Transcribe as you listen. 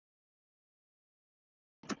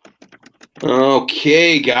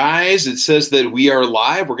Okay, guys, it says that we are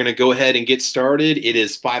live. We're going to go ahead and get started. It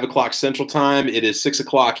is 5 o'clock Central Time. It is 6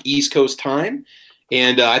 o'clock East Coast Time.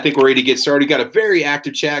 And I think we're ready to get started. Got a very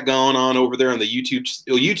active chat going on over there on the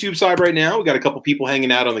YouTube side right now. We got a couple people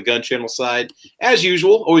hanging out on the gun channel side, as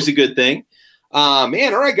usual. Always a good thing.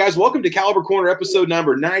 Man, all right, guys, welcome to Caliber Corner episode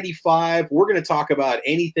number 95. We're going to talk about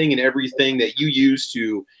anything and everything that you use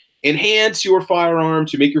to enhance your firearm,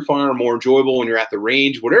 to make your firearm more enjoyable when you're at the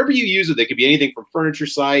range. Whatever you use it, they could be anything from furniture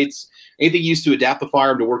sites, anything used to adapt the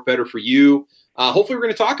firearm to work better for you. Hopefully we're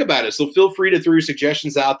going to talk about it. So feel free to throw your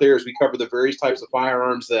suggestions out there as we cover the various types of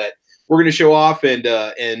firearms that we're going to show off and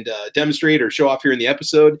demonstrate or show off here in the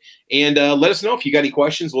episode. And let us know if you got any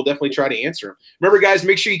questions. We'll definitely try to answer them. Remember, guys,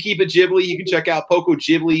 make sure you keep it Ghibli. You can check out Poco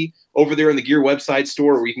Ghibli over there in the Gear website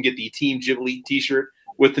store where you can get the Team Ghibli t-shirt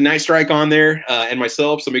with the Night Strike on there and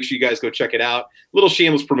myself. So make sure you guys go check it out. Little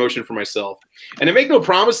shameless promotion for myself. And to make no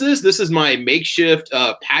promises, this is my makeshift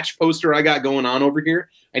patch poster I got going on over here.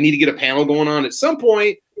 I need to get a panel going on at some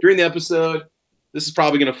point during the episode. This is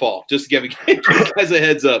probably going to fall, just to give you guys a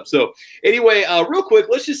heads up. So anyway, real quick,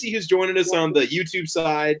 let's just see who's joining us on the YouTube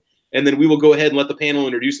side, and then we will go ahead and let the panel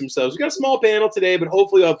introduce themselves. We've got a small panel today, but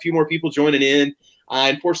hopefully we'll have a few more people joining in. I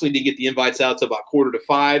unfortunately didn't get the invites out to about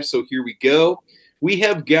 4:45, so here we go. We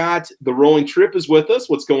have got the Rolling Trip is with us.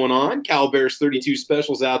 What's going on? Calaveras 32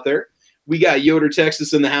 Specials out there. We got Yoder,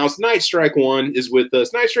 Texas in the house. Night Strike 1 is with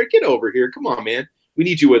us. Night Strike, get over here. Come on, man. We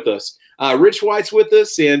need you with us. Rich White's with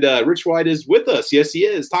us, and Rich White is with us. Yes, he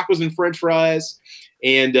is. Tacos and French fries.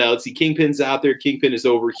 And let's see, Kingpin's out there. Kingpin is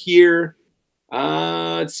over here.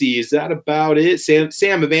 Let's see, is that about it?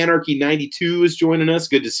 Sam of Anarchy 92 is joining us.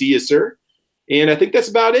 Good to see you, sir. And I think that's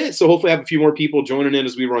about it. So hopefully I have a few more people joining in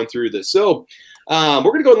as we run through this. So we're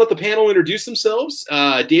going to go and let the panel introduce themselves.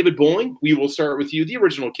 David Bowling, we will start with you, the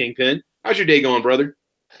original Kingpin. How's your day going, brother?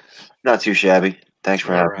 Not too shabby. Thanks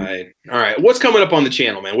for having me. All right. What's coming up on the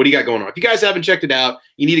channel, man? What do you got going on? If you guys haven't checked it out,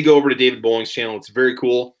 you need to go over to David Bowling's channel. It's very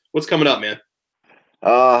cool. What's coming up, man?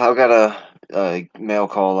 I've got a mail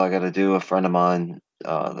call I got to do. A friend of mine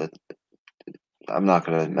that I'm not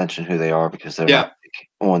going to mention who they are because they're not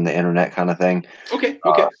on the internet kind of thing. Okay.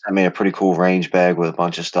 I made a pretty cool range bag with a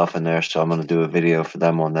bunch of stuff in there, so I'm going to do a video for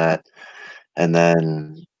them on that. And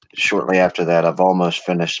then shortly after that, I've almost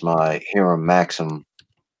finished my Hero Maxim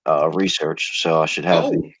research, so I should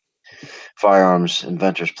have the Firearms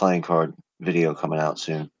Inventors playing card video coming out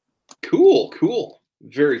soon. Cool.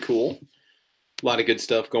 Very cool. A lot of good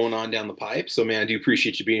stuff going on down the pipe. So, man, I do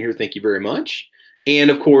appreciate you being here. Thank you very much. And,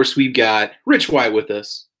 of course, we've got Rich White with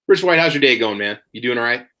us. Rich White, how's your day going, man? You doing all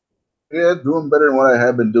right? Yeah, doing better than what I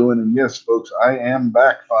have been doing. And, yes, folks, I am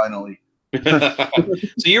back finally.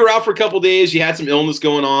 So you were out for a couple days. You had some illness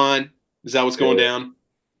going on. Is that what's going down?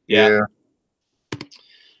 Yeah.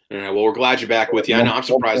 All right. Well, we're glad you're back with you. I know I'm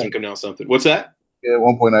surprised when come down with something. What's that? Yeah, at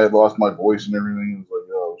one point I had lost my voice and everything. It was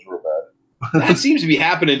like, oh, it was real bad. That seems to be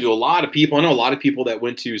happening to a lot of people. I know a lot of people that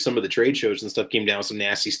went to some of the trade shows and stuff came down with some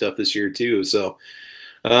nasty stuff this year too. So,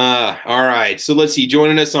 all right. So let's see.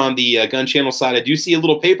 Joining us on the gun channel side, I do see a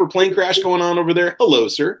little paper plane crash going on over there. Hello,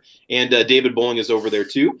 sir. And David Bowling is over there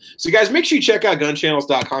too. So guys, make sure you check out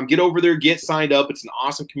gunchannels.com. Get over there, get signed up. It's an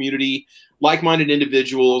awesome community. Like-minded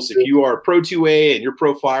individuals. If you are pro 2A and you're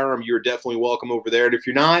pro firearm, you're definitely welcome over there. And if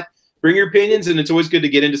you're not, bring your opinions. And it's always good to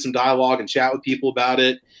get into some dialogue and chat with people about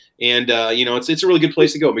it. And, you know, it's a really good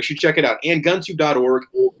place to go. Make sure you check it out. And guntube.org.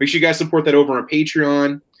 Make sure you guys support that over on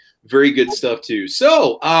Patreon. Very good stuff, too.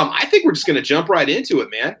 So I think we're just going to jump right into it,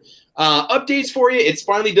 man. Updates for you. It's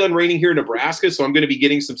finally done raining here in Nebraska, so I'm going to be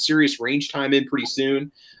getting some serious range time in pretty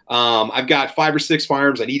soon. I've got 5 or 6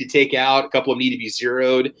 firearms I need to take out. A couple of them need to be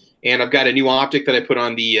zeroed. And I've got a new optic that I put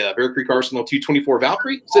on the Bear Creek Arsenal 224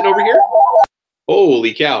 Valkyrie sitting over here.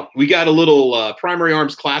 Holy cow. We got a little Primary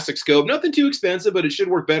Arms Classic scope. Nothing too expensive, but it should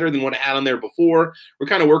work better than what I had on there before. We're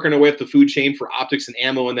kind of working our way up the food chain for optics and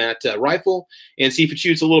ammo in that rifle and see if it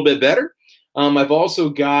shoots a little bit better. I've also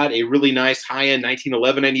got a really nice high-end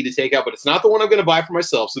 1911 I need to take out, but it's not the one I'm going to buy for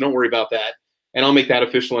myself, so don't worry about that. And I'll make that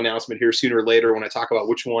official announcement here sooner or later when I talk about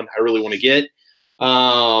which one I really want to get.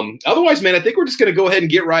 Otherwise, man, I think we're just going to go ahead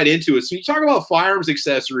and get right into it. So when you talk about firearms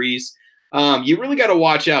accessories, you really got to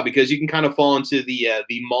watch out because you can kind of fall into the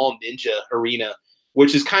mall ninja arena,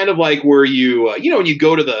 which is kind of like where you, you know, when you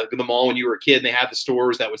go to the mall when you were a kid and they had the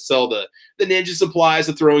stores that would sell the ninja supplies,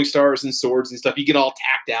 the throwing stars and swords and stuff. You get all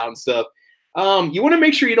tacked out and stuff. You want to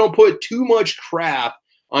make sure you don't put too much crap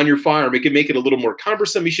on your firearm. It can make it a little more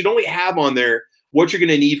cumbersome. You should only have on there what you're going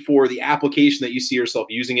to need for the application that you see yourself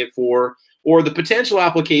using it for. or the potential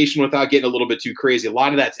application without getting a little bit too crazy. A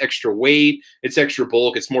lot of that's extra weight, it's extra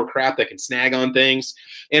bulk, it's more crap that can snag on things.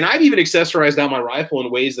 And I've even accessorized out my rifle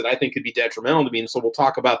in ways that I think could be detrimental to me. And so we'll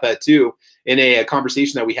talk about that too in a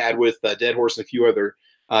conversation that we had with Dead Horse and a few other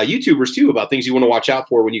YouTubers too about things you want to watch out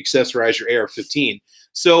for when you accessorize your AR-15.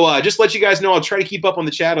 So just let you guys know, I'll try to keep up on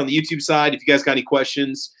the chat on the YouTube side. If you guys got any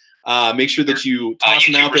questions, make sure that you toss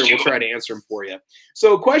them out there and we'll try to answer them for you.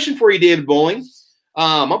 So question for you, David Bowling.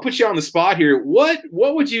 I'll put you on the spot here. What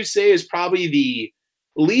would you say is probably the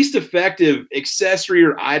least effective accessory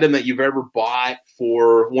or item that you've ever bought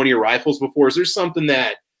for one of your rifles before? Is there something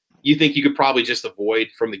that you think you could probably just avoid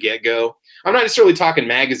from the get-go? I'm not necessarily talking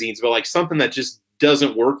magazines, but like something that just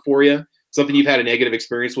doesn't work for you, something you've had a negative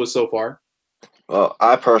experience with so far? Well,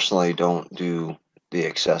 I personally don't do the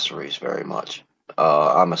accessories very much.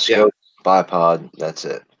 I'm a scope bipod. That's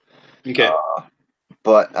it. Okay.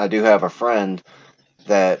 But I do have a friend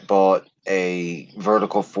that bought a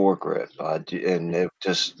vertical foregrip, and it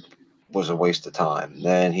just was a waste of time.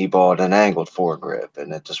 Then he bought an angled foregrip,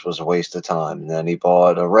 and it just was a waste of time. And then he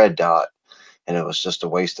bought a red dot, and it was just a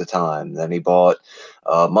waste of time. Then he bought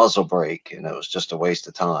a muzzle brake, and it was just a waste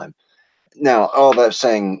of time. Now, all that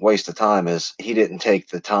saying waste of time is he didn't take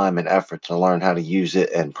the time and effort to learn how to use it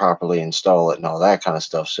and properly install it and all that kind of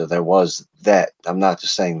stuff. So there was that. I'm not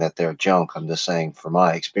just saying that they're junk. I'm just saying from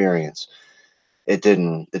my experience, it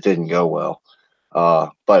didn't go well.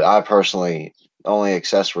 But I personally, only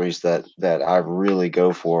accessories that I really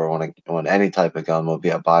go for on any type of gun would be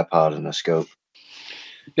a bipod and a scope.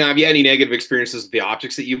 Now, have you had any negative experiences with the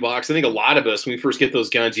optics that you bought? 'Cause I think a lot of us, when we first get those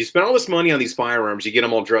guns, you spend all this money on these firearms, you get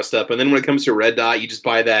them all dressed up, and then when it comes to a red dot, you just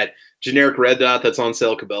buy that generic red dot that's on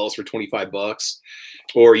sale at Cabela's for $25,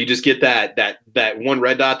 or you just get that one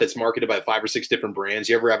red dot that's marketed by 5 or 6 different brands.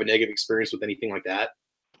 You ever have a negative experience with anything like that?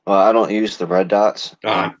 Well, I don't use the red dots.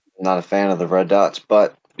 I'm not a fan of the red dots,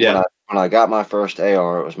 but when I got my first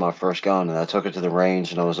AR, it was my first gun, and I took it to the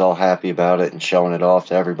range, and I was all happy about it and showing it off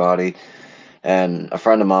to everybody. And a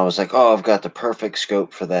friend of mine was like, "Oh, I've got the perfect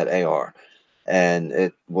scope for that AR," and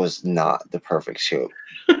it was not the perfect scope.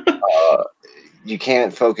 You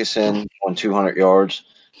can't focus in on 200 yards.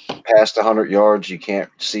 Past 100 yards, you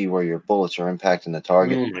can't see where your bullets are impacting the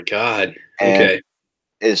target. Oh my God! And okay.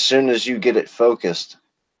 As soon as you get it focused,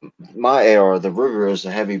 my AR, the Ruger, is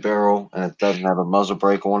a heavy barrel and it doesn't have a muzzle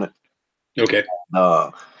brake on it. Okay.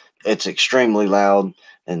 It's extremely loud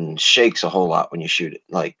and shakes a whole lot when you shoot it.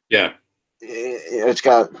 Like, yeah, it's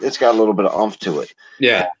got a little bit of oomph to it.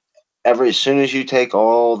 Yeah. As soon as you take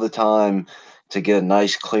all the time to get a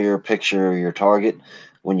nice clear picture of your target,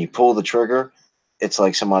 when you pull the trigger, it's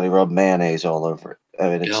like somebody rubbed mayonnaise all over it. I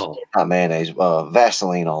mean, it's not mayonnaise,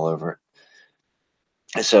 Vaseline all over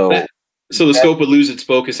it. So the scope would lose its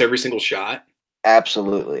focus every single shot?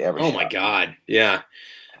 Absolutely, every shot. Oh my God. Yeah.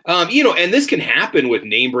 And this can happen with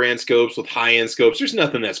name brand scopes, with high-end scopes. There's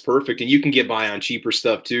nothing that's perfect, and you can get by on cheaper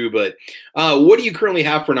stuff too. But what do you currently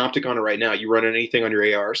have for an optic on it right now? You running anything on your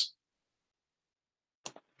ARs?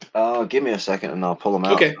 Give me a second, and I'll pull them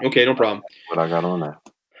out. Okay, no problem. What I got on there.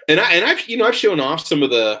 And I've shown off some of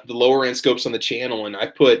the lower end scopes on the channel, and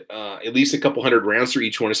I've put at least a couple hundred rounds through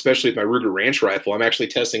each one, especially with my Ruger Ranch rifle. I'm actually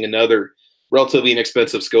testing another relatively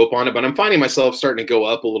inexpensive scope on it, but I'm finding myself starting to go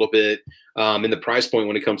up a little bit in the price point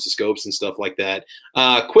when it comes to scopes and stuff like that.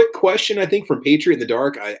 Quick question, I think, from Patriot in the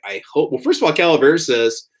Dark. I hope, well, first of all, Calaveras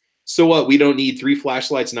says, so what, we don't need 3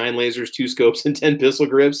 flashlights, 9 lasers, 2 scopes, and 10 pistol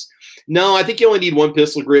grips? No, I think you only need 1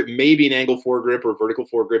 pistol grip, maybe an angle foregrip or vertical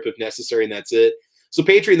foregrip if necessary, and that's it. So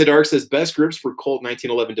Patriot in the Dark says, best grips for Colt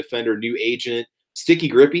 1911 Defender, New Agent, sticky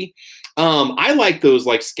grippy. I like those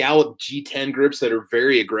like scallop G10 grips that are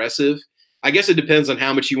very aggressive. I guess it depends on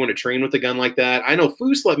how much you want to train with a gun like that. I know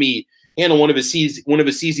Foose let me handle one of his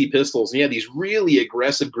CZ pistols, and he had these really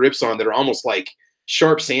aggressive grips on that are almost like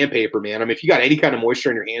sharp sandpaper, man. I mean, if you got any kind of moisture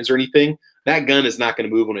in your hands or anything, that gun is not going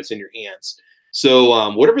to move when it's in your hands.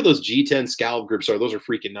 So whatever those G10 scallop grips are, those are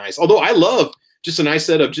freaking nice. Although I love just a nice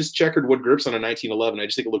set of just checkered wood grips on a 1911. I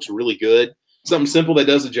just think it looks really good. Something simple that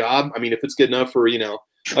does the job. I mean, if it's good enough for,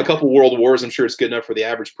 a couple world wars, I'm sure it's good enough for the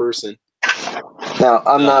average person. Now,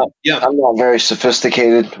 I'm not very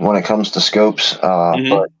sophisticated when it comes to scopes,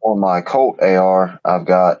 but on my Colt AR, I've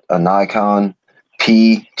got a Nikon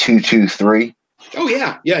P223. Oh,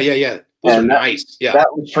 yeah. Those are nice. Yeah. That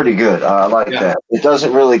was pretty good. I like that. It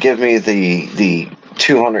doesn't really give me the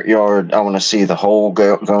 200-yard, I want to see the hole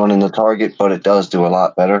going in the target, but it does do a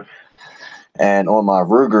lot better. And on my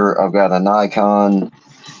Ruger, I've got a Nikon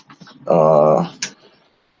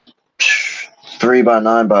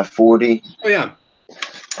 3x9x40. Oh, yeah.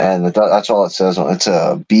 And that's all it says. It's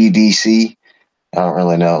a BDC. I don't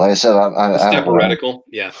really know. Like I said, I Step reticle.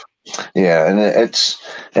 Yeah. Yeah, and it's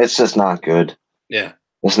just not good. Yeah.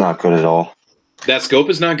 It's not good at all. That scope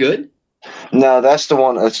is not good? No, that's the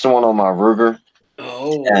one. It's the one on my Ruger.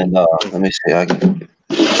 Oh. And let me see. I can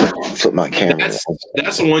flip my camera.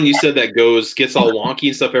 That's the one you said that gets all wonky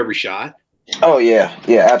and stuff every shot? Oh, yeah.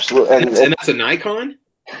 Yeah, absolutely. And that's a Nikon?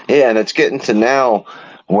 Yeah, and it's getting to now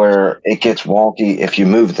where it gets wonky if you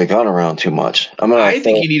move the gun around too much. I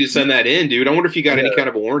think you need to send that in, dude. I wonder if you got any kind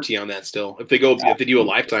of a warranty on that still. If they do a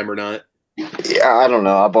lifetime or not. Yeah, I don't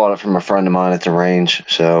know. I bought it from a friend of mine at the range.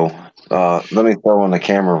 So let me throw on the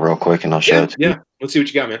camera real quick and I'll show it to you. Yeah, let's see what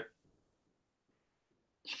you got, man.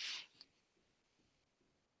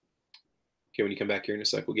 Okay, when you come back here in a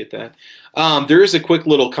sec, we'll get that. There is a quick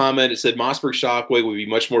little comment. It said Mossberg Shockwave would be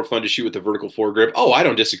much more fun to shoot with the vertical foregrip. Oh, I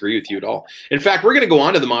don't disagree with you at all. In fact, we're going to go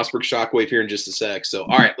on to the Mossberg Shockwave here in just a sec. So,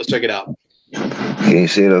 all right, let's check it out. Can you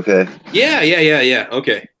see it okay? Yeah.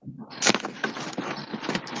 Okay.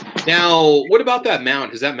 Now, what about that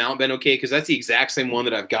mount? Has that mount been okay? Because that's the exact same one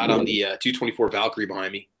that I've got on the 224 Valkyrie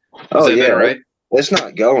behind me. Oh, yeah. All right? It's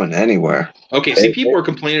not going anywhere. Okay, see, people are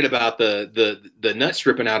complaining about the nut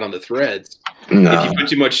stripping out on the threads. No.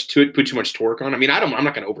 If you put too much torque on. I mean, I'm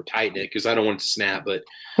not going to over tighten it because I don't want it to snap. But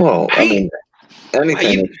I mean,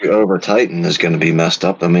 anything that you over tighten is going to be messed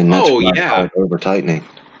up. I mean, that's over tightening.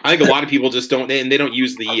 I think a lot of people just don't, and they don't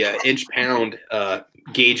use the inch pound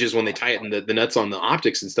gauges when they tighten the nuts on the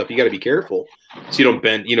optics and stuff. You got to be careful so you don't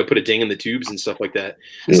bend, put a ding in the tubes and stuff like that.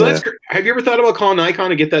 So have you ever thought about calling Nikon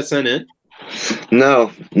to get that sent in?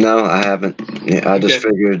 No, I haven't. Yeah, I just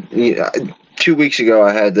figured 2 weeks ago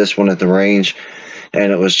I had this one at the range,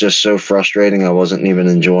 and it was just so frustrating. I wasn't even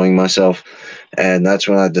enjoying myself, and that's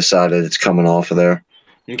when I decided it's coming off of there.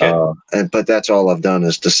 Okay. But that's all I've done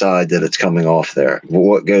is decide that it's coming off there.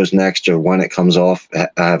 What goes next or when it comes off, I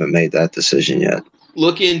haven't made that decision yet.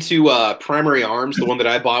 Look into Primary Arms. The one that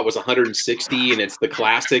I bought was 160, and it's the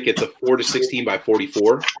classic. It's a 4-16 by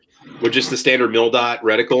 44. With just the standard mil dot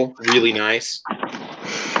reticle, really nice.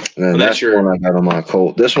 And that's the one I got on my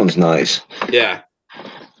Colt. This one's nice. Yeah.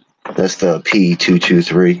 That's the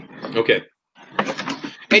P223. Okay.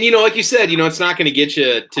 And like you said, it's not going to get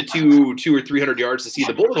you to 200 or 300 yards to see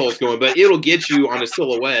the bullet holes going, but it'll get you on a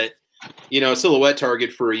silhouette, a silhouette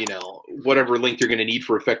target for whatever length you're going to need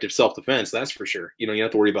for effective self defense. That's for sure. You don't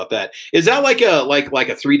have to worry about that. Is that like a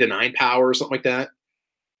 3-9 power or something like that?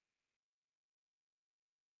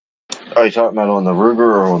 Are you talking about on the Ruger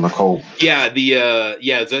or on the Colt? Yeah,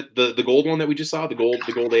 is that the gold one that we just saw? The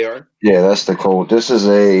gold AR? Yeah, that's the Colt. This is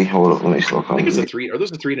a hold on, let me look. I think it's a 3. Are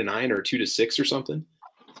those a 3-9 or a 2-6 or something?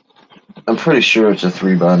 I'm pretty sure it's a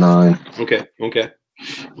 3x9. Okay.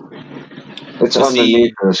 It's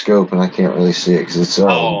underneath the scope, and I can't really see it because it's.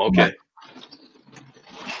 Okay.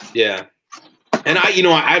 Yeah. And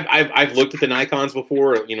I've looked at the Nikons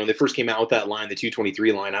before. They first came out with that line, the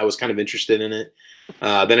 223 line. I was kind of interested in it.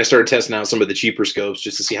 Then I started testing out some of the cheaper scopes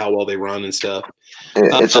just to see how well they run and stuff.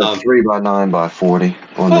 It's a 3x9 by 40.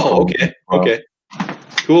 Okay.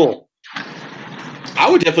 Cool. I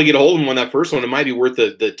would definitely get a hold of them on that first one. It might be worth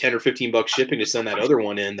the $10 or $15 shipping to send that other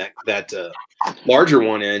one in, that larger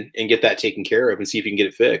one in, and get that taken care of and see if you can get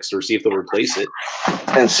it fixed or see if they'll replace it.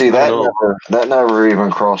 And see that never even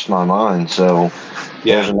crossed my mind. So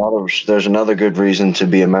there's another good reason to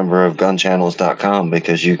be a member of gunchannels.com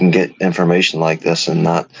because you can get information like this and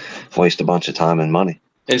not waste a bunch of time and money.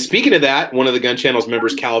 And speaking of that, one of the Gun Channels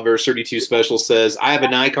members, Caliber 32 Special, says, I have a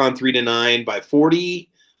Nikon 3-9 by 40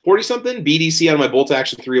 something BDC out of my bolt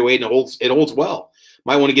action 308, and it holds well.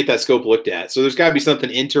 Might want to get that scope looked at. So there's got to be something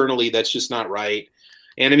internally that's just not right.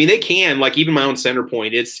 And I mean, they can, like even my own center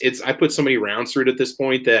point, I put so many rounds through it at this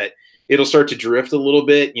point that it'll start to drift a little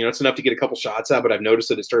bit. It's enough to get a couple shots out, but I've noticed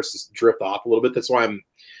that it starts to drift off a little bit. That's why I'm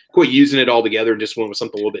quit using it all together and just went with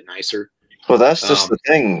something a little bit nicer. Well, that's just the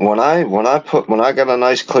thing. When I got a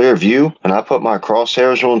nice clear view and I put my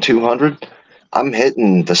crosshairs on 200, I'm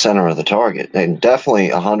hitting the center of the target, and definitely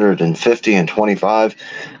 150 and 25.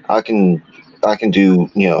 I can do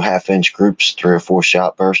half-inch groups, 3 or 4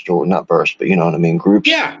 shot burst, or not burst, but you know what I mean, groups.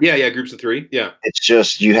 Yeah, groups of 3. Yeah. It's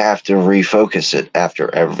just you have to refocus it after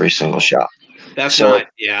every single shot. It's not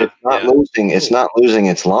losing. It's not losing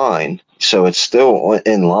its line, so it's still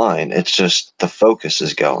in line. It's just the focus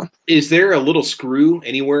is going. Is there a little screw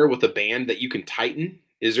anywhere with a band that you can tighten?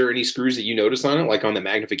 Is there any screws that you notice on it, like on the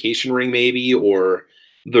magnification ring maybe, or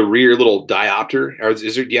the rear little diopter? Or do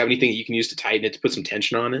you have anything that you can use to tighten it to put some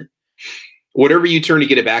tension on it? Whatever you turn to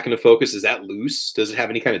get it back into focus, is that loose? Does it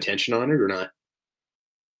have any kind of tension on it or not?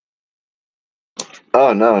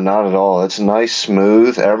 Oh no, not at all. It's nice,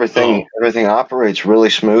 smooth. Oh, Everything operates really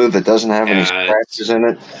smooth. It doesn't have any yeah, scratches in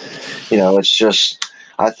it. You know, it's just.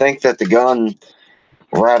 I think that the gun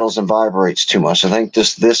rattles and vibrates too much. I think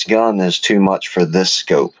this gun is too much for this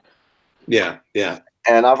scope. yeah, yeah.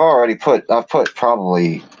 And I've put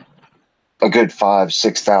probably a good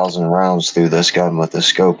 5,000-6,000 rounds through this gun with the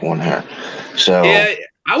scope on here. So Yeah,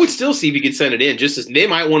 I would still see if you could send it in. Just as they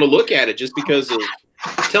might want to look at it, just because of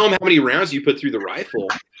tell them how many rounds you put through the rifle.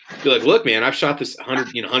 Be like, look, man, I've shot this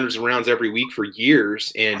hundreds of rounds every week for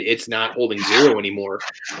years, and it's not holding zero anymore.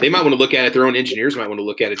 They might want to look at it. Their own engineers might want to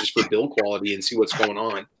look at it just for build quality and see what's going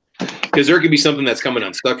on. Because there could be something that's coming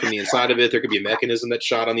unstuck from the inside of it. There could be a mechanism that's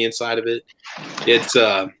shot on the inside of it. It's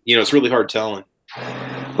it's really hard telling.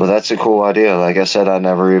 well, that's a cool idea. Like I said, I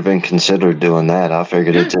never even considered doing that. I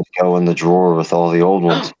figured it'd just go in the drawer with all the old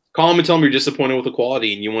ones. No. Call them and tell them you're disappointed with the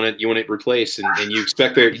quality and you want it replaced, and you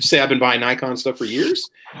expect you say I've been buying Nikon stuff for years.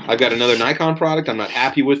 I've got another Nikon product. I'm not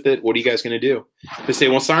happy with it. What are you guys going to do? They say,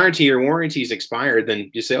 well, warranty is expired.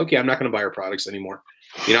 Then you say, okay, I'm not going to buy our products anymore.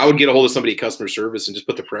 I would get a hold of somebody at customer service and just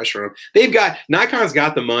put the pressure on them. Nikon's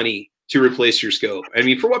got the money to replace your scope. I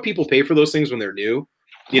mean, for what people pay for those things when they're new,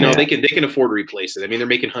 they can afford to replace it. I mean, they're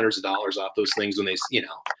making hundreds of dollars off those things when they,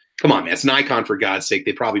 come on, man, it's Nikon, for God's sake.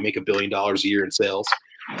 They probably make $1 billion a year in sales.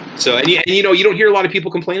 So, and you don't hear a lot of people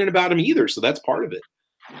complaining about them either. So that's part of it.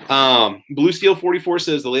 Blue Steel 44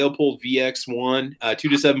 says the Leopold VX1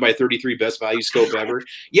 2-7x33 best value scope ever.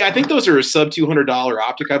 Yeah, I think those are a sub $200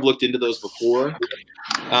 optic. I've looked into those before.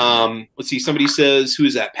 Let's see. Somebody says, who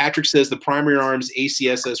is that? Patrick says the Primary Arms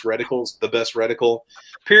ACSS reticles, the best reticle.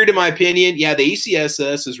 Period, in my opinion. Yeah, the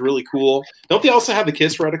ACSS is really cool. Don't they also have the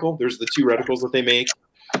KISS reticle? There's the two reticles that they make.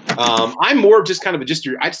 I'm more just kind of I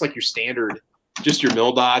just like your standard, just your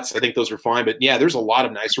mil dots. I think those are fine. But yeah, there's a lot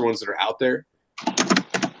of nicer ones that are out there.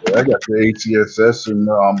 I got the ACSS and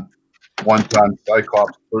one-time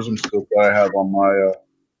Cyclops prism scope that I have on my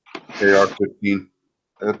AR-15.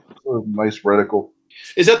 That's a nice reticle.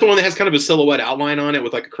 Is that the one that has kind of a silhouette outline on it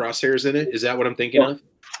with like a crosshairs in it? Is that what I'm thinking of?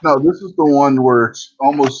 No, this is the one where it's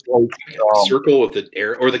almost like circle with the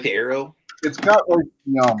arrow, or like the arrow. It's got like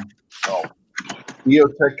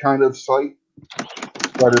Neotech kind of sight,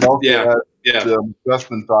 but it also has the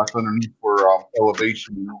adjustment dots underneath for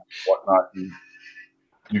elevation and whatnot. And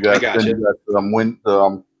you got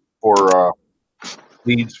for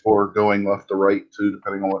leads for going left to right too,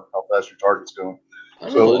 depending on how fast your target's going. Oh,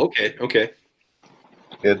 so okay.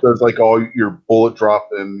 It does like all your bullet drop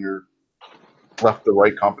and your left to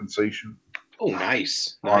right compensation. Oh,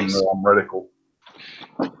 nice. On the reticle.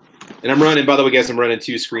 And I'm running, by the way, guys, I'm running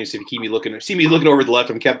two screens. So if you see me looking over to the left,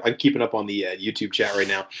 I'm keeping up on the YouTube chat right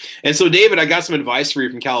now. And so, David, I got some advice for you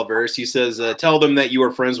from Calaveras. He says, tell them that you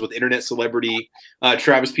are friends with internet celebrity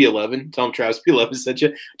Travis P11. Tell him Travis P11 sent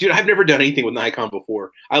you. Dude, I've never done anything with Nikon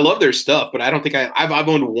before. I love their stuff, but I don't think I've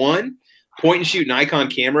owned one point-and-shoot Nikon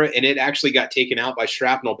camera, and it actually got taken out by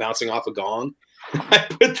shrapnel bouncing off a gong. I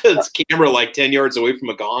put the camera like 10 yards away from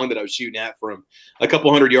a gong that I was shooting at from a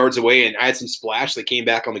couple hundred yards away, and I had some splash that came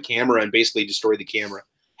back on the camera and basically destroyed the camera.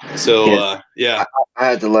 So, I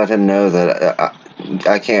had to let him know that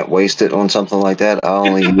I can't waste it on something like that. I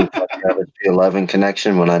only use the 11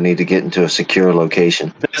 connection when I need to get into a secure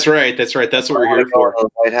location. That's right. That's what we're here for. The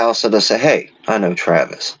White House, and I say, hey, I know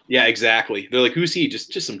Travis. Yeah, exactly. They're like, who's he?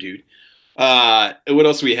 Just some dude. What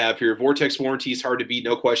else do we have here? Vortex warranty is hard to beat.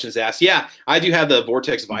 No questions asked. Yeah, I do have the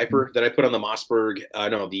Vortex Viper that I put on the Mossberg.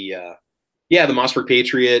 The Mossberg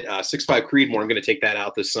Patriot 6.5 Creedmoor. I'm going to take that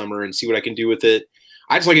out this summer and see what I can do with it.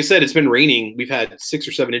 Like I said, it's been raining. We've had 6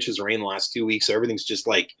 or 7 inches of rain the last 2 weeks, so everything's just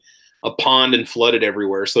like a pond and flooded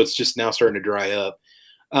everywhere. So it's just now starting to dry up.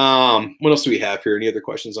 What else do we have here? Any other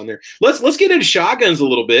questions on there? Let's get into shotguns a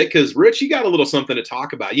little bit, because Rich, you got a little something to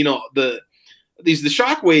talk about. The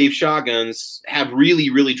Shockwave shotguns have really,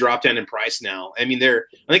 really dropped down in price now. I mean, I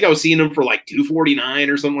think I was seeing them for like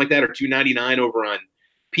 $249 or something like that, or $299 over on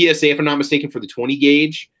PSA, if I'm not mistaken, for the 20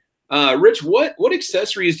 gauge. Rich, what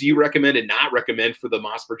accessories do you recommend and not recommend for the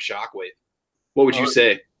Mossberg Shockwave? What would you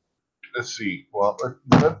say? Let's see. Well,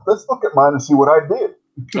 let's look at mine and see what I did.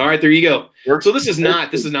 All right, there you go. So this is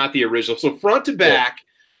not the original. So front to back,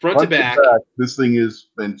 this thing has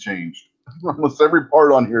been changed. Almost every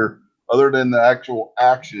part on here, other than the actual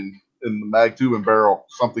action in the mag tube and barrel,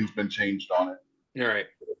 something's been changed on it. All right.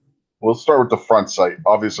 We'll start with the front sight.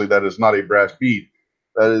 Obviously, that is not a brass bead.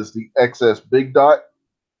 That is the XS Big Dot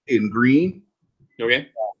in green. Okay.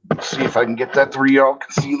 Let's see if I can get that 3 y'all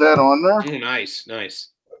can see that on there. Oh, nice.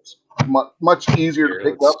 It's much easier to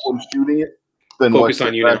pick up when shooting it than focus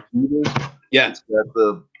on you now. Yeah. It's got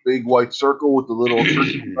the big white circle with the little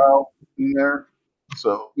valve in there.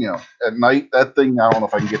 So, you know, at night, that thing, I don't know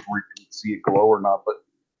if I can get where you can see it glow or not, but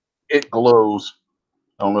it glows.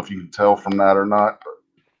 I don't know if you can tell from that or not, but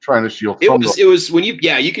trying to shield from it was when you,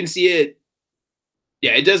 yeah, you can see it.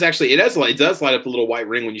 Yeah, it does actually. It does light up a little white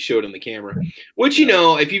ring when you show it on the camera. Which, you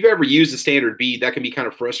know, if you've ever used a standard bead, that can be kind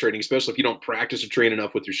of frustrating, especially if you don't practice or train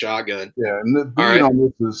enough with your shotgun. Yeah, and the bead on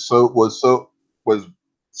this was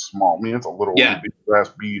small. I mean, it's a little grass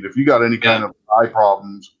bead. If you got any kind of eye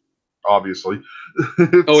problems, obviously.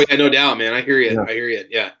 Oh yeah, no doubt, man. I hear you. Yeah. I hear you.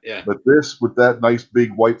 Yeah, yeah. But this with that nice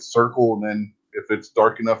big white circle, and then if it's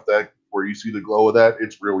dark enough that where you see the glow of that,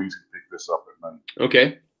 it's real easy to pick this up at night.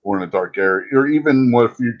 Okay. Or in a dark area, or even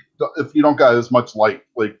if you don't got as much light,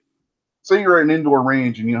 like say you're at an indoor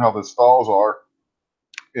range and you know how the stalls are,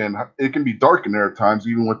 and it can be dark in there at times,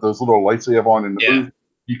 even with those little lights they have on in the booth,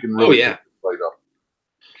 you can really light up.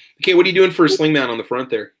 Okay, what are you doing for a sling mount on the front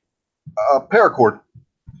there? Paracord.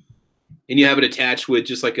 And you have it attached with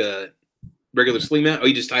just like a regular sling mount? Oh,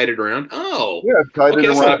 you just tied it around? Oh. Yeah, tied it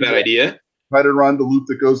around. That's not a bad idea. Tied it around the loop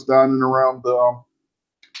that goes down and around the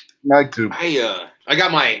mag tube. I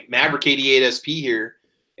got my Maverick 88 SP here,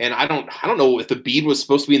 and I don't know if the bead was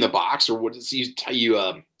supposed to be in the box or what is your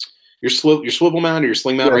swivel mount or your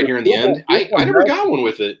sling mount right here in the end. I never got one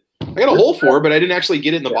with it. I got a hole for it, but I didn't actually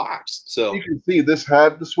get it in the box. So you can see this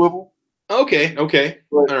had the swivel. Okay.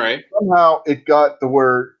 All right. Somehow it got to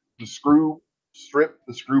where the screw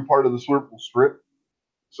part of the swivel strip.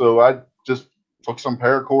 So I just took some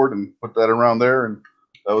paracord and put that around there, and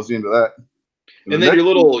that was the end of that. And then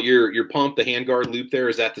your pump, the handguard loop there,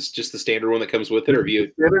 is that just the standard one that comes with it, or have you?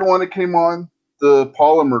 The standard one that came on, the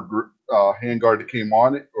polymer handguard that came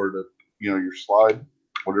on it, or the your slide,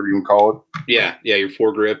 whatever you want to call it. Yeah, your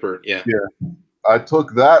foregrip or yeah. Yeah, I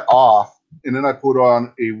took that off, and then I put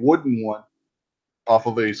on a wooden one off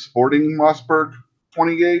of a Sporting Mossberg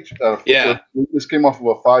 20 gauge. This came off of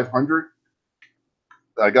a 500.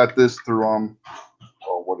 I got this through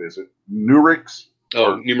what is it? Nurix.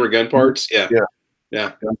 Oh, Numer Gun Parts. Yeah.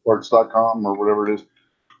 Gunparts.com or whatever it is.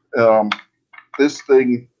 This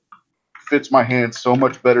thing fits my hand so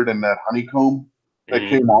much better than that honeycomb that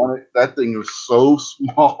came on it. That thing was so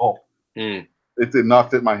small. It did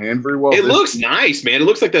not fit my hand very well. It looks nice, man. It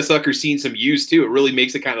looks like that sucker's seen some use too. It really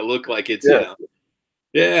makes it kind of look like it's and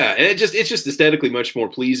it's just aesthetically much more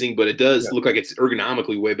pleasing, but it does look like it's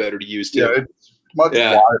ergonomically way better to use too. Yeah, it's much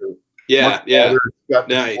wider. Yeah. It's got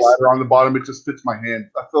nice slider on the bottom. It just fits my hand.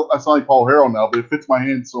 I sound like Paul Harrell now, but it fits my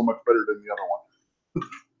hand so much better than the other one.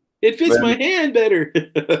 It fits my hand better.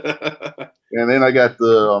 And then I got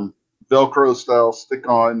the Velcro style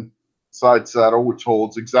stick-on side saddle, which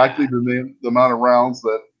holds exactly the amount of rounds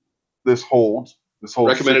that this holds.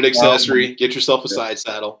 Recommended accessory. Get yourself a side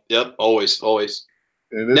saddle. Yep, always.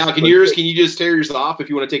 Now, can you just tear yours off if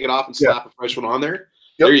you want to take it off and slap a fresh one on there?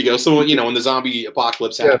 Yep. There you go. So, when the zombie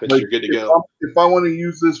apocalypse happens, you're good to go. If I want to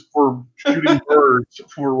use this for shooting birds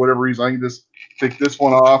for whatever reason, I can just take this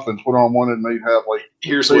one off and put on one and maybe have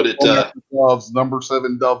here's what it does. Number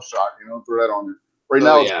 7 dove shot, throw that on there. Right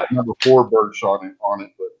now it's got number 4 bird shot on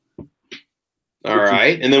it. But all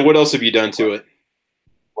right. And then what else have you done to it?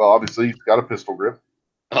 Well, obviously it's got a pistol grip.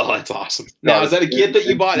 Oh, that's awesome. Now, is that a kit that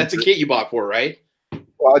you bought? That's a kit you bought for, right?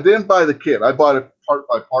 Well, I didn't buy the kit. I bought it part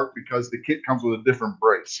by part because the kit comes with a different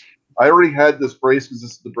brace. I already had this brace because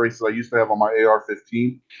this is the brace that I used to have on my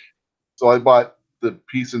AR-15. So I bought the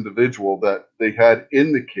piece individual that they had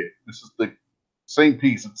in the kit. This is the same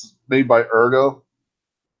piece. It's made by Ergo.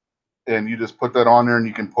 And you just put that on there and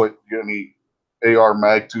you can put any AR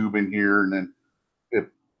mag tube in here. And then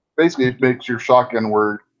it makes your shotgun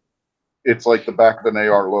where it's like the back of an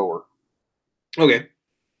AR lower. Okay.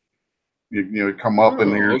 You come up in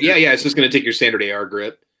there. Yeah. It's just going to take your standard AR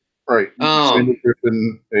grip. Right. Standard grip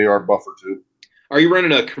and AR buffer tube. Are you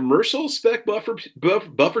running a commercial spec buffer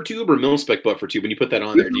tube or mil spec buffer tube when you put that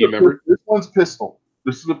on there? Do you remember? This one's pistol.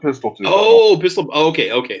 This is a pistol tube. Oh, pistol. Okay.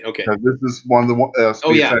 This is one of the ones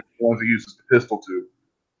that uses the pistol tube.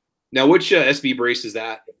 Now, which SB brace is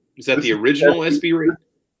that? Is that the original SB brace?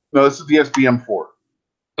 No, this is the SBM4.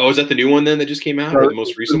 Oh, is that the new one then that just came out, or the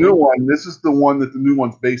most recent new one? This is the one that the new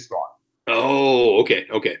one's based on. Oh, okay.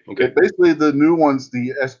 Basically, the new one's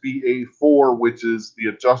the SBA4, which is the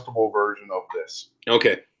adjustable version of this.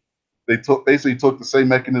 Okay. They took the same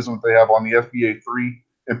mechanism that they have on the SBA3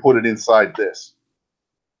 and put it inside this.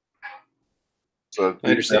 So I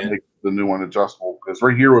understand. That makes the new one adjustable, because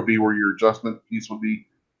right here would be where your adjustment piece would be.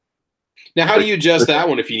 Now, how do you adjust that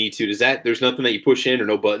one if you need to? There's nothing that you push in or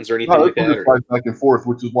no buttons or anything like that? It slides back and forth,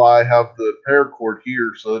 which is why I have the paracord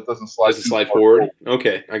here so it doesn't slide. Doesn't slide forward?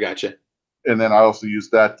 Okay, I gotcha. And then I also use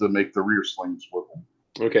that to make the rear sling swivel.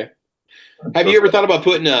 Okay. Have you ever thought about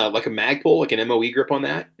putting like a mag pull, like an MOE grip on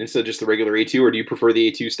that instead of just the regular A2, or do you prefer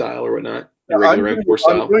the A2 style or whatnot? The regular M4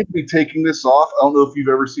 style? I'm going to be taking this off. I don't know if you've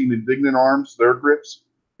ever seen Indignant Arms, their grips.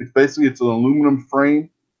 It's an aluminum frame.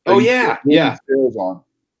 Oh yeah, yeah. Scales on.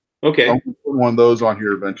 Okay. I'm going to put one of those on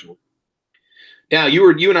here eventually. Now you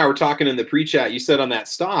and I were talking in the pre-chat. You said on that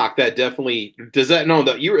stock that definitely does that. No,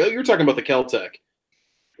 you're talking about the Keltec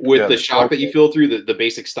with the shock that you feel through the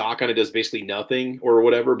basic stock on it does basically nothing or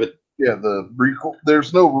whatever. But yeah, the recoil.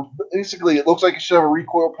 There's no basically. It looks like it should have a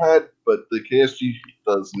recoil pad, but the KSG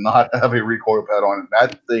does not have a recoil pad on it.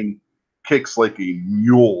 That thing kicks like a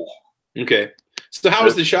mule. Okay. So how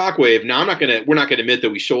is the Shockwave? Now we're not gonna admit that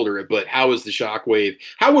we shoulder it, but how is the Shockwave?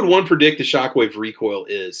 How would one predict the Shockwave recoil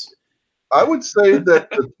is? I would say that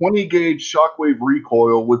the 20 gauge Shockwave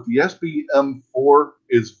recoil with the SBM4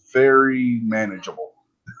 is very manageable.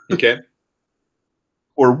 Okay.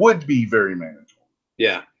 Or would be very manageable.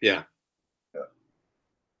 Yeah.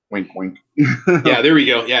 Wink, wink. Yeah, there we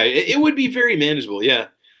go. Yeah, it would be very manageable. Yeah.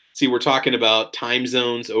 See, we're talking about time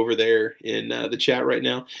zones over there in the chat right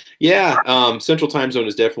now. Yeah, Central Time Zone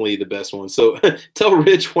is definitely the best one. So tell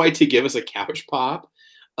Rich White to give us a couch pop.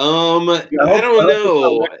 I don't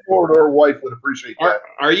know. Our wife would appreciate that.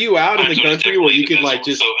 Are you out in the country where you could like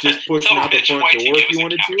just push them out the front door if you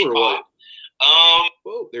wanted to, or what?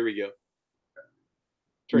 Oh, there we go.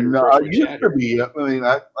 No, I used to be. I mean,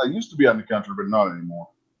 I used to be out in the country, but not anymore.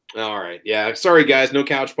 All right. Yeah. Sorry, guys. No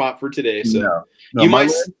couch pop for today. So no, you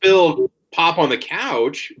might still pop on the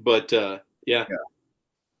couch, but yeah.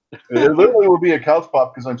 It literally will be a couch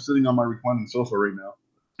pop because I'm sitting on my reclining sofa right now.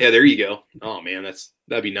 Yeah, there you go. Oh man,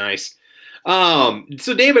 that'd be nice.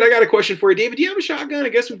 So David, I got a question for you. David, do you have a shotgun? I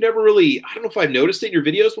guess we've never really, I don't know if I've noticed it in your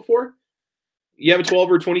videos before. You have a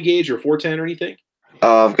 12 or 20 gauge or 410 or anything?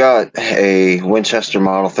 I've got a Winchester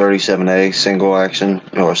Model 37A single action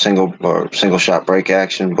or single shot break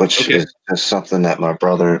action, which is just something that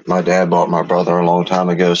my dad bought my brother a long time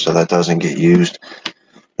ago, so that doesn't get used.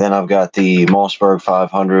 Then I've got the Mossberg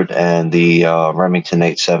 500 and the Remington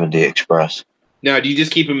 870 Express. Now, do you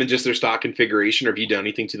just keep them in just their stock configuration, or have you done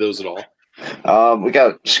anything to those at all? We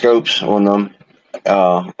got scopes on them,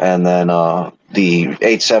 and then the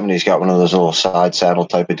 870's got one of those little side saddle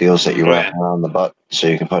type of deals that you wrap around the butt, so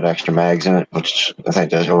you can put extra mags in it, which I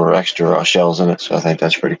think or extra shells in it. So I think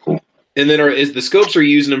that's pretty cool. And then, is the scopes are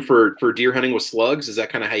you using them for deer hunting with slugs? Is that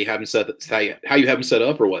kind of how you have them set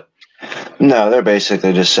up, or what? No, they're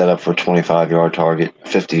basically just set up for 25-yard target,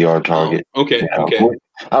 50-yard target. Oh, okay. Okay.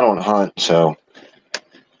 I don't hunt, so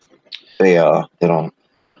they don't.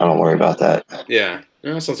 I don't worry about that. Yeah,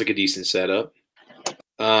 that sounds like a decent setup.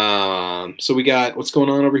 So we got what's going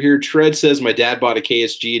on over here. Tread says my dad bought a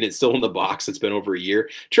KSG and it's still in the box. It's been over a year.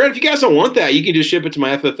 Tread, if you guys don't want that, you can just ship it to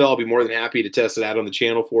my FFL. I'll be more than happy to test it out on the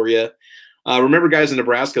channel for you. Remember, guys, in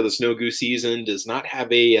Nebraska, the snow goose season does not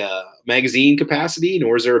have a magazine capacity,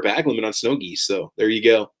 nor is there a bag limit on snow geese. So there you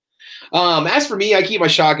go. As for me, I keep my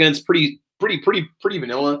shotguns pretty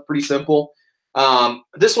vanilla, pretty simple.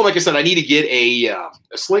 This one, like I said, I need to get a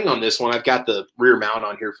sling on this one. I've got the rear mount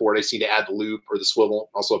on here for it. I just need to add the loop or the swivel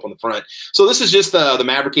also up on the front. So this is just the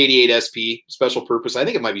Maverick 88 SP special purpose. I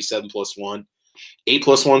think it might be 7+1,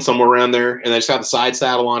 8+1, somewhere around there. And I just have the side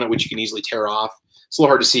saddle on it, which you can easily tear off. It's a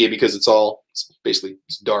little hard to see it because it's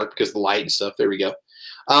dark because of the light and stuff. There we go.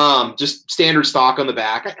 Just standard stock on the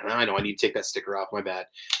back. I know I need to take that sticker off. My bad.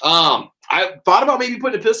 I thought about maybe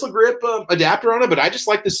putting a pistol grip adapter on it, but I just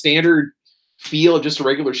like the standard feel of just a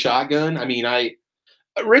regular shotgun. I mean,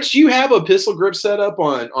 Rich, do you have a pistol grip setup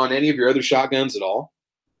on any of your other shotguns at all?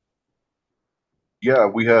 Yeah,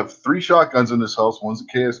 we have 3 shotguns in this house. One's a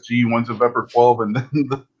KSG, one's a Vepr 12, and then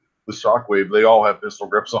the Shockwave. They all have pistol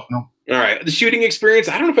grips on them. All right. The shooting experience,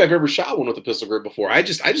 I don't know if I've ever shot one with a pistol grip before. I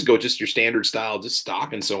just go just your standard style, just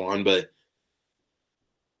stock and so on, but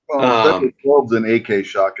Vepr 12's an AK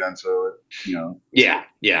shotgun, so Yeah.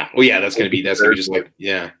 Well, yeah, that's gonna be just like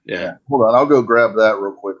yeah. Hold on, I'll go grab that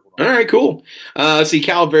real quick. All right, cool. See,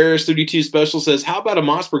 Calaveras 32 Special says, how about a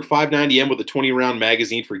Mossberg 590M with a 20-round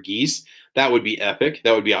magazine for geese? That would be epic.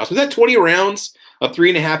 That would be awesome. Is that 20 rounds of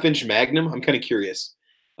 3.5-inch Magnum? I'm kind of curious.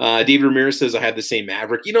 David Ramirez says I have the same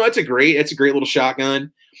Maverick. You know, it's a great little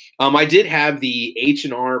shotgun. I did have the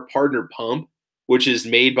H&R Partner Pump, which is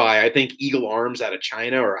made by, I think, Eagle Arms out of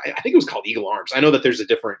China, or I think it was called Eagle Arms. I know that there's a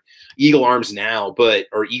different Eagle Arms now,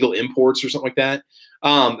 or Eagle Imports or something like that.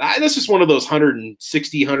 That's just one of those $160,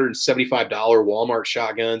 $175 Walmart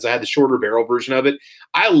shotguns. I had the shorter barrel version of it.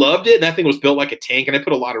 I loved it, and that thing was built like a tank, and I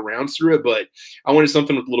put a lot of rounds through it, but I wanted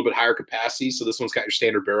something with a little bit higher capacity, so this one's got your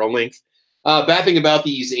standard barrel length. Bad thing about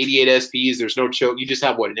these 88 SPs, there's no choke. You just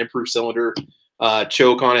have, an improved cylinder.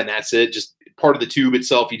 choke on it, and that's it. Just part of the tube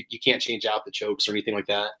itself. You can't change out the chokes or anything like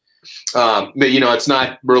that. But it's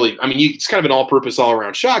not really. I mean, it's kind of an all-purpose,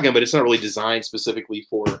 all-around shotgun, but it's not really designed specifically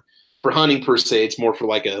for hunting per se. It's more for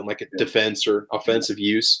like a defense or offensive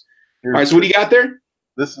use. All right, so what do you got there?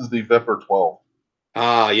 This is the Vepr 12.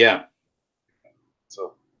 Yeah.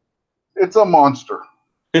 So it's a monster.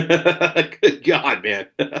 Good God, man.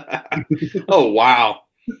 Oh, wow.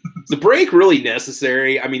 Is the break really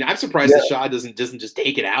necessary? I mean, I'm surprised the shot doesn't just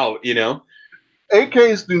take it out,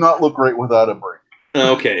 AKs do not look great without a break.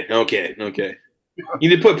 Okay. You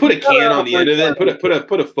need to put a can on the end of it.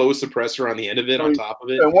 Put a faux suppressor on the end of it, on top of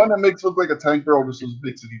it. And one that makes it look like a tank barrel just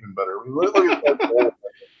makes it even better.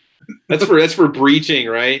 That's for breaching,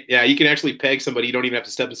 right? Yeah, you can actually peg somebody. You don't even have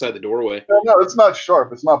to step inside the doorway. No, it's not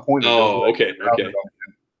sharp. It's not pointed. Oh, okay.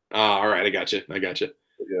 All right, I got you.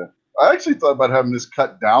 Yeah, I actually thought about having this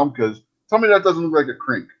cut down because tell me that doesn't look like a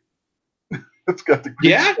crink. It's got the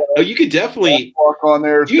crink. Yeah. Oh, you could definitely on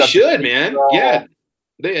there. You should, man. Yeah.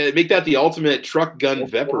 They make that the ultimate truck gun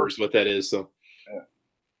Vepr is what that is. So,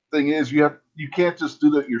 thing is, you can't just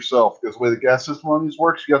do that yourself because the way the gas system on these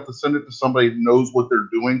works, you have to send it to somebody who knows what they're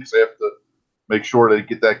doing because they have to make sure they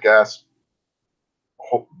get that gas,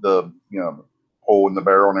 the hole in the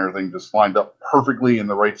barrel and everything just lined up perfectly in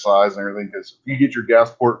the right size and everything. Because if you get your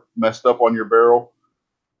gas port messed up on your barrel,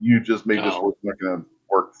 you just made this work. Not going to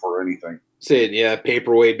work for anything. Say it, yeah,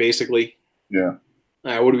 paperweight basically. Yeah.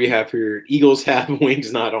 All right, what do we have here? Eagles have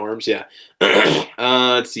wings, not arms. Yeah.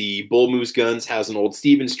 Let's see. Bull Moose Guns has an old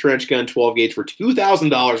Stevens trench gun, 12 gauge for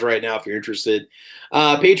 $2,000 right now if you're interested.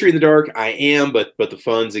 Patriot in the Dark, I am, but the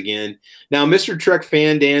funds again. Now, Mr. Trek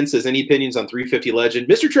Fandan says, any opinions on 350 Legend?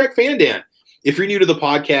 Mr. Trek Fandan, if you're new to the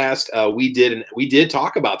podcast, we did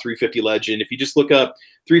talk about 350 Legend. If you just look up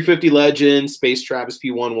 350 Legend, Space Travis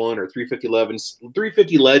P11, or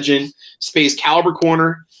 350 Legend, Space Caliber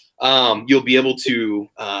Corner, you'll be able to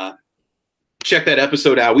check that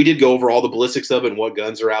episode out. We did go over all the ballistics of it and what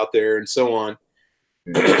guns are out there and so on.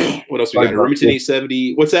 What else we got? Remington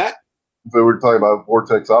 870. What's that? So we were talking about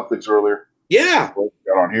Vortex Optics earlier. Yeah.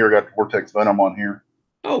 Got on here. Got Vortex Venom on here.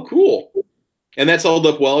 Oh, cool. And that's held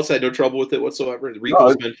up well. It's had no trouble with it whatsoever. The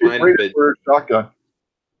recoil's been fine. But for a shotgun.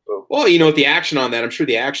 So. Well, with the action on that, I'm sure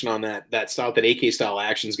the action on that style, that AK style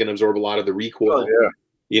action is going to absorb a lot of the recoil. Oh,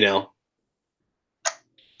 yeah.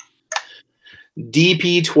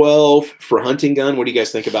 DP12 for hunting gun. What do you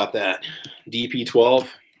guys think about that? DP12.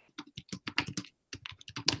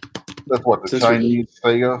 That's what the Chinese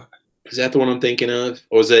say of. Is that the one I'm thinking of?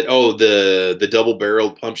 Or is it? Oh, the double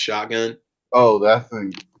barreled pump shotgun. Oh, that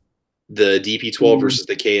thing. The DP12 versus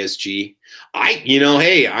the KSG.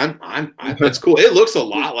 Hey, I'm that's cool. It looks a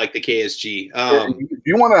lot like the KSG. If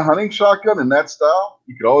you want a hunting shotgun in that style,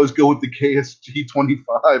 you could always go with the KSG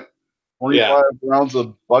 25. 25 rounds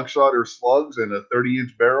of buckshot or slugs and a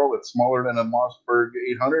 30-inch barrel that's smaller than a Mossberg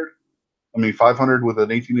 800. 500 with an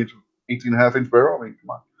 18.5-inch barrel. Come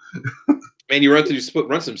on. Man, you run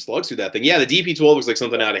some slugs through that thing. Yeah, the DP12 looks like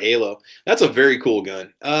something out of Halo. That's a very cool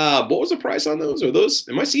gun. What was the price on those? Are those?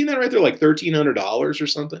 Am I seeing that right there? Like $1,300 or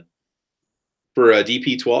something for a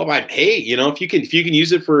DP12. If you can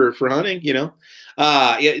use it for hunting,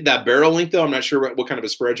 that barrel length though, I'm not sure what kind of a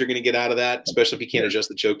spread you're going to get out of that, especially if you can't adjust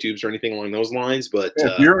the choke tubes or anything along those lines. But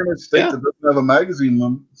if you're in a state that doesn't have a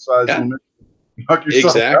magazine size limit, knock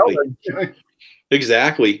yourself out.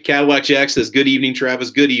 Exactly. Cadillac Jack says, good evening,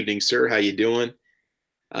 Travis. Good evening, sir. How you doing?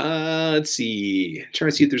 Let's see.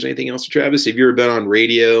 Trying to see if there's anything else, Travis. If you've ever been on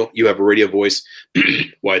radio, you have a radio voice.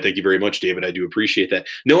 Why, thank you very much, David. I do appreciate that.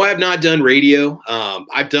 No, I have not done radio.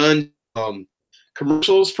 I've done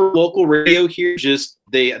commercials for local radio here. Just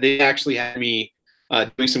they actually had me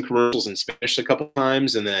doing some commercials in Spanish a couple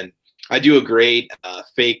times, and then I do a great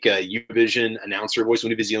fake Univision announcer voice,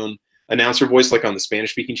 Univision announcer voice, like on the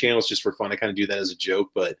Spanish speaking channels, just for fun. I kind of do that as a joke,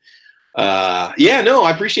 but I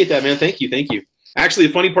appreciate that, man. Thank you. Actually,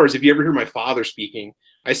 the funny part is if you ever hear my father speaking,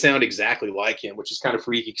 I sound exactly like him, which is kind of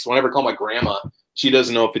freaky because whenever I call my grandma, she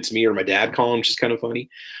doesn't know if it's me or my dad calling, which is kind of funny.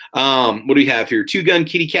 What do we have here? Two Gun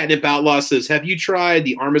Kitty Catnip Outlaw says, have you tried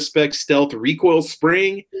the Armaspec Stealth Recoil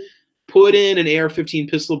Spring? Put in an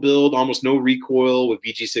AR-15 pistol build, almost no recoil with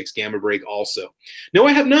VG6 Gamma Break also. No,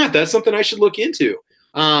 I have not. That's something I should look into.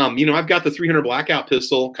 I've got the 300 Blackout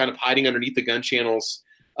pistol kind of hiding underneath the Gun Channel's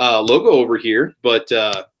logo over here. But,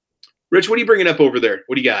 Rich, what are you bringing up over there?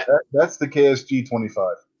 What do you got? That's the KSG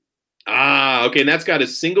 25. Ah, okay. And that's got a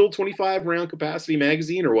single 25-round capacity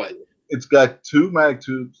magazine or what? It's got two mag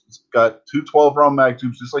tubes. It's got two 12-round mag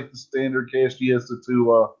tubes, just like the standard KSG has the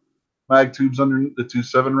two mag tubes underneath the two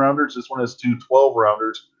 7-rounders. This one has two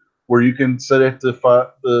 12-rounders where you can set it to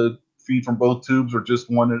the feed from both tubes, or just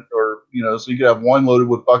one, or so you could have one loaded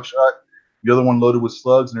with buckshot, the other one loaded with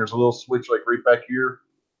slugs, and there's a little switch like right back here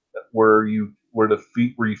where you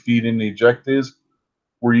feed in the eject is,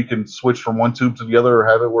 where you can switch from one tube to the other, or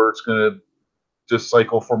have it where it's going to just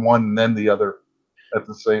cycle from one and then the other at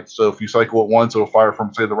the same. So if you cycle it once, it'll fire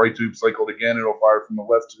from, say, the right tube, cycle it again, it'll fire from the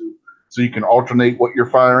left tube. So you can alternate what you're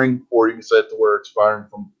firing, or you can set it to where it's firing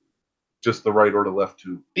from just the right or the left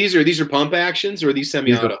tube. These are pump actions, or are these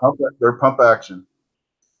semi-auto? They're pump action.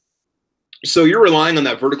 So you're relying on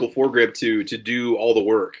that vertical foregrip to do all the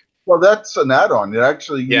work. Well, that's an add-on. You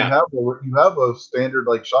have a standard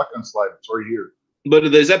like shotgun slide. It's right here. But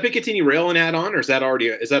is that Picatinny rail an add-on, or is that on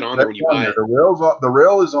there when you buy it? The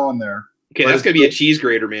rail is on there. Okay, that's gonna be a cheese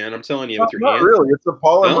grater, man. I'm telling you, with your hands. Not really. It's a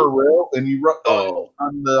polymer rail, and you run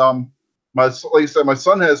on the like I said, my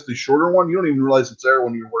son has the shorter one. You don't even realize it's there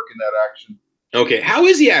when you're working that action. Okay, how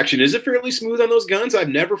is the action? Is it fairly smooth on those guns? I've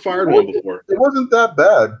never fired one before. It wasn't that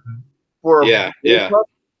bad. For a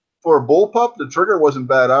bullpup, the trigger wasn't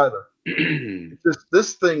bad either.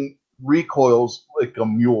 This thing recoils like a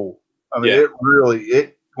mule. I mean,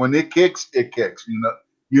 when it kicks, it kicks.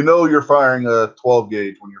 You know you're firing a 12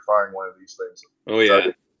 gauge when you're firing one of these things. Oh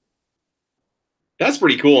yeah, that's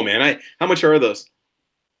pretty cool, man. How much are those?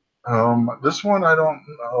 This one I don't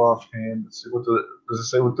know offhand. Let's see does it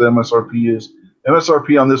say what the MSRP is?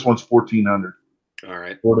 MSRP on this one's $1,400. All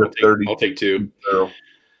right, I'll take two.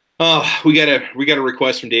 Oh, we got a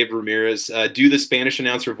request from David Ramirez. Do the Spanish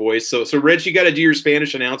announcer voice. So Rich, you got to do your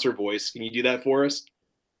Spanish announcer voice. Can you do that for us?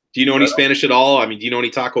 Do you know any Spanish at all? I mean, do you know any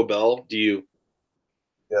Taco Bell? Do you?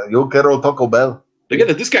 Yeah, yo quiero Taco Bell. Look at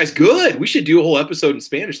that. This guy's good. We should do a whole episode in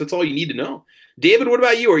Spanish. That's all you need to know. David, what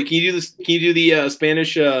about you? Or can you do this? Can you do the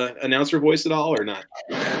Spanish announcer voice at all, or not?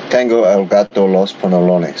 Tengo el gato los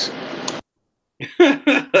pantalones.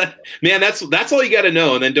 Man, that's all you got to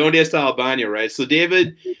know. And then donde está el baño, right? So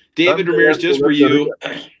David Ramirez, just for you,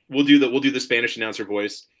 we'll do the Spanish announcer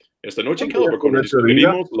voice. Esta noche en Calabacona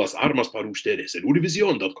descubriremos las armas para ustedes en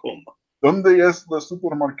Univision.com. ¿Dónde es la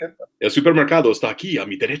supermercado? El supermercado está aquí a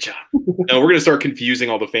mi derecha. Now we're going to start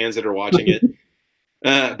confusing all the fans that are watching it.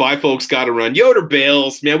 Bye, folks. Got to run. Yoder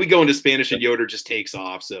bails. Man, we go into Spanish and Yoder just takes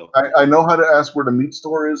off. So I know how to ask where the meat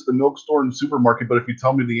store is, the milk store, and the supermarket, but if you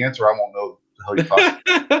tell me the answer, I won't know the hell you're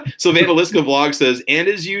talking. So Vandaliska Vlog says, and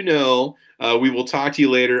as you know, we will talk to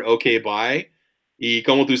you later. Okay, bye. Y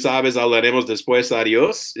como tú sabes, hablaremos después.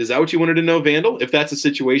 Adios. Is that what you wanted to know, Vandal? If that's a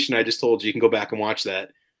situation I just told you, you can go back and watch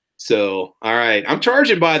that. So, all right. I'm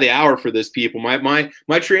charging by the hour for this, people. My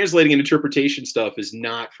translating and interpretation stuff is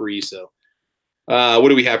not free. So, what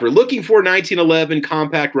do we have? We're looking for 1911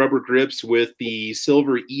 compact rubber grips with the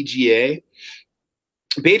silver EGA.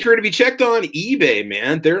 Bait are to be checked on eBay,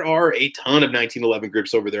 man. There are a ton of 1911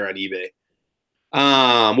 grips over there on eBay.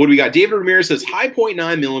 What do we got? David Ramirez says high point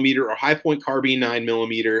 9mm or high point carbine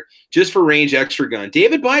 9mm just for range extra gun.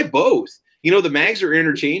 David, buy both. You know, the mags are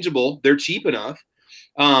interchangeable. They're cheap enough.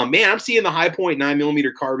 Man, I'm seeing the high point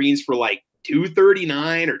 9mm carbines for like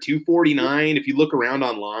 $239 or $249 if you look around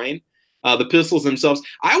online. The pistols themselves,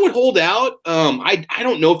 I would hold out. I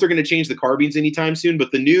don't know if they're going to change the carbines anytime soon,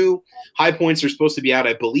 but the new high points are supposed to be out,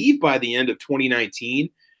 I believe, by the end of 2019.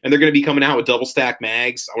 And they're going to be coming out with double stack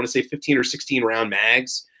mags. I want to say 15 or 16 round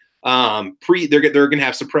mags. They're going to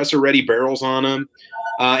have suppressor ready barrels on them.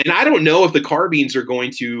 And I don't know if the carbines are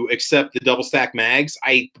going to accept the double stack mags.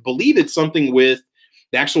 I believe it's something with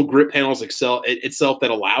the actual grip panels itself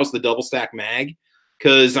that allows the double stack mag,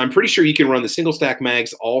 because I'm pretty sure you can run the single stack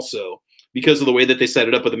mags also because of the way that they set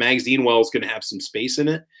it up. But the magazine well is going to have some space in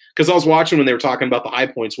it. Because I was watching when they were talking about the high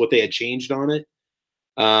points, what they had changed on it.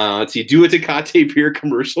 Let's see, do a Tecate beer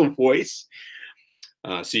commercial voice.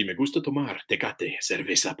 Sí, me gusta tomar Tecate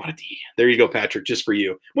cerveza para ti. There you go, Patrick, just for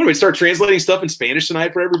you. What do we start translating stuff in Spanish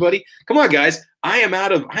tonight for everybody? Come on, guys. I am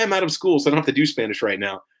out of school, so I don't have to do Spanish right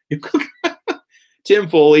now. Tim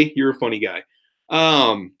Foley, you're a funny guy.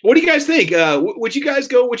 What do you guys think? Would you guys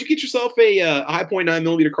go? Would you get yourself a high point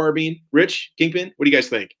 9mm carbine? Rich, Kingpin, what do you guys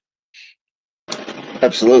think?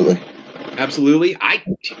 Absolutely. Absolutely. I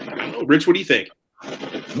don't know. Rich, what do you think?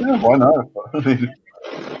 Yeah, why not?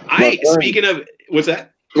 Speaking of, what's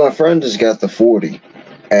that? My friend has got the 40,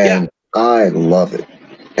 and I love it.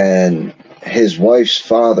 And his wife's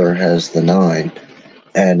father has the 9,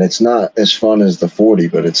 and it's not as fun as the 40,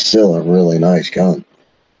 but it's still a really nice gun.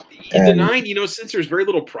 The 9, you know, since there's very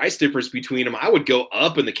little price difference between them, I would go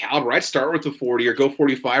up in the caliber. I'd start with the 40 or go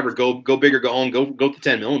 45 or go big or go home, go to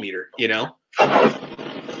 10mm, you know?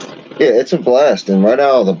 Yeah, it's a blast, and right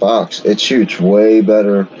out of the box, it shoots way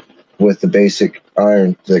better with the basic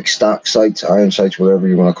iron, like stock sights, iron sights, whatever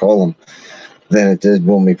you want to call them. than it did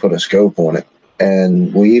when we put a scope on it.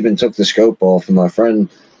 And we even took the scope off, and my friend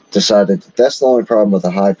decided that that's the only problem with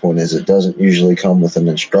the high point is it doesn't usually come with an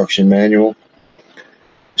instruction manual.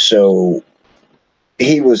 So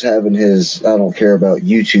he was having his I don't care about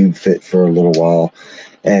YouTube fit for a little while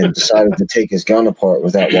and decided to take his gun apart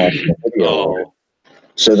without watching the video on it.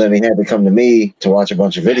 So then he had to come to me to watch a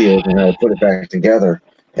bunch of videos and how to put it back together.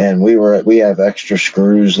 And we have extra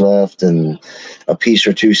screws left and a piece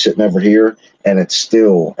or two sitting over here, and it's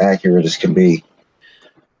still accurate as can be.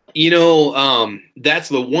 You know, that's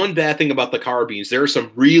the one bad thing about the carbines. There are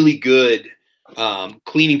some really good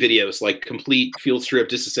cleaning videos, like complete field strip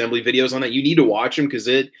disassembly videos on that. You need to watch them because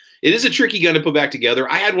it is a tricky gun to put back together.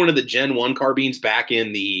 I had one of the Gen 1 carbines back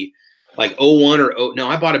in the like 01 or no,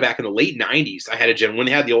 I bought it back in the late 90s. I had a Gen 1.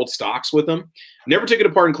 They had the old stocks with them. Never took it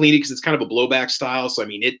apart and cleaned it because it's kind of a blowback style. So, I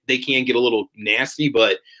mean, they can get a little nasty,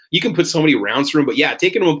 but you can put so many rounds through them. But, yeah,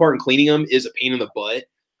 taking them apart and cleaning them is a pain in the butt.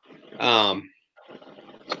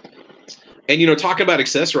 And, you know, talking about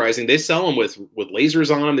accessorizing, they sell them with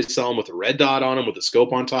lasers on them. They sell them with a red dot on them, with a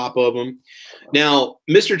scope on top of them. Now,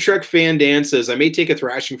 Mr. Trek Fan Dan says, I may take a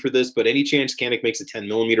thrashing for this, but any chance Canik makes a 10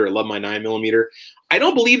 millimeter? I love my 9 millimeter. I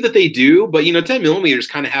don't believe that they do, but, you know, 10 millimeter is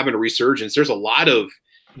kind of having a resurgence. There's a lot of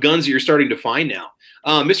guns that you're starting to find now.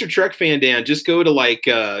 Mr. Trek Fan Dan, just go to like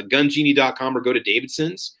gungenie.com or go to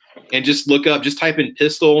Davidson's and just look up, just type in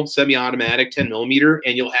pistol, semi-automatic, 10 millimeter,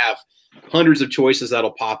 and you'll have hundreds of choices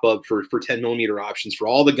that'll pop up for 10 millimeter options for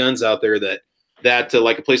all the guns out there that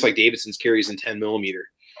like a place like Davidson's carries in 10 millimeter.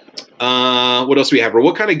 What else do we have? Or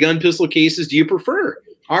what kind of gun pistol cases do you prefer?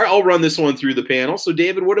 All right, I'll run this one through the panel. So,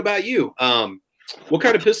 David, what about you? What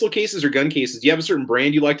kind of pistol cases or gun cases? Do you have a certain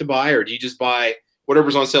brand you like to buy, or do you just buy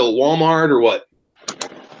whatever's on sale at Walmart or what?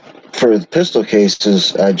 For the pistol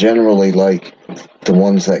cases, I generally like the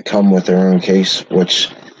ones that come with their own case, which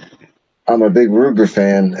I'm a big Ruger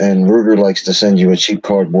fan, and Ruger likes to send you a cheap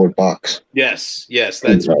cardboard box. Yes,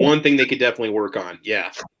 that's one thing they could definitely work on.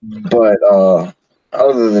 Yeah. But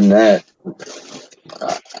other than that,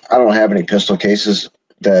 I don't have any pistol cases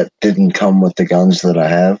that didn't come with the guns that I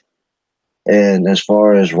have. And as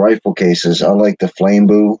far as rifle cases, I like the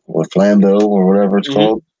Flambeau or whatever it's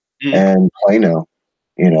called, and Plano.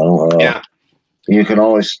 You know, you can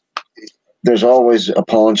always. There's always a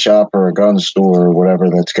pawn shop or a gun store or whatever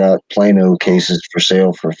that's got Plano cases for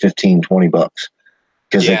sale for $15-20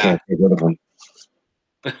 because they can't get rid of them.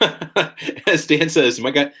 As Dan says, my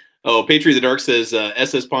guy. Oh, Patriot of the Dark says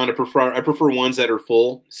SS Pawn. I prefer ones that are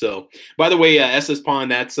full. So, by the way, SS Pawn,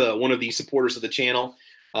 that's one of the supporters of the channel.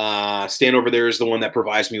 Stan over there is the one that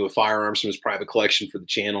provides me with firearms from his private collection for the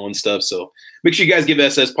channel and stuff. So make sure you guys give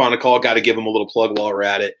SS Pawn a call. Got to give him a little plug while we're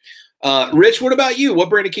at it. Rich, what about you? What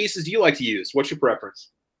brand of cases do you like to use? What's your preference?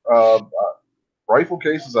 Rifle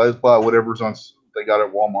cases, I just buy whatever's on. They got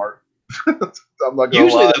at Walmart. I'm not gonna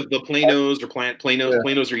usually lie. the Planos or Planos. Yeah.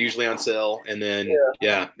 Planos are usually on sale, and then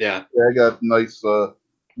yeah. I got a nice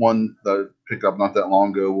one that I picked up not that long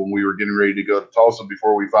ago when we were getting ready to go to Tulsa.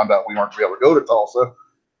 Before we found out we weren't going to be able to go to Tulsa,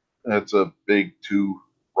 it's a big 2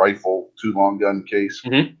 long gun case.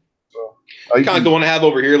 Mm-hmm. So kind of like the one I have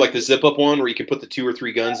over here, like the zip up one where you can put the 2 or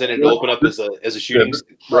 3 guns in and it'll open up as a shooting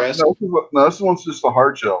rest. No, this one's just a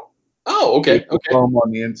hard shell. Oh, okay. Foam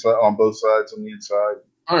on the inside, on both sides, on the inside.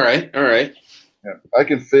 All right. Yeah, I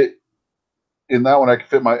can fit in that one. I can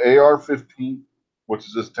fit my AR-15, which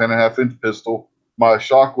is this 10.5-inch pistol, my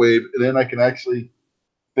Shockwave, and then I can actually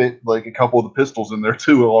fit like a couple of the pistols in there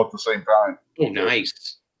too, all at the same time. Oh,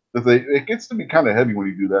 nice. It gets to be kind of heavy when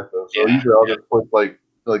you do that, though. So usually I'll just put like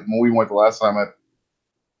when we went the last time, I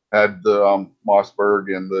had the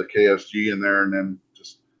Mossberg and the KSG in there, and then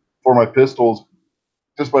just for my pistols,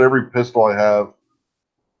 just about every pistol I have.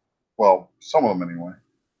 Well, some of them anyway.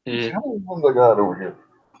 Mm-hmm. How many ones I got over here?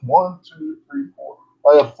 1, 2, 3, 4.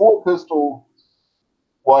 I have 4 pistols.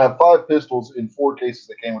 Well, I have 5 pistols in 4 cases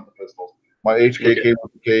that came with the pistols. My HK came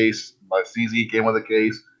with the case. My CZ came with a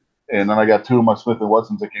case. And then I got 2 of my Smith &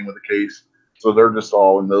 Wessons that came with a case. So they're just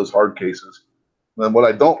all in those hard cases. And then what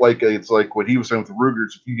I don't like, it's like what he was saying with the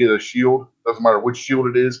Rugers. If you get a shield, doesn't matter which shield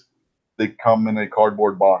it is, they come in a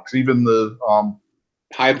cardboard box. Even the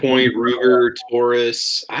High Point, Ruger,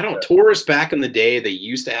 Taurus. Taurus back in the day, they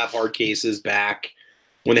used to have hard cases back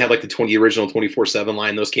when they had like the original 24/7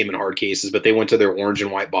 line. Those came in hard cases, but they went to their orange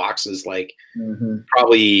and white boxes like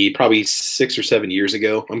probably 6 or 7 years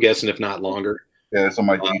ago, I'm guessing, if not longer. Yeah, so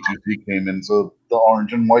my D2C came in, so the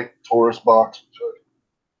orange and white Taurus box.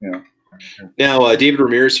 So, Now, David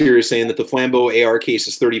Ramirez here is saying that the Flambeau AR case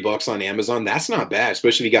is $30 on Amazon. That's not bad,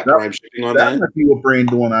 especially if you got Prime shipping on that. That might be what brand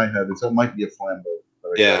the one I had is. That might be a Flambeau.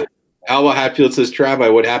 Yeah. Alba Hatfield says,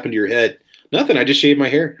 Travi, what happened to your head? Nothing. I just shave my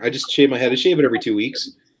hair. I just shave my head. I shave it every 2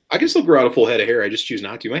 weeks. I can still grow out a full head of hair. I just choose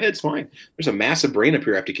not to. My head's fine. There's a massive brain up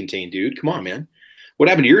here I have to contain, dude. Come on, man. What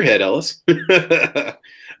happened to your head, Ellis?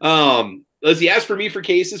 Let's see. As for me, for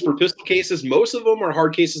cases, for pistol cases, most of them are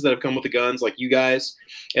hard cases that have come with the guns, like you guys.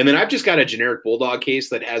 And then I've just got a generic Bulldog case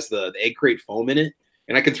that has the egg crate foam in it.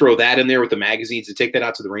 And I can throw that in there with the magazines and take that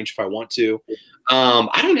out to the range if I want to.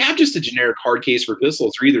 I don't have just a generic hard case for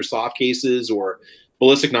pistols. They're either soft cases or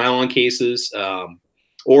ballistic nylon cases,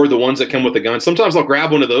 or the ones that come with the gun. Sometimes I'll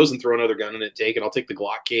grab one of those and throw another gun in it, and I'll take the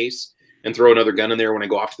Glock case and throw another gun in there when I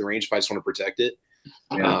go off to the range if I just want to protect it.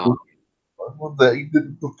 Yeah. Well,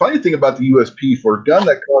 the funny thing about the USP, for a gun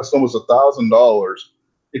that costs almost $1,000,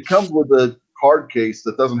 it comes with a hard case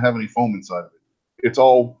that doesn't have any foam inside of it. It's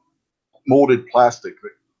all molded plastic.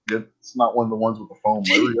 It's not one of the ones with the foam.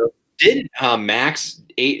 Did Max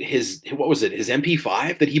ate his, what was it, his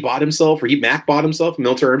MP5 that he bought himself, or Mac bought himself?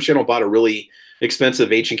 Military Arms Channel bought a really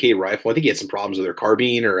expensive H&K rifle. I think he had some problems with their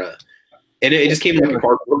carbine and it just came in like a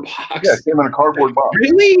cardboard box. Yeah, it came in a cardboard box.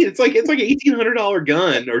 Really? It's like an $1,800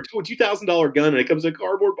 gun or $2,000 gun, and it comes in a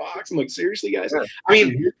cardboard box. I'm like, seriously, guys? Yeah. I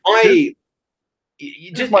mean,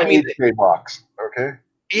 just my H&K box, okay?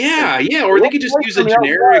 Yeah, or they could just use a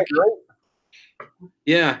generic. Outside, right?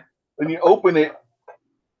 Yeah. And you open it,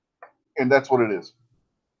 and that's what it is.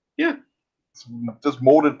 Yeah. It's just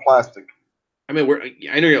molded plastic. I mean,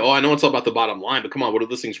 I know it's all about the bottom line, but come on, what do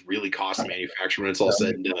those things really cost to manufacture when it's all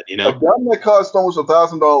said and done? You know, a gun that costs almost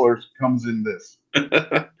 $1,000 comes in this.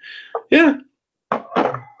 Yeah.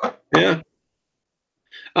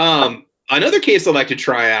 Another case I'd like to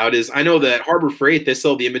try out is, I know that Harbor Freight, they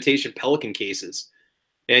sell the imitation Pelican cases.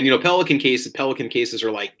 And, Pelican cases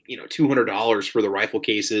are like, $200 for the rifle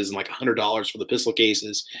cases and like $100 for the pistol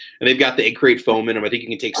cases. And they've got the egg crate foam in them. I think you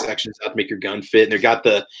can take sections out to make your gun fit. And they've got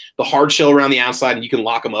the hard shell around the outside, and you can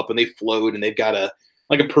lock them up and they float. And they've got a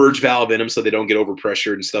purge valve in them so they don't get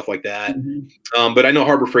overpressured and stuff like that. Mm-hmm. But I know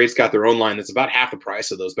Harbor Freight's got their own line that's about half the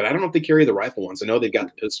price of those. But I don't know if they carry the rifle ones. I know they've got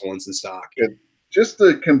the pistol ones in stock. Yeah. Just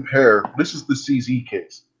to compare, this is the CZ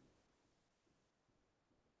case.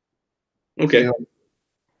 Okay.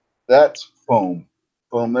 That's foam.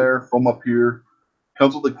 Foam there, foam up here.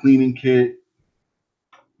 Comes with a cleaning kit.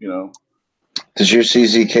 Does your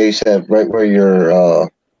CZ case have right where your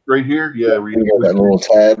right here? Yeah, where you got that little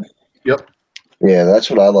tab? Yep. Yeah, that's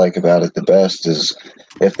what I like about it the best, is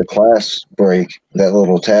if the clasps break, that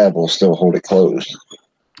little tab will still hold it closed.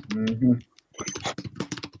 Mm-hmm.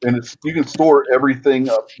 And you can store everything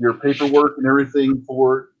up, your paperwork and everything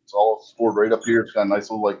for it. It's all stored right up here. It's got a nice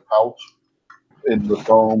little pouch in the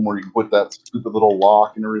foam where you can put that stupid little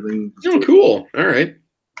lock and everything. Oh, cool. All right.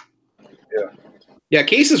 Yeah. Yeah,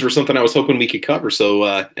 cases were something I was hoping we could cover. So,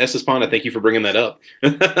 SS Panda, thank you for bringing that up.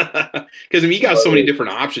 Because, you got so many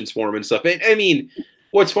different options for them and stuff. I mean,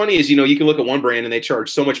 what's funny is, you can look at one brand and they charge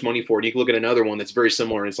so much money for it. You can look at another one that's very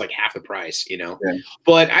similar and it's like half the price, Yeah.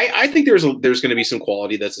 But I think there's going to be some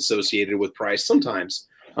quality that's associated with price sometimes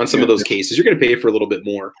on some of those cases. You're going to pay for a little bit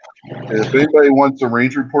more. If anybody wants a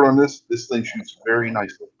range report on this thing shoots very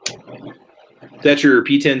nicely. That's your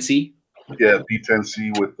P10C? Yeah,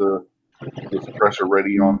 P10C with the suppressor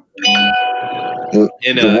ready on.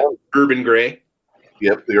 In urban gray?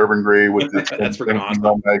 Yep, the urban gray with the that's freaking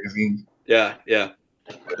awesome. Magazine. Yeah.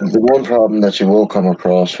 The one problem that you will come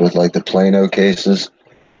across with like the Plano cases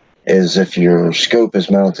is if your scope is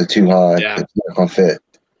mounted too high, it's not going to fit.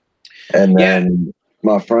 And then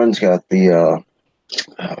my friend's got the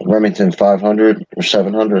Remington 500 or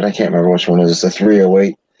 700. I can't remember which one it is. The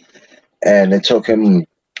 308, and it took him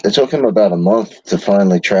about a month to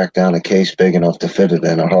finally track down a case big enough to fit it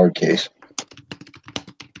in a hard case.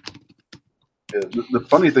 Yeah, the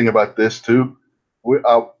funny thing about this too,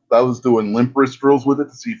 I was doing limp wrist drills with it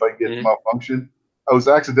to see if I could get malfunction. I was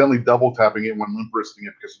accidentally double tapping it when limp wristing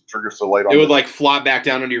it because the trigger's so light on it. It would flop back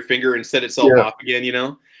down onto your finger and set itself off again,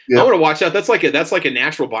 Yeah. I want to watch out. That's like a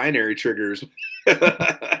natural binary triggers.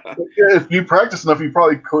 If you practice enough, you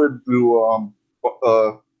probably could do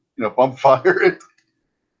bump fire it.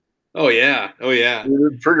 Oh yeah.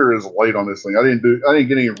 The trigger is light on this thing. I didn't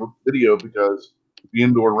get any video because the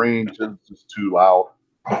indoor range is just too loud.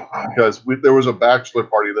 Because there was a bachelor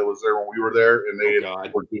party that was there when we were there, and they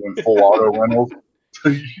were doing full auto rentals.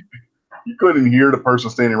 You couldn't hear the person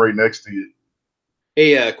standing right next to you.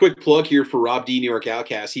 Hey, quick plug here for Rob D. New York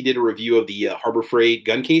Outcast. He did a review of the Harbor Freight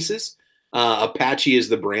gun cases. Apache is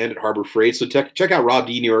the brand at Harbor Freight. So check out Rob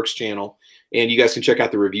D. New York's channel, and you guys can check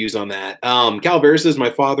out the reviews on that. Calaveras says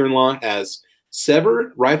my father-in-law has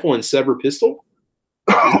Sever rifle and Sever pistol.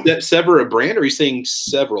 Is that Sever a brand, or are you saying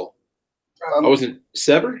several? I wasn't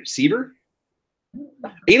Sever?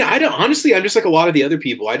 You know, I don't honestly. I'm just like a lot of the other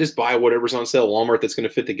people. I just buy whatever's on sale at Walmart that's going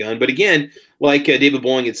to fit the gun. But again, like David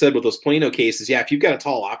Bowling had said with those Plano cases, yeah, if you've got a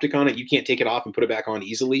tall optic on it, you can't take it off and put it back on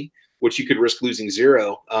easily, which you could risk losing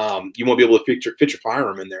zero. You won't be able to fit your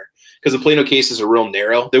firearm in there because the Plano cases are real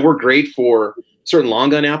narrow. They work great for certain long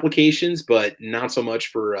gun applications, but not so much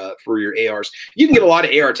for your ARs. You can get a lot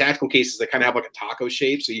of AR tactical cases that kind of have like a taco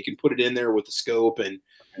shape, so you can put it in there with the scope, and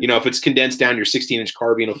you know if it's condensed down, your 16-inch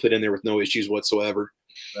carbine will fit in there with no issues whatsoever.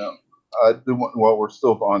 Yeah. While we're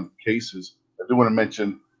still on cases, I do want to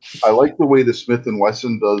mention I like the way the Smith &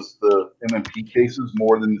 Wesson does the M&P cases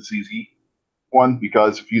more than the CZ one,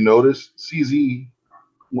 because if you notice, CZ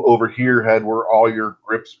over here had where all your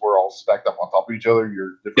grips were all stacked up on top of each other.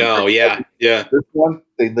 Your different Oh yeah, yeah. This one,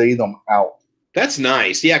 they lay them out. That's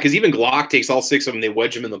nice. Yeah, because even Glock takes all 6 of them, they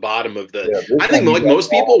wedge them in the bottom of the. Yeah, I think like most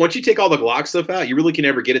people, once you take all the Glock stuff out, you really can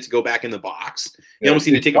never get it to go back in the box. You almost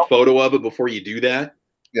need to take a photo of it before you do that.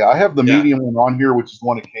 Yeah, I have the medium one on here, which is the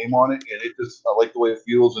one that came on it, and I like the way it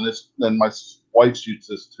feels. And then my wife shoots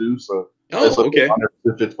this too, so okay,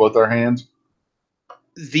 it fits both our hands.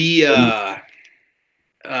 The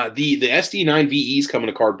SD9 VEs come in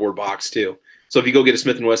a cardboard box too. So if you go get a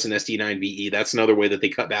Smith & Wesson SD9 VE, that's another way that they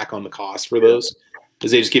cut back on the cost for those,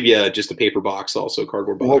 is they just give you just a paper box, also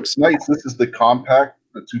cardboard box. Well, it's nice. This is the compact,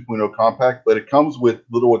 the 2.0 compact, but it comes with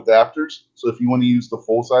little adapters. So if you want to use the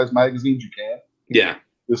full size magazines, you can. Yeah.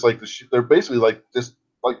 Just like they're basically just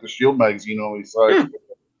like the Shield magazine, only size,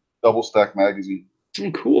 double stack magazine.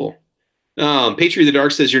 Oh, cool. Patriot in the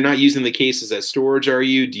Dark says you're not using the cases as storage, are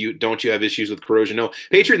you? Don't you have issues with corrosion? No.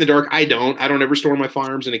 Patriot in the Dark, I don't ever store my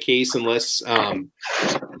firearms in a case unless I'm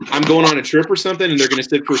going on a trip or something and they're going to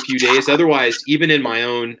sit for a few days. Otherwise, even in my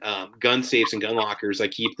own gun safes and gun lockers, I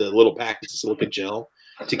keep the little packets of silica gel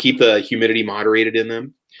to keep the humidity moderated in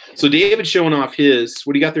them. So David's showing off his.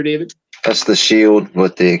 What do you got there, David? That's the Shield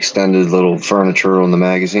with the extended little furniture on the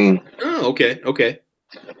magazine. Oh, okay.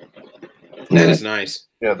 That is nice.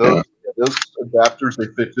 Yeah, those adapters, they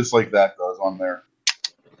fit just like that does on there.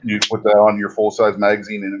 You put that on your full-size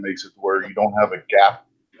magazine, and it makes it where you don't have a gap.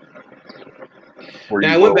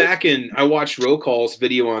 Now, I went back and I watched Roll Call's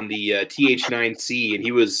video on the TH9C, and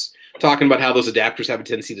he was talking about how those adapters have a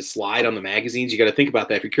tendency to slide on the magazines. You got to think about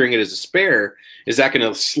that. If you're carrying it as a spare, is that going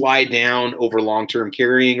to slide down over long-term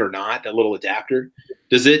carrying or not? That little adapter,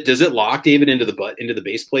 does it lock, David, into the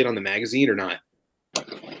base plate on the magazine or not?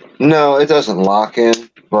 No, it doesn't lock in,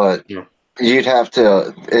 but you'd have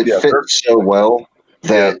to. It fits so well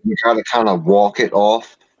that you got to kind of walk it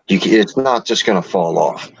off. It's not just going to fall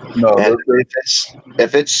off. No,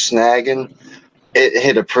 if it's snagging, it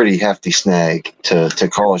hit a pretty hefty snag to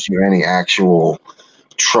cause you any actual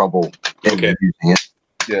trouble. Okay. Using it.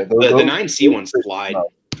 Yeah, the 9C ones slide.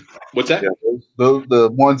 What's that? Yeah,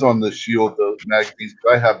 the ones on the Shield, the magazines.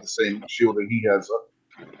 I have the same Shield that he has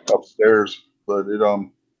upstairs, but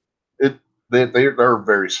they're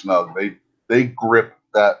very snug. They grip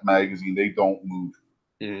that magazine. They don't move.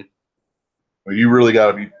 Mm-hmm. But you really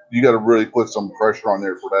got to really put some pressure on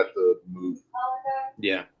there for that to move.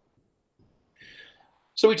 Yeah.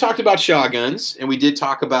 So we talked about shotguns, and we did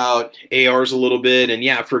talk about ARs a little bit. And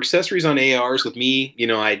yeah, for accessories on ARs with me,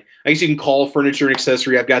 I guess you can call furniture an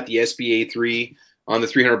accessory. I've got the SBA3 on the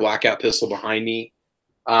 300 Blackout pistol behind me.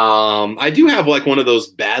 I do have like one of those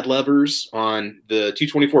bad levers on the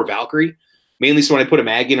 224 Valkyrie, mainly so when I put a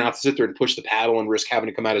mag in, I have to sit there and push the paddle and risk having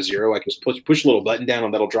to come out of zero. I can just push a little button down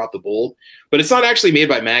and that'll drop the bolt. But it's not actually made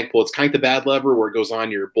by Magpul. It's kind of the bad lever where it goes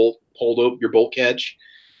on your bolt catch,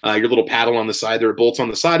 your little paddle on the side. There are bolts on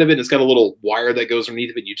the side of it, and it's got a little wire that goes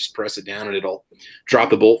underneath of it. You just press it down and it'll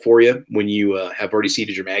drop the bolt for you when you have already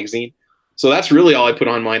seated your magazine. So that's really all I put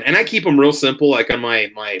on mine. And I keep them real simple. Like on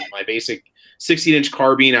my basic 16-inch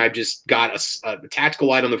carbine, I've just got a tactical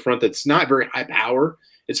light on the front that's not very high power.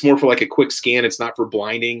 It's more for like a quick scan. It's not for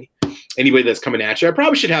blinding anybody that's coming at you. I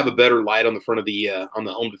probably should have a better light on the front of the on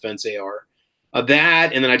the home defense AR.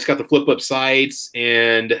 That, and then I just got the flip-up sights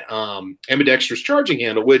and ambidextrous charging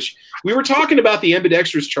handle, which we were talking about the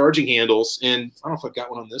ambidextrous charging handles, and I don't know if I've got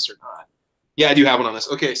one on this or not. Yeah, I do have one on this.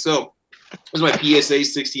 Okay, so this is my PSA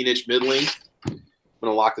 16-inch mid-length. I'm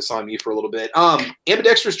going to lock this on me for a little bit.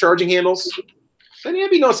 Ambidextrous charging handles. Is that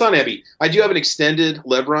Abby? No, it's not Abby. I do have an extended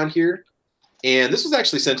lever on here. And this was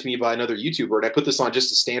actually sent to me by another YouTuber, and I put this on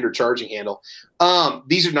just a standard charging handle.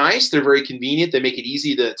 These are nice. They're very convenient. They make it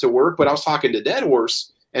easy to work. But I was talking to Dead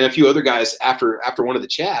Horse and a few other guys after one of the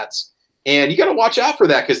chats, And you got to watch out for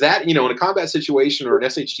that, because that, in a combat situation or an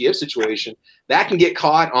SHTF situation, that can get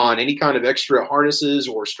caught on any kind of extra harnesses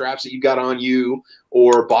or straps that you got on you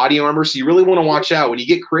or body armor. So you really want to watch out when you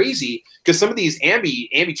get crazy, because some of these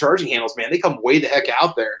ambi charging handles, man, they come way the heck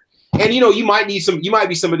out there. And you might be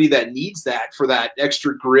somebody that needs that for that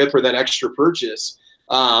extra grip or that extra purchase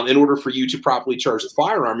in order for you to properly charge the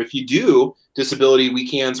firearm. If you do, disability,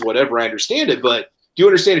 weak hands, whatever, I understand it, but do you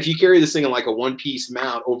understand if you carry this thing in like a one-piece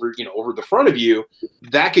mount over the front of you,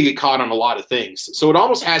 that could get caught on a lot of things. So it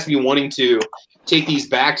almost has me wanting to take these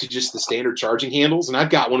back to just the standard charging handles. And I've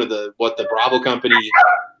got one of the Bravo company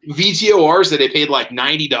VTORs that I paid like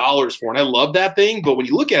 $90 for, and I love that thing. But when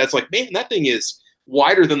you look at it, it's like, man, that thing is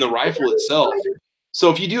wider than the rifle itself. So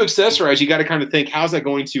if you do accessorize, you got to kind of think, how's that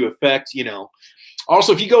going to affect,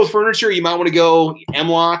 Also, if you go with furniture, you might want to go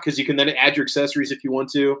M-LOK, because you can then add your accessories if you want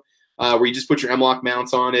to. Where you just put your M-LOK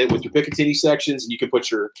mounts on it with your Picatinny sections, and you can put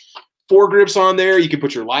your foregrips on there. You can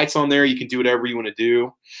put your lights on there. You can do whatever you want to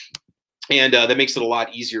do. And that makes it a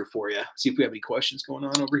lot easier for you. See if we have any questions going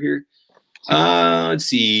on over here. Let's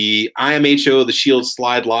see. IMHO, the shield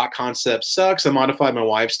slide lock concept sucks. I modified my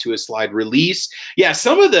wife's to a slide release. Yeah,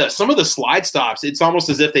 some of the slide stops, it's almost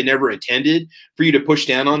as if they never intended for you to push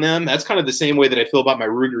down on them. That's kind of the same way that I feel about my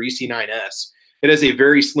Ruger EC9S. It has a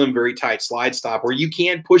very slim, very tight slide stop where you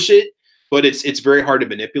can push it, but it's very hard to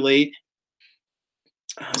manipulate.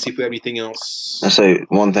 Let's see if we have anything else. I'll say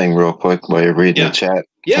one thing real quick while you're reading the chat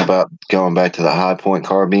about going back to the high point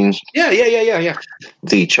carbines. Yeah.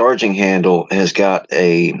 The charging handle has got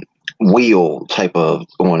a wheel type of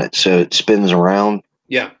on it, so it spins around.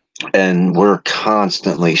 Yeah. And we're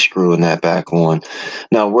constantly screwing that back on.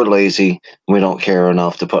 Now, we're lazy. We don't care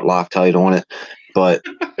enough to put Loctite on it, but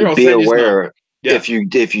be aware. Yeah. If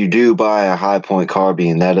you do buy a high point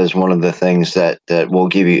carbine, that is one of the things that will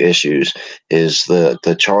give you issues. Is the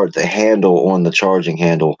handle on the charging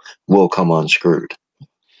handle will come unscrewed.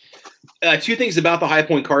 Two things about the high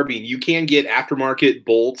point carbine: you can get aftermarket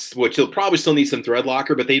bolts, which you'll probably still need some thread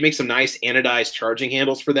locker, but they make some nice anodized charging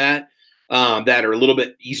handles for that. That are a little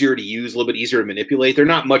bit easier to use, a little bit easier to manipulate. They're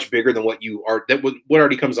not much bigger than what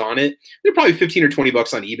already comes on it. They're probably 15 or 20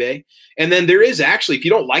 bucks on eBay. And then there is actually, if you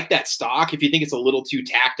don't like that stock, if you think it's a little too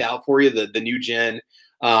tacked out for you, the new gen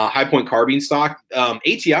high point carbine stock,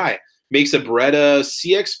 ATI makes a Beretta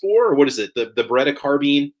CX4, or what is it? The Beretta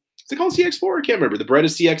carbine. Is it called CX4? I can't remember. The Beretta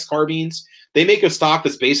CX carbines. They make a stock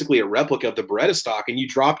that's basically a replica of the Beretta stock, and you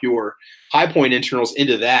drop your high point internals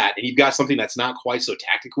into that, and you've got something that's not quite so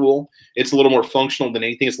tactical. It's a little more functional than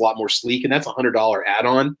anything. It's a lot more sleek, and that's a $100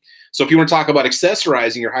 add-on. So if you want to talk about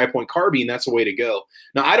accessorizing your high point carbine, that's the way to go.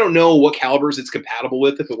 Now, I don't know what calibers it's compatible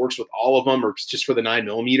with, if it works with all of them or just for the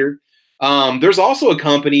 9mm. There's also a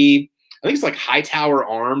company, I think it's like Hightower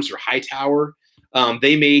Arms or Hightower.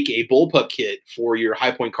 They make a bullpup kit for your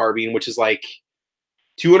high point carbine, which is like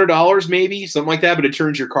 $200 maybe, something like that, but it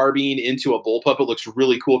turns your carbine into a bullpup. It looks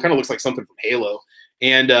really cool. It kind of looks like something from Halo.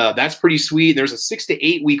 And that's pretty sweet. There's a 6 to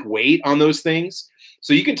 8 week wait on those things.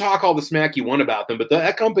 So you can talk all the smack you want about them, but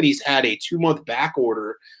that company's had a 2-month back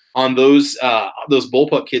order on those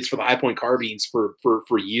bullpup kits for the high point carbines for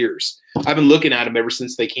years. I've been looking at them ever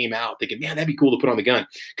since they came out, thinking, man, that'd be cool to put on the gun,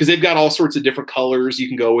 because they've got all sorts of different colors you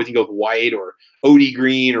can go with. You can go with white or OD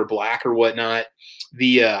green or black or whatnot.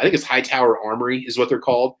 I think it's Hightower Armory is what they're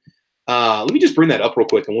called. Let me just bring that up real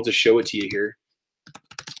quick, and we'll just show it to you here.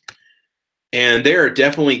 And they're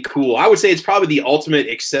definitely cool. I would say it's probably the ultimate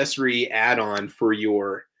accessory add-on for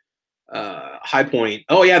your high point.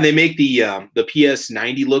 Oh yeah, they make the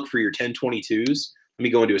PS90 look for your 1022s. Let me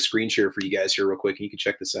go into a screen share for you guys here real quick, and you can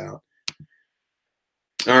check this out.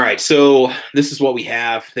 All right, so this is what we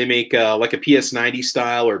have. They make like a PS90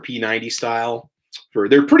 style or P90 style.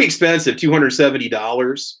 They're pretty expensive,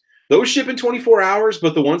 $270. Those ship in 24 hours,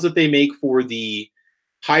 but the ones that they make for the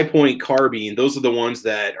high point carbine, those are the ones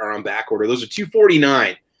that are on back order. Those are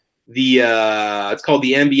 $249. It's called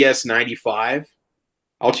the MBS 95.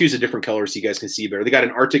 I'll choose a different color so you guys can see better. They got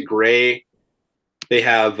an Arctic gray. They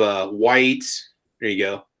have white. There you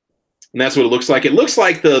go. And that's what it looks like. It looks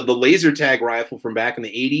like the laser tag rifle from back in the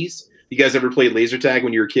 80s. You guys ever played laser tag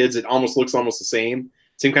when you were kids? It looks almost the same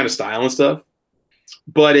kind of style and stuff.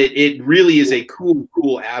 But it really is a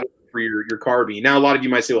cool add-on for your carbine. Now, a lot of you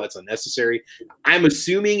might say, well, that's unnecessary. I'm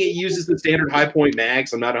assuming it uses the standard high point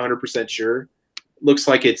mags. I'm not 100% sure. Looks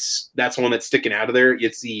like that's one that's sticking out of there.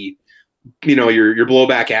 It's the, your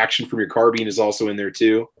blowback action from your carbine is also in there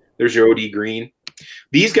too. There's your OD green.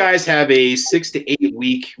 These guys have a 6 to 8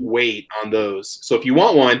 week wait on those. So if you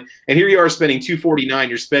want one, and here you are spending $249,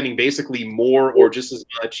 you're spending basically more or just as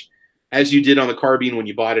much as you did on the carbine when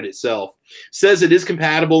you bought it itself. Says it is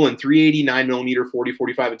compatible in 380, 9mm, 40,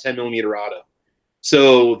 45, and 10mm auto.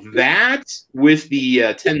 So that with the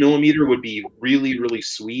 10mm would be really, really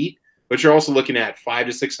sweet. But you're also looking at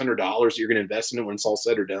 $500 to $600 you're going to invest in it when it's all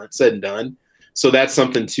said and done. So that's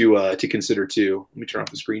something to consider too. Let me turn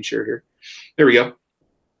off the screen share here. There we go.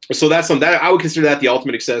 So that's something that I would consider that the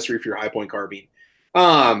ultimate accessory for your high point carbine.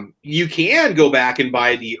 You can go back and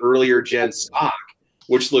buy the earlier gen stock,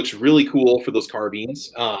 which looks really cool for those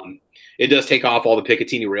carbines. It does take off all the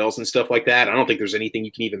Picatinny rails and stuff like that. I don't think there's anything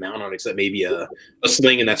you can even mount on except maybe a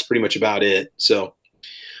sling, and that's pretty much about it. So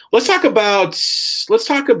let's talk about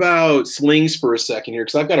slings for a second here,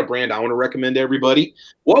 because I've got a brand I want to recommend to everybody.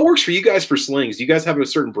 What works for you guys for slings? Do you guys have a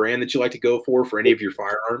certain brand that you like to go for any of your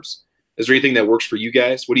firearms? Is there anything that works for you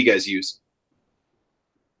guys? What do you guys use?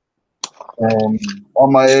 On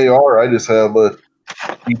my AR, I just have a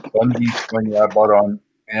Bungie sling I bought on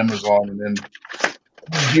Amazon, and then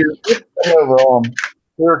here I have a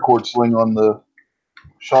paracord sling on the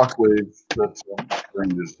Shockwave. That's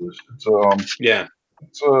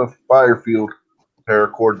it's a Firefield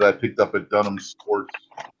paracord that I picked up at Dunham's Sports.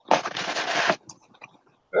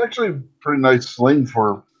 Actually, a pretty nice sling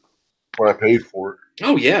for what I paid for it.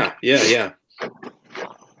 Oh yeah. I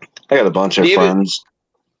got a bunch of friends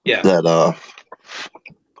that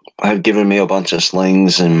have given me a bunch of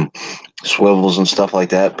slings and swivels and stuff like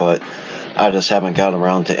that, but I just haven't gotten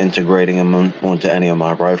around to integrating them onto any of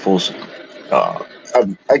my rifles. I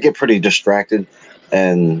get pretty distracted,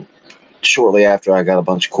 and shortly after I got a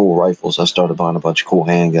bunch of cool rifles, I started buying a bunch of cool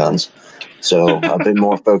handguns. So I've been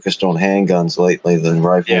more focused on handguns lately than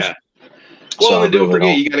rifles. Yeah. Well, and don't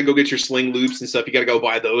forget, you got to go get your sling loops and stuff. You got to go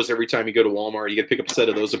buy those every time you go to Walmart. You got to pick up a set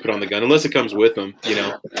of those to put on the gun, unless it comes with them, you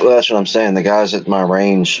know. Well, that's what I'm saying. The guys at my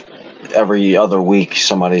range, every other week,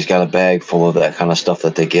 somebody's got a bag full of that kind of stuff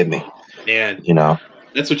that they give me. Man, you know,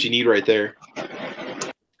 that's what you need right there.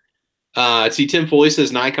 See, Tim Foley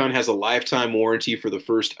says Nikon has a lifetime warranty for the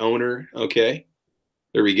first owner. Okay,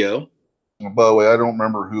 there we go. By the way, I don't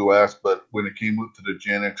remember who asked, but when it came up to the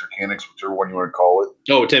Gen X or Canex, whichever one you want to call it.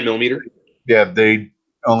 Oh, 10mm? Yeah, they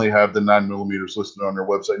only have the 9mm listed on their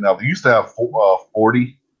website now. They used to have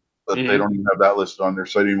 40, but they don't even have that listed on their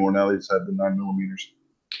site anymore. Now they just have the 9mm.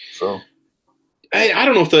 So I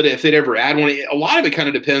don't know if they'd ever add one. A lot of it kind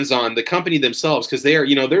of depends on the company themselves, because they are,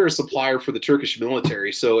 they're a supplier for the Turkish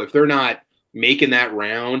military. So if they're not making that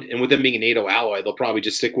round, and with them being a NATO alloy, they'll probably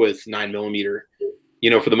just stick with 9mm,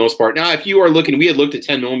 for the most part. Now, if you are looking, we had looked at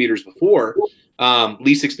 10mm before,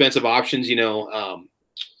 least expensive options,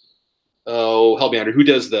 oh, help me out here. Who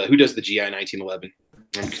does the GI 1911?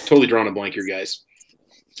 I'm totally drawing a blank here, guys.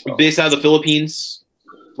 Based out of the Philippines,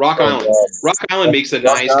 Rock Island. Rock Island makes a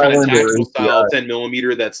nice kind of tactical style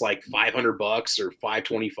 10mm that's like $500 or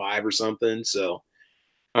 $525 or something. So,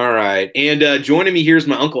 all right. And joining me here is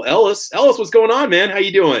my Uncle Ellis. Ellis, what's going on, man? How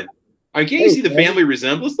you doing? Can't you see the family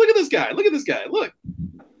resemblance? Look at this guy. Look at this guy. Look.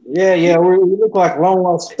 Yeah, we look like long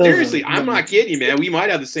lost cousins. Seriously, I'm not kidding you, man. We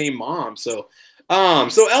might have the same mom. So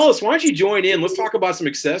Ellis, why don't you join in? Let's talk about some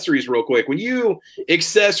accessories real quick. When you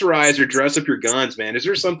accessorize or dress up your guns, man, is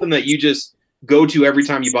there something that you just go to every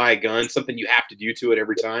time you buy a gun, something you have to do to it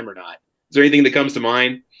every time or not? Is there anything that comes to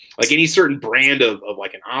mind? Like any certain brand of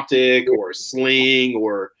like an optic or a sling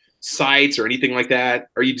or sights or anything like that?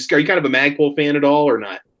 Are you kind of a Magpul fan at all or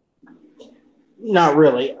not? Not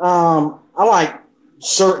really. I like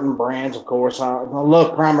certain brands, of course. I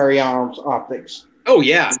love Primary Arms optics. Oh,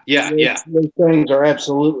 yeah. Those things are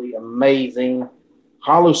absolutely amazing.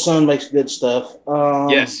 Hollow Sun makes good stuff.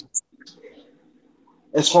 Yes.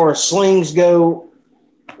 As far as slings go,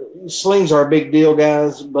 slings are a big deal,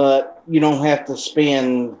 guys, but you don't have to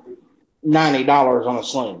spend $90 on a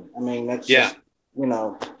sling. I mean, that's just,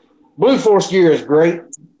 Blue Force gear is great,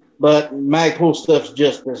 but Magpul stuff's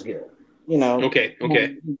just as good. Okay.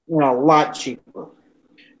 A lot cheaper.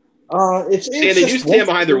 It's they do stand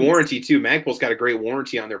behind their warranty too. Magpul's got a great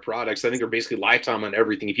warranty on their products. I think they're basically lifetime on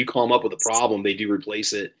everything. If you call them up with a problem, they do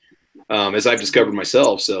replace it, as I've discovered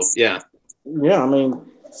myself. So, yeah. Yeah, I mean,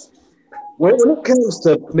 when it comes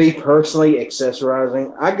to me personally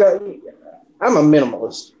accessorizing, I'm a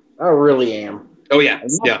minimalist. I really am. Oh, yeah.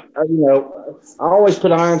 Yeah. I always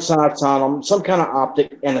put iron sights on them, some kind of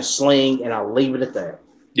optic and a sling, and I'll leave it at that.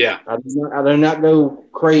 Yeah. I do not go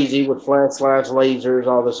crazy with flashlights, lasers,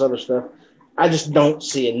 all this other stuff. I just don't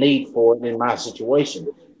see a need for it in my situation.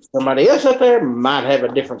 Somebody else out there might have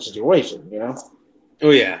a different situation, Oh,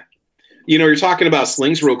 yeah. You're talking about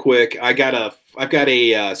slings real quick. I've got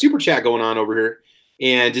a super chat going on over here.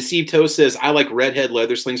 And Deceived Toast says, I like Redhead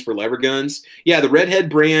leather slings for lever guns. Yeah, the Redhead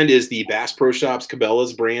brand is the Bass Pro Shops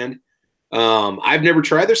Cabela's brand. I've never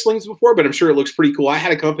tried their slings before, but I'm sure it looks pretty cool. I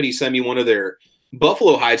had a company send me one of their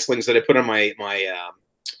buffalo hide slings that I put on my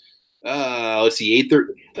let's see,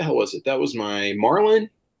 830. What the hell was it? That was my Marlin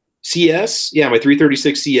CS. Yeah, my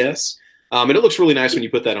 336 CS. And it looks really nice when you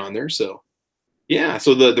put that on there. So yeah,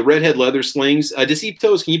 so the redhead leather slings. Deceived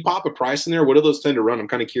Toes, can you pop a price in there? What do those tend to run? I'm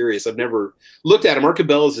kind of curious. I've never looked at them. Our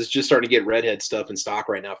Cabela's is just starting to get redhead stuff in stock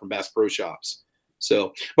right now from Bass Pro Shops.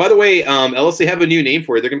 So, by the way, Ellis, they have a new name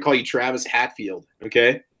for you. They're going to call you Travis Hatfield,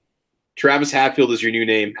 okay? Travis Hatfield is your new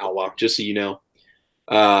name, Outlaw, just so you know.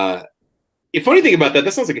 The funny thing about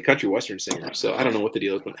that sounds like a country western singer, so I don't know what the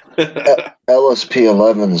deal is with that.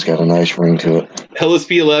 LSP11's got a nice ring to it.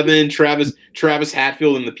 LSP11, Travis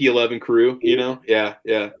Hatfield and the P11 crew, you know? Yeah.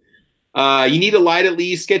 You need a light at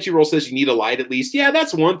least. Sketchy Roll says you need a light at least. Yeah,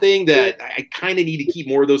 that's one thing that I kind of need to keep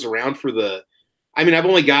more of those around for the – I mean, I've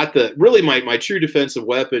only got really my true defensive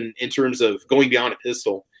weapon in terms of going beyond a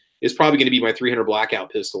pistol is probably going to be my 300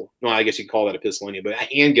 Blackout pistol. Well, I guess you could call that a pistol anyway, but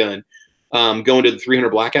a handgun going to the 300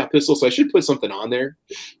 Blackout pistol. So I should put something on there.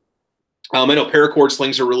 I know paracord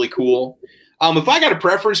slings are really cool. If I got a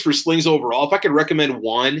preference for slings overall, if I could recommend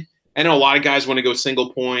one, I know a lot of guys want to go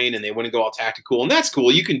single point and they want to go all tactical, and that's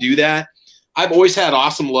cool. You can do that. I've always had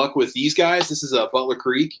awesome luck with these guys. This is a Butler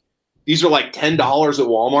Creek. These are like $10 at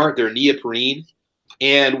Walmart. They're neoprene.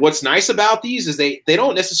 And what's nice about these is they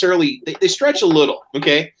don't necessarily they stretch a little,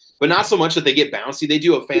 okay, but not so much that they get bouncy. They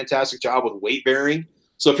do a fantastic job with weight bearing.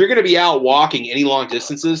 So if you're going to be out walking any long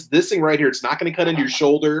distances, this thing right here, it's not going to cut into your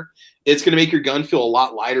shoulder. It's going to make your gun feel a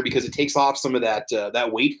lot lighter because it takes off some of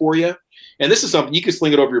that weight for you. And this is something you can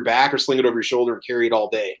sling it over your back or sling it over your shoulder and carry it all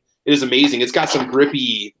day. It is amazing. It's got some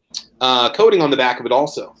grippy coating on the back of it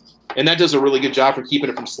also. And that does a really good job for keeping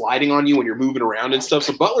it from sliding on you when you're moving around and stuff.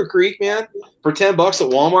 So Butler Creek, man, for $10 at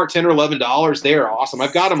Walmart, $10 or $11, they are awesome.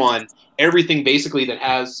 I've got them on everything basically that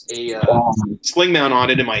has a sling mount on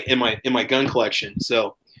it in my gun collection.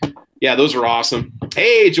 So yeah, those are awesome.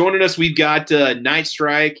 Hey, joining us, we've got Night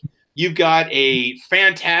Strike. You've got a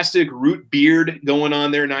fantastic root beard going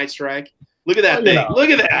on there, Night Strike. Look at that thing. Know. Look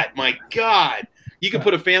at that. My God. You could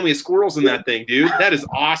put a family of squirrels in that thing, dude. That is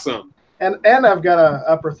awesome. And I've got an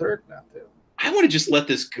upper third now too. I want to just let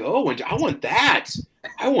this go, and I want that.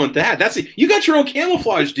 I want that. That's it. You got your own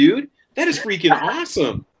camouflage, dude. That is freaking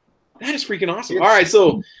awesome. That is freaking awesome. All right,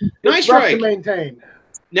 so Night Strike. To maintain.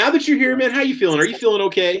 Now that you're here, man, how you feeling? Are you feeling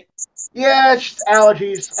okay? Yeah, it's just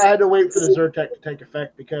allergies. I had to wait for the Zyrtec to take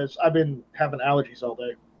effect because I've been having allergies all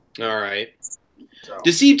day. All right. So.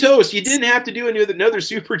 Deceived Toast, you didn't have to do another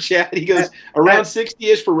super chat. He goes around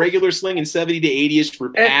 60-ish for regular sling and 70 to 80-ish for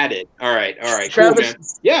padded. All right. Travis, cool, man.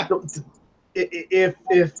 Yeah. If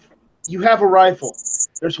you have a rifle,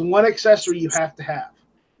 there's one accessory you have to have.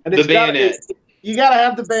 And it's the bayonet. You got to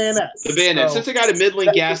have the bayonet. The bayonet. So, since I got a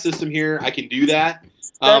mid-link gas system here, I can do that.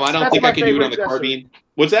 I don't think I can do it on the carbine.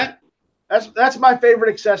 What's that? That's my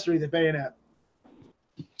favorite accessory, the bayonet.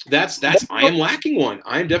 I am lacking one.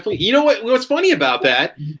 I am definitely. You know what's funny about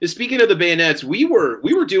that is, speaking of the bayonets, we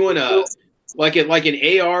were doing like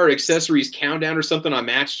an AR accessories countdown or something on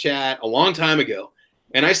Match Chat a long time ago,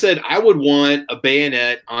 and I said I would want a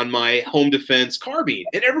bayonet on my home defense carbine,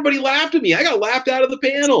 and everybody laughed at me. I got laughed out of the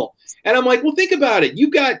panel, and I'm like, well, think about it.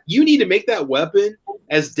 You need to make that weapon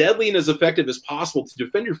as deadly and as effective as possible to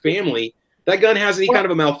defend your family. That gun has any kind of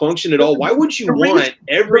a malfunction at all. Why would you want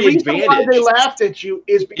every advantage? Why they laughed at you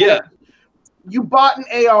is because you bought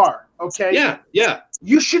an AR, okay? Yeah.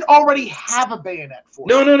 You should already have a bayonet for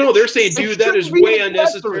it. No. They're saying, dude, that is way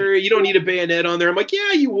unnecessary. You don't need a bayonet on there. I'm like,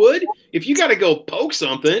 yeah, you would. If you got to go poke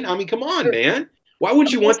something, I mean, come on, man. Why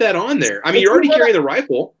wouldn't you want that on there? I mean, you're already carrying the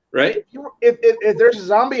rifle, right? If there's a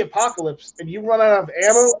zombie apocalypse and you run out of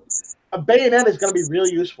ammo, a bayonet is going to be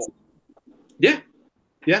really useful. Yeah.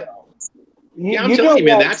 I'm telling you,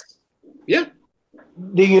 man,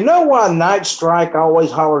 Do you know why Night Strike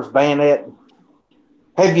always hollers bayonet?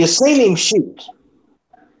 Have you seen him shoot?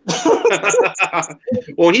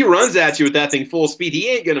 Well, when he runs at you with that thing full speed, he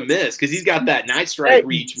ain't gonna miss because he's got that Night Strike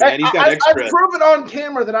reach, man. He's got extra. I've proven on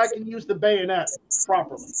camera that I can use the bayonet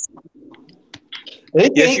properly.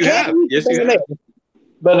 Yes, you have.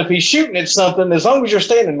 But if he's shooting at something, as long as you're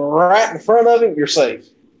standing right in front of him, you're safe.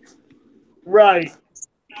 Right.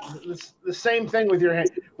 The same thing with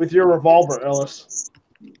your revolver, Ellis.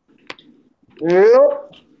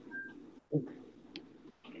 Yep.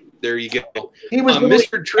 There you go. He was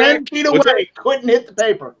Mr. Trek 10 feet away, couldn't hit the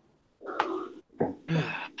paper.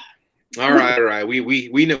 All right. We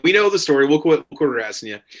know the story. We'll quit harassing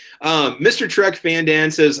you. Mr. Trek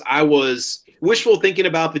Fandan says I was wishful thinking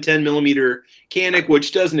about the 10mm Canic,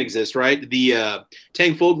 which doesn't exist, right? The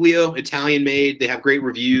Tanfoglio, Italian made. They have great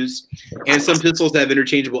reviews, and some pistols have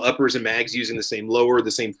interchangeable uppers and mags using the same lower,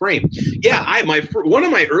 the same frame. Yeah, one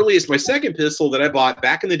of my earliest, my second pistol that I bought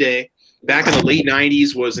back in the day, back in the late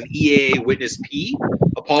 90s, was an EA Witness P,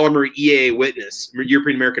 a polymer EA Witness,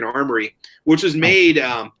 European American Armory, which was made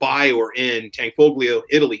by or in Tanfoglio,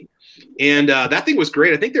 Italy. And that thing was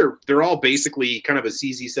great. I think they're all basically kind of a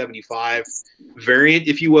CZ75 variant,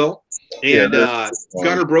 if you will. And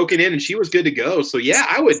got her broken in, and she was good to go. So yeah,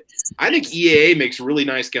 I think EA makes really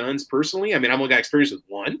nice guns personally. I mean, I've only got experience with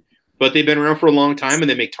one, but they've been around for a long time, and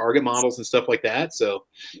they make target models and stuff like that. So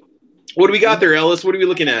what do we got there, Ellis? What are we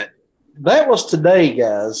looking at? That was today,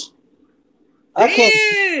 guys.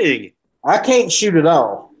 Dang! I can't shoot at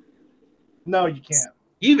all. No, you can't.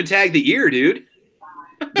 You even tagged the ear, dude.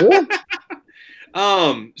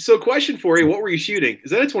 So question for you, what were you shooting?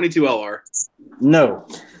 Is that a 22 LR? No.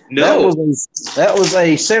 That was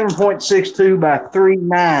a 7.62 by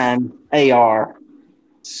 3.9 AR.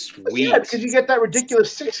 Sweet. Yeah, because you get that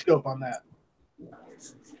ridiculous 6-scope on that.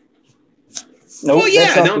 Nope, well,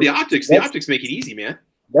 yeah, no, the optics make it easy, man.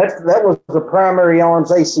 That was the primary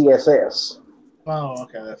arms ACSS. Oh,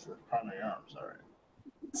 okay, that's the primary arms. All right.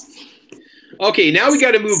 Okay, now we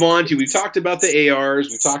got to move on to, we've talked about the ARs,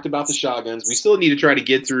 we've talked about the shotguns. We still need to try to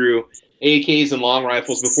get through AKs and long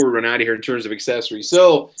rifles before we run out of here in terms of accessories.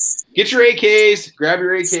 So get your AKs, grab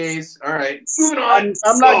your AKs. All right, moving on.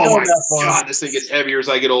 I'm not going that far. God, this thing gets heavier as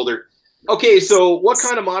I get older. Okay, so what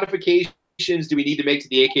kind of modifications do we need to make to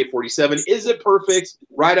the AK-47? Is it perfect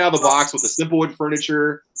right out of the box with a simple wood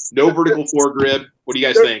furniture, no vertical floor grip? What do you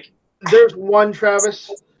guys think? There's one,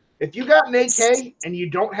 Travis. If you got an AK and you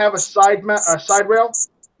don't have a side rail,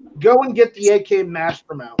 go and get the AK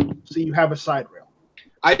master mount so you have a side rail.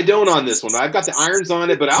 I don't on this one. I've got the irons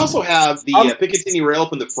on it, but I also have the Picatinny rail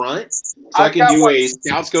up in the front, so I can do a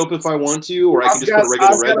scout scope if I want to, or I can just put a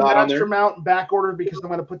regular red dot on there. Master mount back order because I'm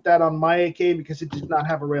going to put that on my AK because it does not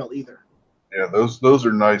have a rail either. Yeah, those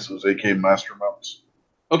are nice. Those AK master mounts.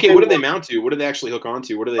 Okay, what do they mount to? What do they actually hook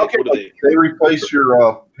onto? What do they? They replace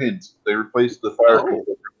your pins. They replace the fire pins.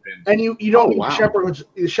 And you don't need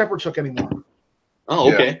the shepherd's hook anymore.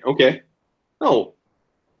 Oh, okay, yeah. Okay. Oh,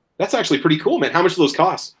 that's actually pretty cool, man. How much do those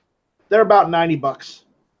cost? They're about $90.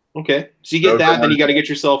 Okay, so you get that, then you got to get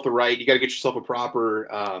yourself you got to get yourself a proper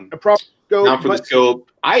scope. Mount for the scope.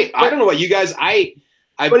 I don't know about you guys.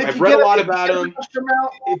 I've read a lot about them.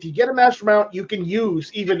 If you get a master mount, you can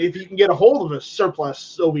use, even if you can get a hold of a surplus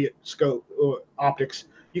Soviet scope optics,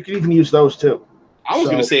 you can even use those too. I was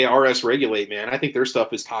going to say RS Regulate, man. I think their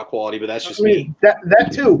stuff is top quality, but that's just me.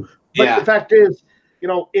 That too. But the fact is,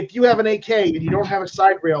 if you have an AK and you don't have a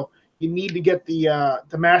side rail, you need to get the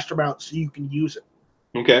master mount so you can use it.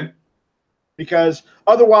 Okay. Because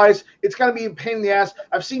otherwise, it's going to be a pain in the ass.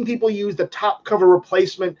 I've seen people use the top cover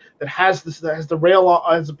replacement that has the rail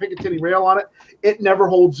has a Picatinny rail on it. It never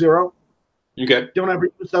holds zero. Okay. Don't ever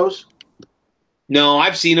use those. No,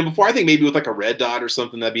 I've seen them before. I think maybe with like a red dot or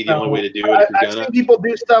something, that'd be the only way to do it. I've seen people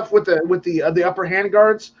do stuff with the upper hand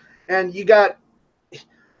guards, and you got,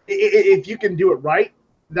 if you can do it right,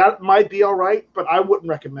 that might be all right, but I wouldn't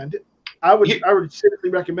recommend it. I would simply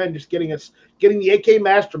recommend just getting the AK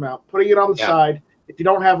master mount, putting it on the side if you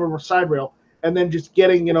don't have a side rail, and then just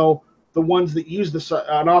getting the ones that use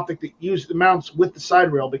an optic that use the mounts with the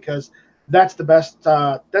side rail, because that's the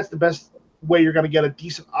best way you're going to get a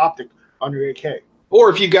decent optic on your AK.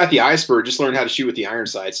 Or if you've got the iceberg, just learn how to shoot with the iron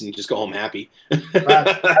sights and you just go home happy.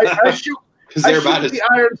 I shoot with the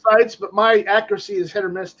iron sights, but my accuracy is hit or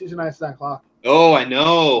miss Tuesday nights, 9 o'clock. Oh, I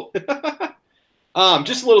know.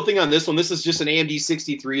 Just a little thing on this one. This is just an AMD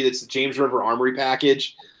 63. That's the James River Armory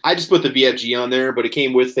package. I just put the VFG on there, but it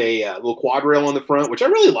came with a little quad rail on the front, which I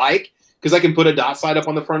really like because I can put a dot sight up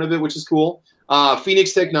on the front of it, which is cool.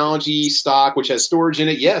 Phoenix Technology stock, which has storage in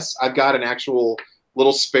it. Yes, I've got an actual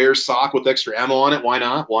little spare sock with extra ammo on it. Why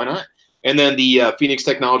not? Why not? And then the Phoenix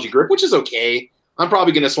Technology grip, which is okay. I'm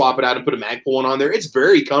probably going to swap it out and put a mag pull on there. It's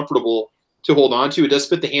very comfortable to hold on to. It does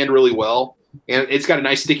fit the hand really well. And it's got a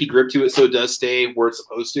nice sticky grip to it, so it does stay where it's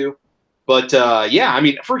supposed to. But, yeah, I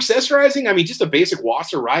mean, for accessorizing, I mean, just a basic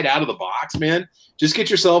wasser right out of the box, man. Just get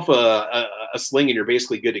yourself a sling and you're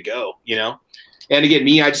basically good to go, And, again,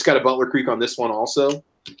 I just got a Butler Creek on this one also.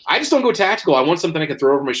 I just don't go tactical. I want something I can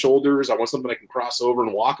throw over my shoulders. I want something I can cross over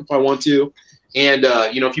and walk if I want to. And,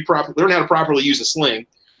 if you learn how to properly use a sling,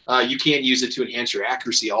 you can use it to enhance your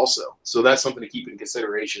accuracy also. So that's something to keep in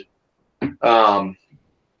consideration.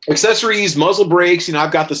 Accessories, muzzle brakes.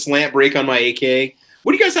 I've got the slant brake on my AK.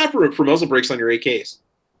 What do you guys have for muzzle brakes on your AKs?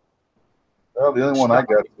 Well, the only one I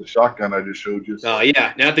got is the shotgun I just showed you. Oh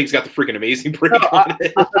yeah, now that thing's got the freaking amazing break No, on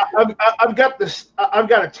it. I've got this. I've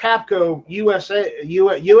got a Tapco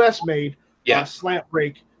US made slant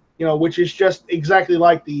break, which is just exactly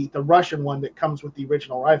like the Russian one that comes with the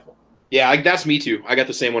original rifle. Yeah, that's me too. I got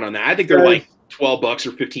the same one on that. I think they're like $12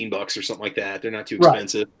 or $15 or something like that. They're not too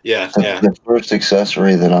expensive. Right. Yeah, yeah. The first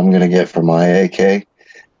accessory that I'm going to get for my AK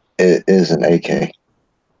is an AK.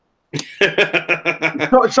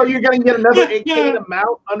 So you're going to get another AK to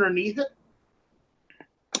mount underneath it?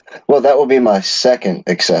 Well, that would be my second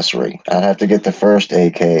accessory. I'd have to get the first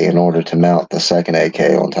AK in order to mount the second AK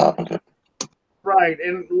on top of it. Right.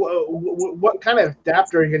 And what kind of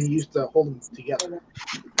adapter are you going to use to hold them together?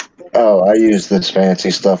 Oh, I use this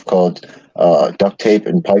fancy stuff called duct tape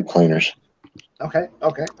and pipe cleaners. Okay.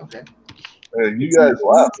 Hey, you guys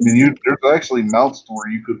laugh. I mean, there's actually mounts to where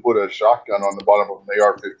you could put a shotgun on the bottom of an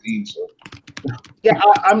AR-15. So. Yeah,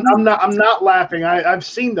 I'm not laughing. I've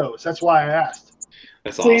seen those. That's why I asked.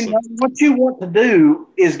 That's awesome. What you want to do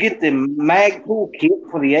is get the mag pull kit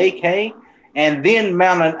for the AK, and then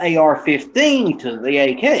mount an AR-15 to the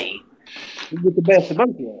AK. You get the best of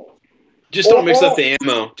both worlds. Just don't mix up the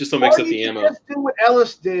ammo. Just don't mix up the ammo. Just do what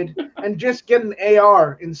Ellis did and just get an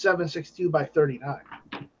AR in 7.62 by 39.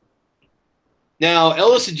 Now,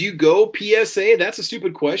 Ellis, did you go PSA? That's a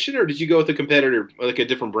stupid question, or did you go with a competitor, like a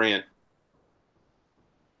different brand?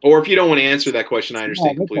 Or if you don't want to answer that question, I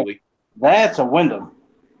understand completely. That's a Wyndham.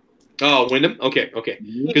 Oh, Wyndham? Okay.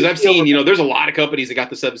 Because I've seen, there's a lot of companies that got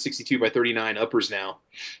the 7.62 by 39 uppers now,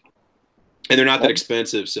 and they're not that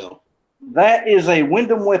expensive. So that is a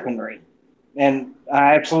Wyndham weaponry. And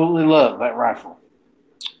I absolutely love that rifle.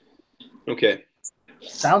 Okay.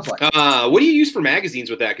 Sounds like. What do you use for magazines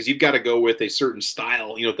with that? Because you've got to go with a certain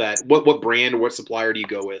style. That what brand or what supplier do you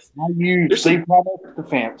go with? I use Sea Product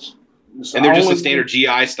Defense. And they're just a standard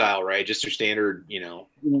GI style, right? Just your standard,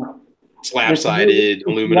 slab-sided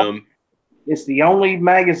aluminum. It's the only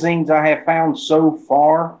magazines I have found so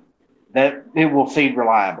far that it will feed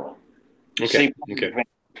reliably. Okay.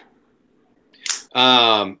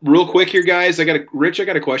 Real quick here, guys. Rich, I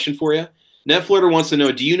got a question for you. Netfliter wants to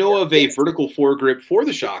know, do you know of a vertical foregrip for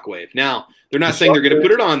the Shockwave? Now, they're not saying they're going to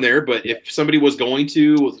put it on there, but if somebody was going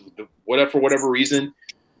to, for whatever reason,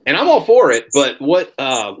 and I'm all for it, but what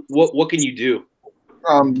can you do?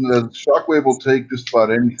 The Shockwave will take just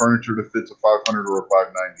about any furniture that fits a 500 or a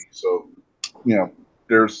 590. So,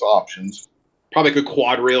 there's options. Probably like a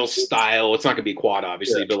quad rail style. It's not going to be a quad,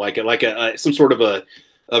 obviously, but like a some sort of a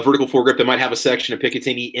vertical foregrip that might have a section of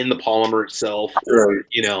Picatinny in the polymer itself. Or,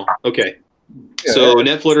 okay. Yeah, so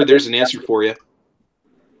Netflitter, there's an answer for you.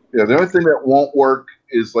 Yeah, the only thing that won't work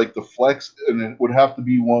is like the flex, and it would have to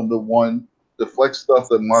be the flex stuff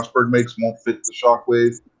that Mossberg makes won't fit the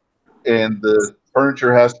Shockwave, and the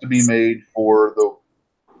furniture has to be made for the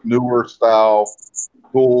newer style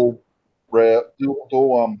dual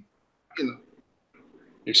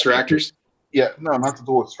extractors. Yeah, no, not the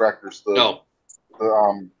dual extractors. I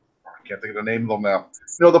can't think of the name of them now.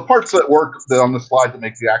 The parts that work on the slide that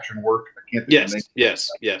make the action work. I can't think of the name.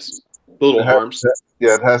 Yes. The little arms.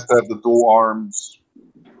 It has to have the dual arms,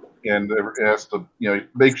 and it has to,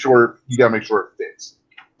 make sure it fits.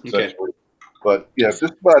 Okay. But yeah,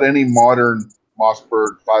 just about any modern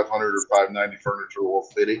Mossberg 500 or 590 furniture will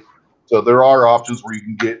fit it. So there are options where you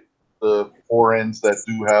can get the fore ends that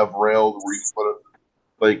do have rails where you can put it.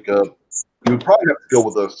 Like you would probably have to go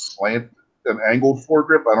with an angled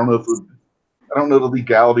foregrip. I don't know the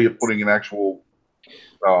legality of putting an actual.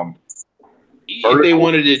 If they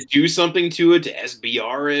wanted to do something to it, to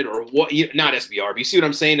SBR it, or what? Not SBR, but you see what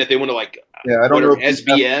I'm saying? That they want to I don't know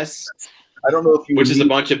SBS. I don't know if you which is a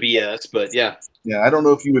bunch of BS, but yeah. Yeah, I don't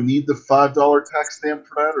know if you would need the $5 tax stamp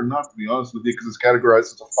for that or not, to be honest with you, because it's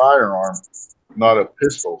categorized as a firearm, not a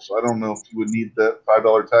pistol. So I don't know if you would need that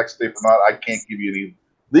 $5 tax stamp or not. I can't give you any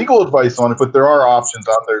legal advice on it, but there are options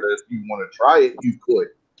out there that if you want to try it, you could.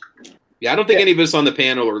 Yeah, I don't think any of us on the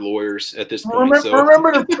panel are lawyers at this point.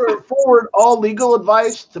 Remember to forward all legal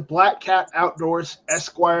advice to Black Cat Outdoors,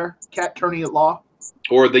 Esquire, Cat Attorney at Law.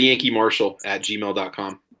 Or the Yankee Marshal at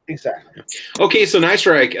gmail.com. Exactly. Okay, so Nice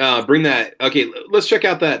Strike, bring that. Okay, let's check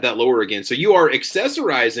out that lower again. So you are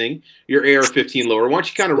accessorizing your AR-15 lower. Why don't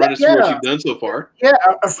you kind of run us through what you've done so far? Yeah,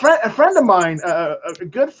 a friend of mine, a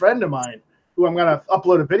good friend of mine, who I'm going to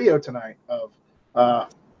upload a video tonight of,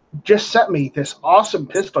 just sent me this awesome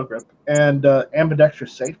pistol grip and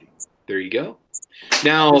ambidextrous safety. There you go.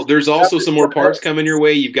 Now, there's also some more parts coming your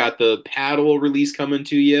way. You've got the paddle release coming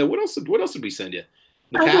to you. What else did we send you?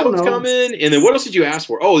 The paddle's coming, and then what else did you ask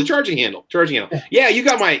for? Oh, the charging handle. Yeah, you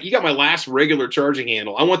got my last regular charging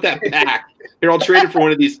handle. I want that back. Here, I'll trade it for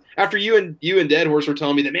one of these. After you and Dead Horse were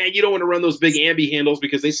telling me that, man, you don't want to run those big ambi handles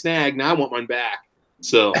because they snag. Now I want mine back.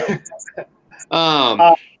 So,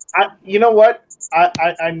 you know what?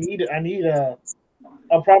 I need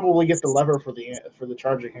I'll probably get the lever for the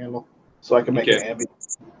charging handle so I can make an ambi.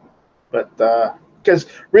 But because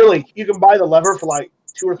really, you can buy the lever for like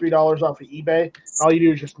 $2 or $3 off of eBay. All you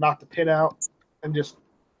do is just knock the pin out and just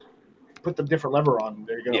put the different lever on.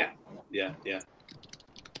 There you go. Yeah.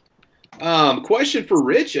 Question for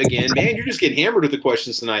Rich again. Man, you're just getting hammered with the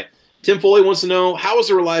questions tonight. Tim Foley wants to know, how is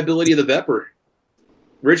the reliability of the Vepr?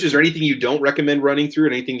 Rich, is there anything you don't recommend running through,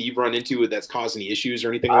 and anything that you've run into that's caused any issues or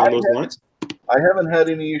anything along those lines? I haven't had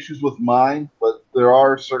any issues with mine, but there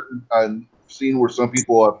are certain I've seen where some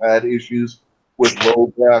people have had issues with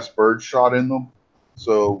low brass birdshot in them.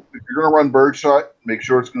 So if you're going to run birdshot, make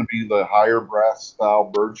sure it's going to be the higher brass style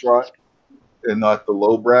birdshot and not the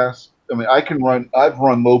low brass. I mean, I've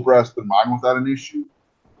run low brass than mine without an issue.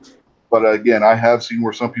 But again, I have seen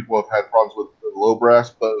where some people have had problems with the low brass.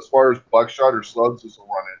 But as far as buckshot or slugs, this will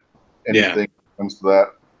run anything when it comes to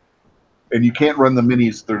that. And you can't run the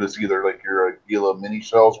minis through this either, like your Gila mini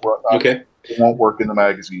shells. Okay. It won't work in the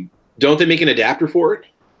magazine. Don't they make an adapter for it?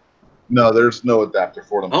 No, there's no adapter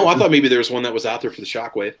for them. Oh, I thought maybe there was one that was out there for the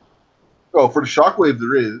Shockwave. Oh, for the Shockwave,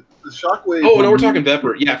 there is. The Shockwave. Oh, no, we're talking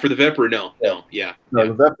Vepr. Yeah, for the Vepr, no. No, the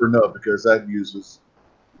Vepr, no, because that uses,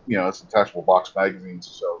 it's attachable box magazines,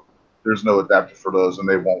 so there's no adapter for those, and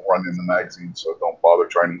they won't run in the magazine, so don't bother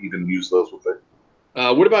trying to even use those with it.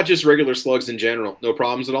 What about just regular slugs in general? No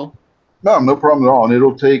problems at all? No problem at all, and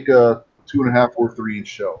it'll take 2.5 or 3-inch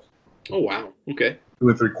shells. Oh, wow. Okay. 2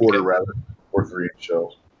 3/4 rather, or 3-inch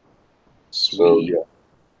shells. Sweet. So, yeah.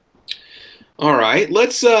 All right,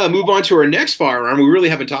 let's move on to our next firearm. We really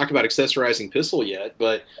haven't talked about accessorizing pistol yet,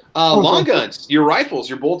 but long guns, your rifles,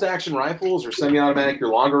 your bolt-action rifles or semi-automatic, your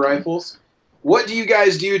longer rifles. What do you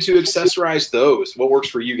guys do to accessorize those? What works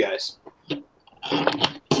for you guys?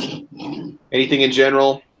 Anything in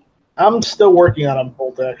general? I'm still working on a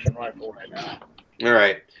bolt-action rifle right now. All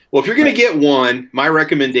right. Well, if you're going to get one, my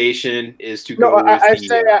recommendation is to go with I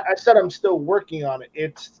said I'm still working on it.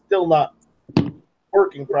 It's still not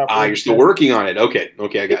working properly. You're still working on it. Okay,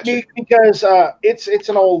 I got you. Because it's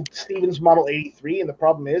an old Stevens Model 83, and the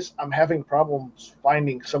problem is I'm having problems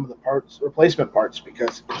finding some of the replacement parts,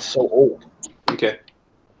 because it's so old. Okay.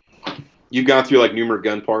 You've gone through like Numer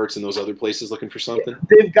Gun Parts and those other places looking for something?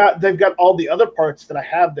 They've got all the other parts that I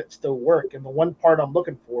have that still work, and the one part I'm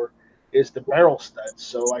looking for is the barrel stud,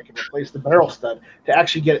 so I can replace the barrel stud to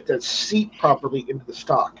actually get it to seat properly into the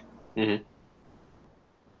stock. Mm-hmm.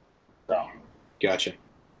 So. Gotcha.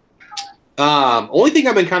 Only thing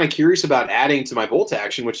I've been kind of curious about adding to my bolt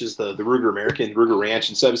action, which is the Ruger American Ruger Ranch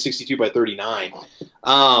and 762x39.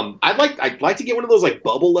 I'd like to get one of those like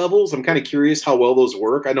bubble levels. I'm kind of curious how well those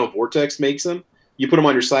work. I know Vortex makes them. You put them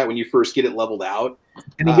on your site when you first get it leveled out.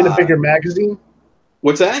 And you get a bigger magazine?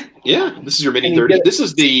 What's that? Yeah, this is your Mini 30. This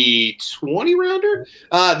is the 20 rounder.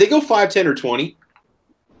 They go 5, 10, or 20.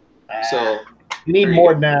 So you need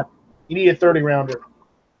more than that. You need a 30 rounder.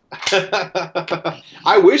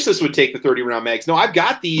 I wish this would take the 30 round mags. No, I've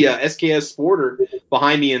got the SKS Sporter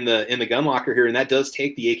behind me in the gun locker here, and that does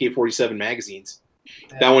take the AK-47 magazines.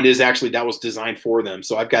 Yeah. That one is actually, that was designed for them.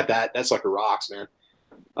 So I've got that. That sucker rocks, man.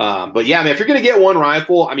 But yeah, man, if you're gonna get one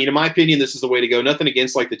rifle, I mean, in my opinion, this is the way to go. Nothing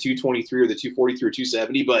against like the 223 or the 243 or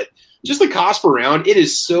 270, but just the cost per round, it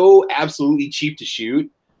is so absolutely cheap to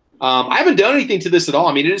shoot. I haven't done anything to this at all.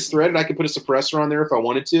 I mean, it is threaded. I could put a suppressor on there if I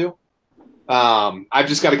wanted to. I've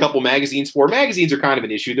just got a couple magazines for. Magazines are kind of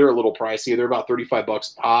an issue. They're a little pricey. They're about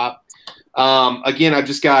 $35 a pop. Again, I've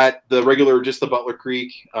just got the regular, just the Butler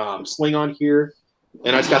Creek sling on here,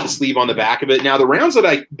 and I just got the sleeve on the back of it. Now, the rounds that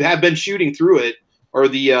I have been shooting through it are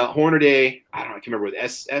the Hornady. I can't remember what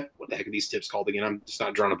the heck are these tips called again. I'm just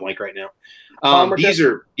not drawing a blank right now. These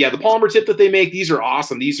are the Polymer tip that they make. These are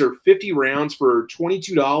awesome. These are 50 rounds for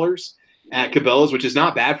 $22 at Cabela's, which is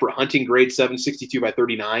not bad for a hunting grade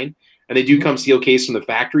 762x39. And they do come steel case from the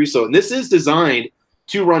factory. So, and this is designed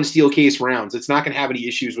to run steel case rounds. It's not going to have any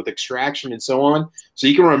issues with extraction and so on. So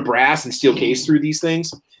you can run brass and steel case through these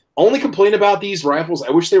things. Only complaint about these rifles,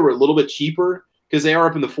 I wish they were a little bit cheaper, because they are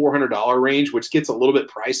up in the $400 range, which gets a little bit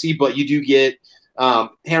pricey. But you do get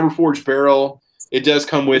hammer forged barrel. It does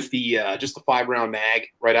come with the just the 5-round mag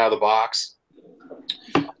right out of the box.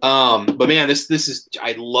 But man, this is,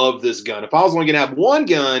 I love this gun. If I was only going to have one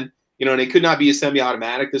gun, and it could not be a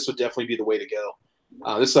semi-automatic, this would definitely be the way to go.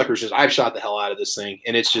 This sucker's just, I've shot the hell out of this thing.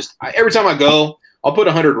 And it's just, every time I go, I'll put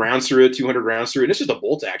 100 rounds through it, 200 rounds through it. And it's just a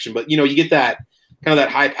bolt action, but you get that kind of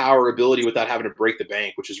that high power ability without having to break the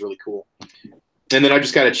bank, which is really cool. And then I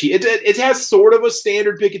just got to cheat. It has sort of a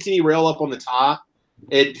standard Picatinny rail up on the top.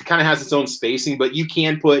 It kind of has its own spacing, but you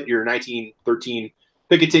can put your 1913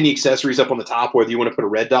 Picatinny accessories up on the top, whether you want to put a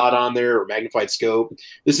red dot on there or magnified scope.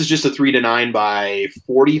 This is just a 3-9 by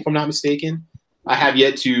 40, if I'm not mistaken. I have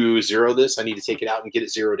yet to zero this. I need to take it out and get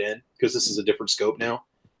it zeroed in because this is a different scope now.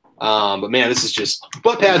 But man, this is just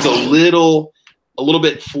butt pad's a little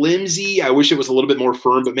bit flimsy. I wish it was a little bit more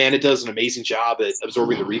firm, but man, it does an amazing job at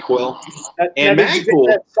absorbing the recoil. And Magpul,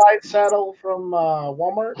 that side saddle from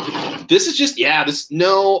Walmart. This is just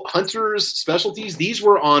Hunter's Specialties. These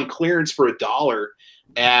were on clearance for $1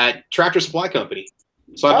 at Tractor Supply Company.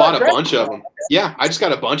 So I bought a bunch of them. Yeah, I just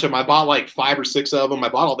got a bunch of them. I bought like 5 or 6 of them. I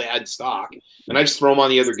bought all they had in stock, and I just throw them on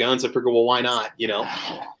the other guns. I figure, well, why not?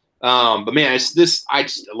 But man, I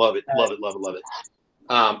just love it, love it, love it, love it.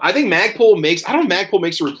 I think Magpul makes. I don't know if Magpul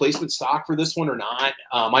makes a replacement stock for this one or not.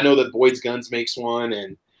 I know that Boyd's Guns makes one,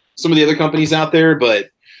 and some of the other companies out there, but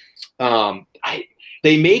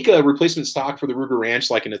they make a replacement stock for the Ruger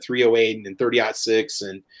Ranch, like in a 308 and 30-06,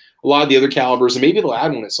 and a lot of the other calibers, and maybe they'll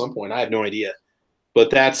add one at some point. I have no idea. But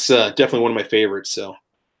that's definitely one of my favorites. So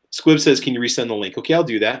Squib says, "Can you resend the link?" Okay, I'll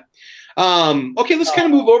do that. Okay, let's kind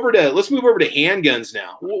of move over to handguns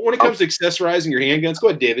now. When it comes to accessorizing your handguns, go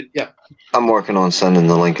ahead, David. Yeah, I'm working on sending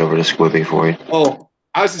the link over to Squibby for you. Oh,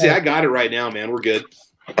 I was gonna say I got it right now, man. We're good.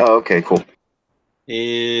 Oh, okay, cool.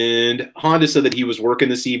 And Honda said that he was working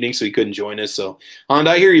this evening, so he couldn't join us. So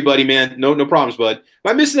Honda, I hear you, buddy, man. No problems, bud. If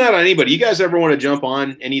I'm missing out on anybody, you guys ever want to jump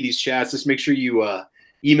on any of these chats, just make sure you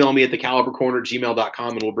email me at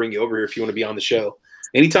thecalibercorner@gmail.com, and we'll bring you over here if you want to be on the show.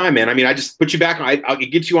 Anytime, man. I mean, I just put you back. I'll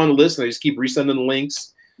get you on the list, and I just keep resending the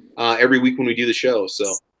links every week when we do the show.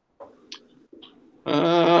 So,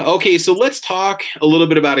 okay, so let's talk a little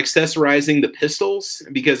bit about accessorizing the pistols,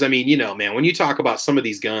 because, I mean, man, when you talk about some of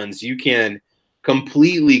these guns, you can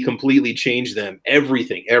completely change them.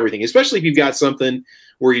 Everything, especially if you've got something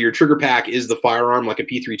where your trigger pack is the firearm, like a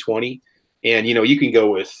P320. And, you can go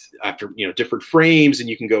with different frames, and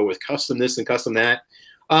you can go with custom this and custom that.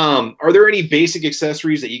 Are there any basic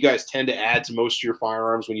accessories that you guys tend to add to most of your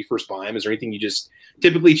firearms when you first buy them? Is there anything you just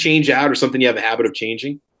typically change out, or something you have a habit of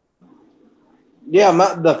changing? Yeah,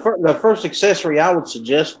 the first accessory I would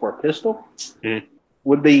suggest for a pistol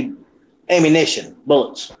would be ammunition,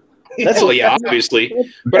 bullets. That's obviously.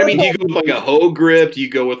 But I mean, do you go with like a hoe grip? Do you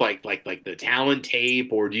go with like the Talon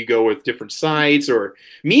tape, or do you go with different sights? Or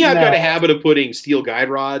me, I've got a habit of putting steel guide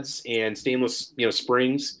rods and stainless,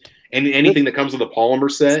 springs, and anything that comes with a polymer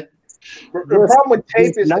set. The problem with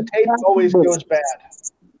tape is the tape always goes bad.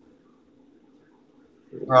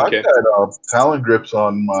 Okay. I've got Talon grips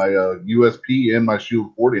on my USP and my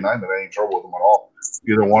Shield 49 that I ain't trouble with them at all.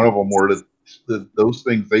 Either one of them, or those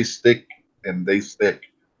things, they stick and they stick.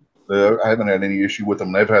 I haven't had any issue with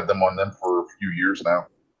them. I've had them on them for a few years now.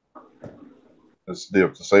 It's the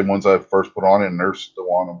same ones I first put on, and they're still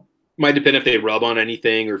on them. Might depend if they rub on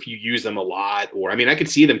anything, or if you use them a lot. Or, I mean, I could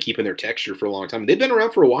see them keeping their texture for a long time. They've been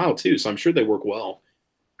around for a while too, so I'm sure they work well.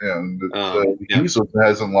 And the adhesive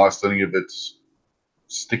hasn't lost any of its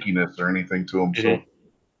stickiness or anything to them.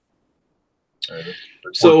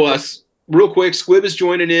 So, real quick, Squib is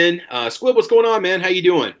joining in. Squib, what's going on, man? How you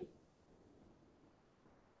doing?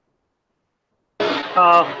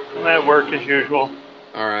 I'm at work as usual.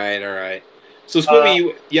 All right. So, Squibby, I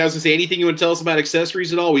was going to say, anything you want to tell us about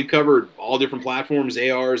accessories at all? We've covered all different platforms,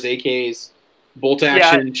 ARs, AKs, bolt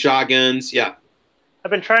action, shotguns. Yeah.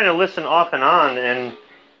 I've been trying to listen off and on, and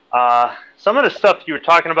some of the stuff you were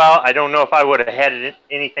talking about, I don't know if I would have had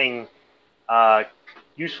anything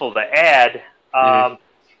useful to add. A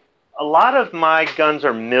lot of my guns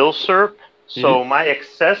are milsurp, so my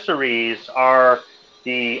accessories are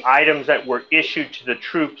the items that were issued to the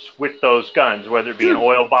troops with those guns, whether it be an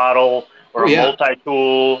oil bottle or a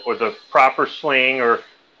multi-tool or the proper sling or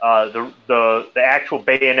the actual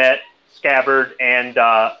bayonet scabbard and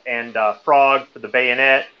frog for the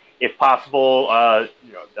bayonet, if possible,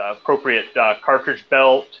 the appropriate cartridge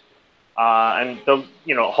belt, and the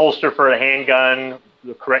holster for a handgun,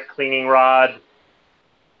 the correct cleaning rod.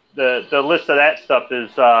 The list of that stuff is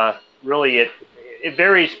really it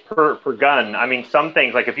varies per gun. I mean, some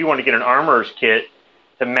things, like if you want to get an armorer's kit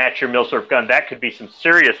to match your milsurp gun, that could be some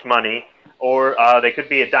serious money, or they could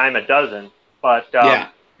be a dime a dozen. But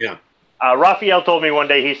Raphael told me one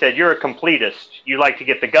day, he said, "You're a completist. You like to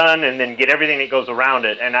get the gun and then get everything that goes around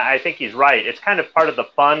it." And I think he's right. It's kind of part of the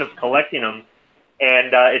fun of collecting them.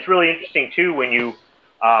 And it's really interesting, too, when you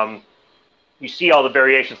you see all the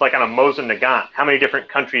variations, like on a Mosin Nagant, how many different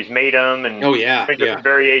countries made them, and different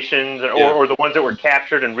variations, or the ones that were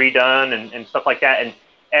captured and redone and stuff like that. And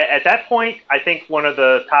at that point, I think one of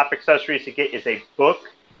the top accessories to get is a book.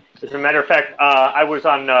 As a matter of fact, I was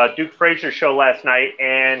on Duke Frazier's show last night,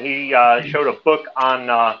 and he showed a book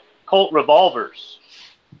on Colt revolvers.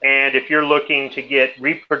 And if you're looking to get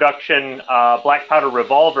reproduction black powder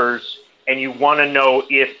revolvers, and you want to know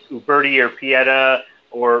if Uberti or Pieta,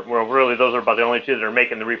 or well, really those are about the only two that are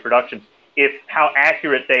making the reproductions, if how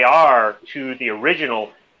accurate they are to the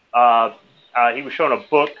original, he was showing a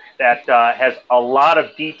book that has a lot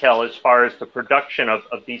of detail as far as the production of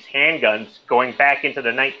these handguns going back into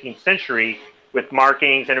the 19th century with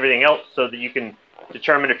markings and everything else, so that you can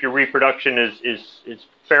determine if your reproduction is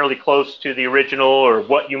fairly close to the original, or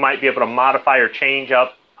what you might be able to modify or change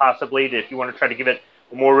up possibly if you want to try to give it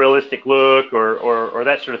a more realistic look, or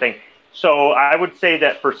that sort of thing. So I would say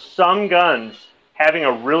that for some guns, having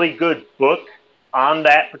a really good book on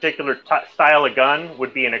that particular style of gun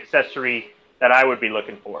would be an accessory that I would be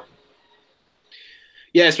looking for.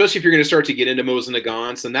 Yeah, especially if you're going to start to get into Mosin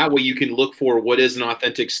Nagants, and that way you can look for what is an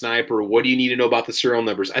authentic sniper, what do you need to know about the serial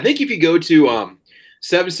numbers. I think if you go to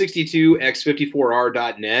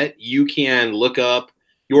 762x54r.net, you can look up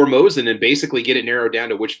your Mosin and basically get it narrowed down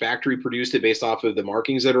to which factory produced it based off of the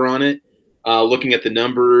markings that are on it, looking at the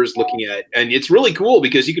numbers, and it's really cool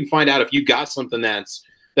because you can find out if you've got something that's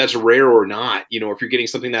rare or not. You know, if you're getting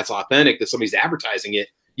something that's authentic, that somebody's advertising it,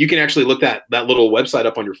 you can actually look that little website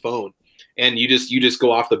up on your phone, and you just go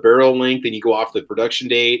off the barrel length, and you go off the production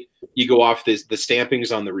date, you go off the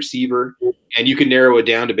stampings on the receiver, and you can narrow it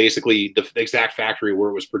down to basically the exact factory where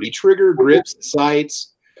it was produced. Trigger, grips,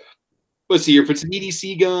 sights. Let's see here. If it's an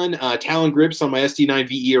EDC gun, Talon grips on my SD9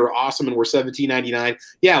 VE are awesome, and we're $17.99.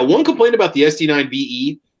 Yeah, one complaint about the SD9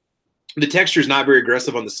 VE, the texture is not very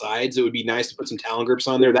aggressive on the sides. It would be nice to put some Talon grips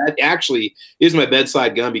on there. That actually is my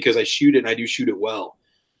bedside gun because I shoot it, and I do shoot it well.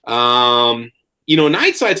 You know,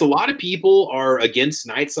 night sights, a lot of people are against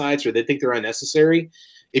night sights, or they think they're unnecessary.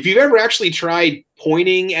 If you've ever actually tried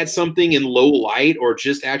pointing at something in low light, or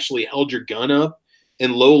just actually held your gun up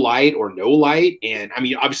in low light or no light, and I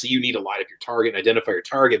mean, obviously you need to light up your target and identify your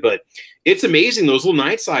target, but it's amazing, those little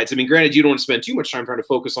night sights. I mean, granted, you don't want to spend too much time trying to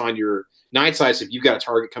focus on your night sights if you've got a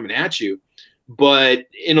target coming at you, but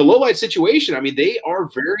in a low light situation, I mean, they are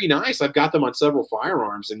very nice. I've got them on several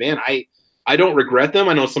firearms, and man, I don't regret them.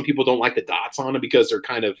 I know some people don't like the dots on them because they're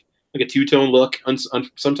kind of like a two-tone look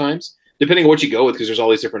sometimes, depending on what you go with, because there's all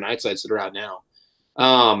these different night sights that are out now.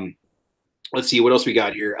 Let's see what else we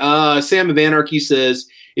got here. Sam of Anarchy says,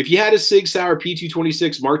 if you had a Sig Sauer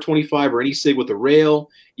P226 Mark 25 or any Sig with a rail,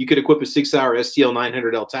 you could equip a Sig Sauer STL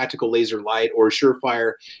 900L tactical laser light or a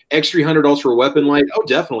Surefire X300 ultra weapon light. Oh,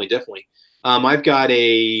 definitely. I've got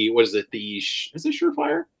a, what is it? Is it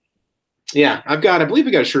Surefire? Yeah, I believe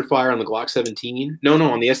we got a Surefire on the Glock 17. No,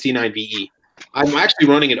 on the SD9 VE. I'm actually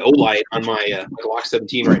running an O-Light on my Glock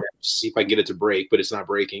 17 right now to see if I can get it to break, but it's not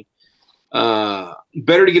breaking.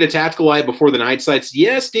 Better to get a tactical light before the night sights.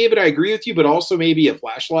 Yes, David, I agree with you, but also maybe a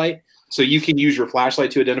flashlight. So you can use your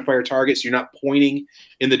flashlight to identify your target, so you're not pointing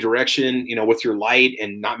in the direction, you know, with your light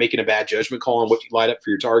and not making a bad judgment call on what you light up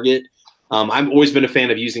for your target. I've always been a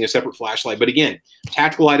fan of using a separate flashlight. But again,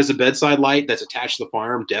 tactical light is a bedside light that's attached to the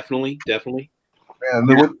firearm. Definitely. Man,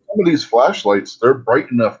 with some of these flashlights, they're bright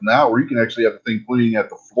enough now where you can actually have the thing pointing at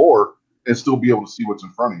the floor and still be able to see what's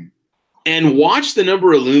in front of you. And watch the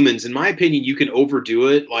number of lumens. In my opinion, you can overdo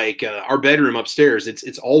it. Like our bedroom upstairs,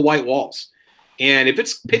 it's all white walls. And if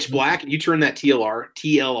it's pitch black and you turn that TLR,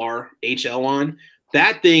 HL on,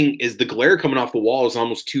 that thing is, the glare coming off the wall is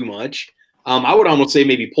almost too much. I would almost say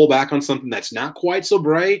maybe pull back on something that's not quite so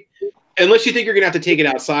bright, unless you think you're going to have to take it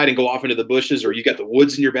outside and go off into the bushes, or you got the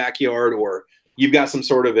woods in your backyard, or you've got some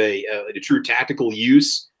sort of a true tactical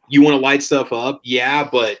use. You want to light stuff up. Yeah,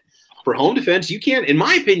 but for home defense, you can't, in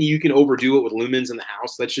my opinion, you can overdo it with lumens in the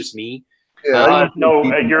house. That's just me. Yeah, no,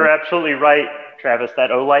 you're absolutely right, Travis. That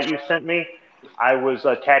O-Light you sent me, I was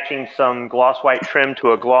attaching some gloss white trim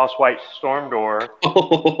to a gloss white storm door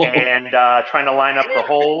and trying to line up the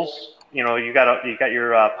holes. You know, you got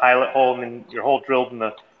your pilot hole and then your hole drilled in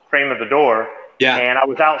the frame of the door. Yeah. And I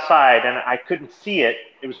was outside and I couldn't see it.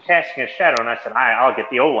 It was casting a shadow, and I said, I'll get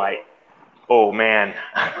the O-Light. Oh man.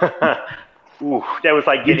 Ooh, that was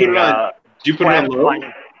like getting. Did you put it on low?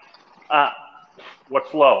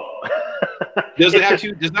 What's low? Does it have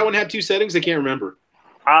two? Does that one have two settings? I can't remember.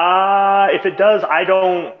 If it does, I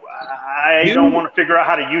don't want to figure out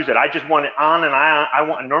how to use it. I just want it on,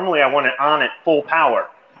 and normally I want it on at full power.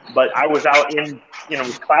 but I was out in, it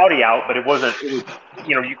was cloudy out, but it wasn't, it was,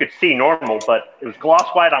 you could see normal, but it was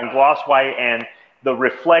gloss white on gloss white, and the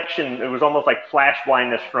reflection, it was almost like flash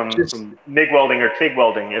blindness from MIG welding or TIG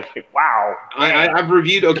welding. It's like, wow. I've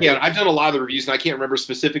reviewed, I've done a lot of the reviews, and I can't remember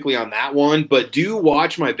specifically on that one, but do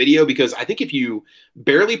watch my video, because I think if you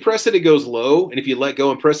barely press it, it goes low, and if you let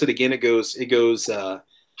go and press it again, it goes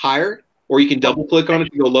higher, or you can double click on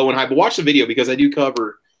it to go low and high. But watch the video, because I do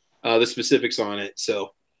cover the specifics on it.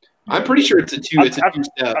 So I'm pretty sure it's a two-step.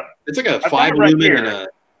 It's like a 5 lumen and a.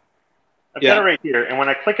 I've got it right here, and when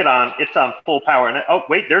I click it on, it's on full power. And oh,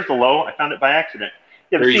 wait, there's the low. I found it by accident.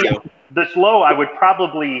 Yeah, there you go. This low I would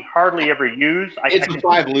probably hardly ever use. It's a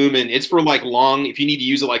 5 lumen. It's for like long. If you need to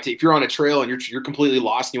use it, like if you're on a trail and you're completely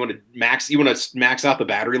lost, and you want to max out the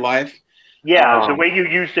battery life. Yeah, the way you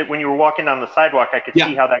used it when you were walking down the sidewalk, I could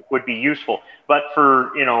see how that would be useful. But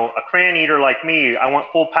for a crayon eater like me, I want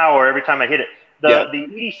full power every time I hit it. The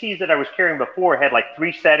EDCs that I was carrying before had like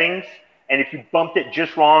 3 settings. And if you bumped it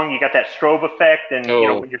just wrong, you got that strobe effect. And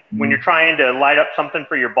when you're trying to light up something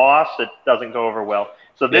for your boss, it doesn't go over well.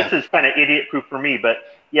 So this is kind of idiot proof for me. But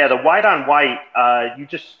yeah, the white on white,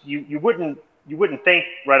 you wouldn't think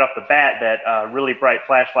right off the bat that a really bright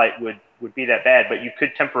flashlight would be that bad. But you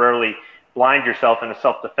could temporarily blind yourself in a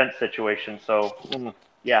self-defense situation. So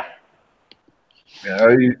yeah. Yeah,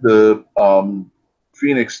 the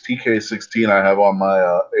Phoenix TK16 I have on my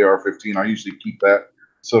AR-15. I usually keep that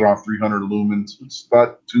set on 300 lumens. It's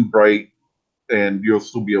not too bright, and you'll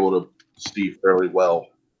still be able to see fairly well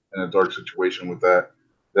in a dark situation with that.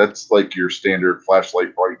 That's like your standard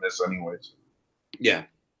flashlight brightness anyways. Yeah.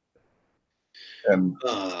 And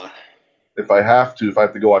if I have to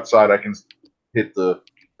go outside, I can hit the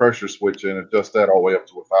pressure switch and adjust that all the way up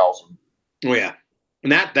to 1,000. Oh yeah.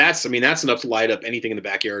 And that's enough to light up anything in the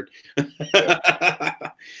backyard.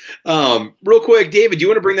 Real quick, David, do you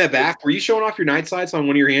want to bring that back? Were you showing off your night sights on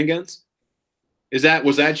one of your handguns? Was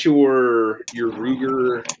that your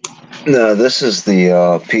Ruger? No, this is the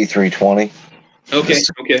P320. Okay.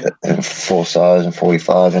 Full size and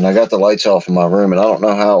 45, and I got the lights off in my room, and I don't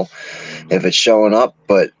know if it's showing up,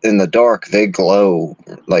 but in the dark they glow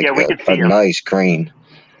like a nice green.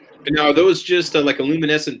 Now, are those just like a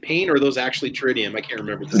luminescent paint, or are those actually tritium? I can't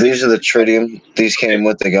remember. These are the tritium. These came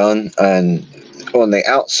with the gun, and on the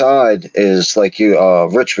outside is like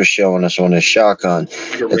Rich was showing us on his shotgun.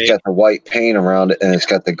 It's got the white paint around it, and it's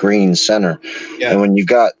got the green center. Yeah. And when you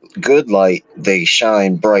got good light, they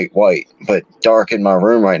shine bright white. But dark in my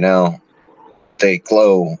room right now, they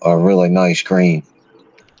glow a really nice green.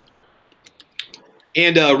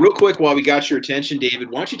 And real quick, while we got your attention, David,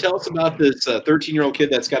 why don't you tell us about this 13-year-old kid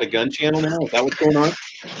that's got a gun channel now? Is that what's going on?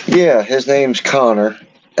 Yeah, his name's Connor,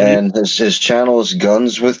 and his channel is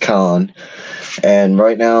Guns with Con. And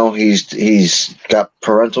right now he's got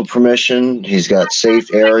parental permission, he's got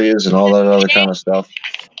safe areas and all that other kind of stuff.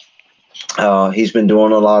 He's been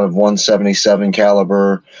doing a lot of 177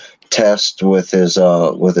 caliber tests with his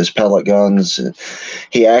pellet guns.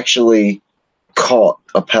 He actually caught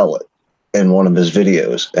a pellet in one of his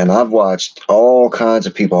videos, and I've watched all kinds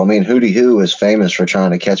of people. I mean, Hootie Hoo is famous for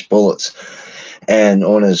trying to catch bullets, and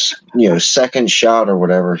on his second shot or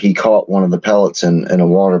whatever, he caught one of the pellets in a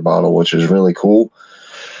water bottle, which was really cool.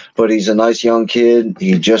 But he's a nice young kid.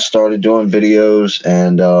 He just started doing videos,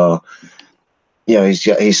 and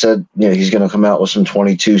he said he's going to come out with some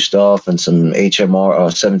 22 stuff and some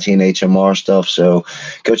HMR 17 HMR stuff. So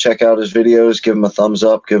go check out his videos, give him a thumbs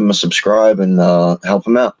up, give him a subscribe, and help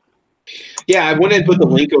him out. Yeah, I went and put the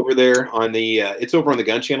link over there on the it's over on the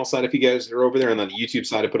gun channel side if you guys are over there, and on the YouTube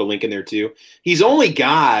side I put a link in there too. He's only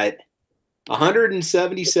got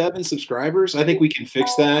 177 subscribers. I think we can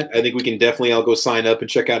fix that. I think we can definitely all go sign up and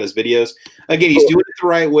check out his videos. Again, he's doing it the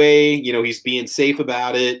right way. He's being safe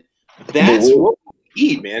about it. That's what we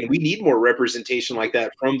need, man. We need more representation like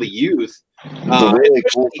that from the youth. Really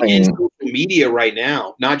cool in social media right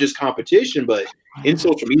now, not just competition, but in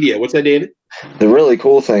social media. What's that, David? The really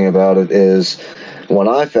cool thing about it is when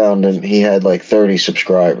I found him, he had like 30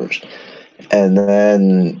 subscribers. And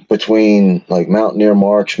then between like Mountaineer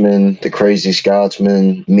Marksman, the Crazy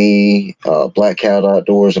Scotsman, me, Black Cat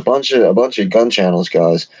Outdoors, a bunch of gun channels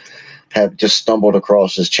guys have just stumbled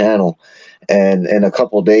across his channel. And in a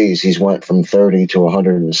couple of days, he's went from 30 to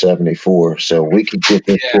 174. So we could get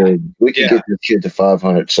this kid. We could get this kid to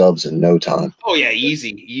 500 subs in no time. Oh yeah,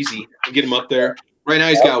 easy. Get him up there. Right now,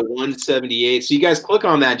 he's got 178. So you guys click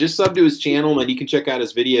on that. Just sub to his channel, and you can check out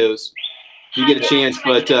his videos. You get a chance.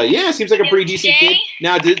 But yeah, seems like a pretty decent kid.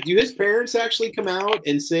 Now, do his parents actually come out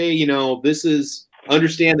and say, this is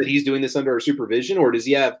understand that he's doing this under our supervision, or does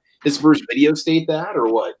he have his first video state that, or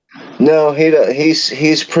what? No,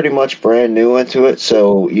 he's pretty much brand new into it,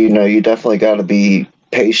 so you definitely got to be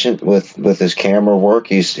patient with his camera work.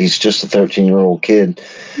 He's just a 13-year-old kid,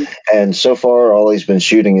 and so far all he's been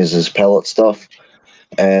shooting is his pellet stuff.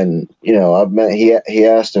 And he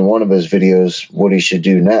asked in one of his videos what he should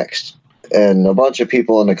do next, and a bunch of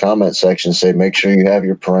people in the comment section say make sure you have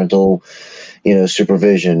your parental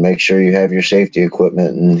supervision, make sure you have your safety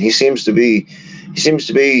equipment, and he seems to be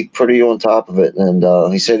pretty on top of it. And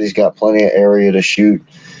he said he's got plenty of area to shoot.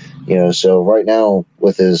 So right now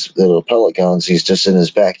with his little pellet guns, he's just in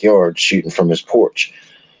his backyard shooting from his porch.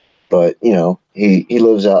 But he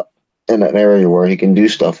lives out in an area where he can do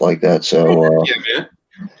stuff like that. So yeah, man.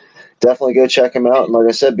 Definitely go check him out. And like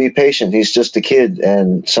I said, be patient. He's just a kid,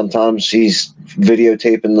 and sometimes he's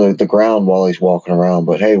videotaping the ground while he's walking around.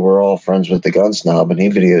 But hey, we're all friends with the gun snob, and he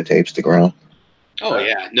videotapes the ground. Oh,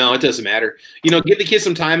 yeah. No, it doesn't matter. Give the kids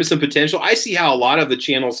some time and some potential. I see how a lot of the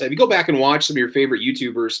channels, if you go back and watch some of your favorite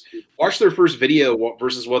YouTubers, watch their first video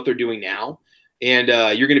versus what they're doing now, and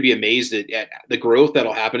you're going to be amazed at the growth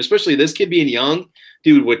that'll happen, especially this kid being young.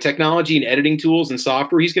 Dude, with technology and editing tools and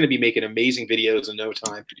software, he's going to be making amazing videos in no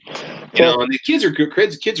time. And the kids are good.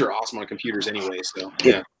 Kids are awesome on computers anyway. So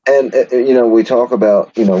yeah. And we talk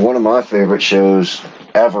about one of my favorite shows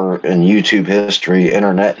ever in YouTube history,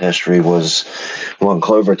 internet history, was when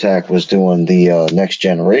CloverTac was doing the Next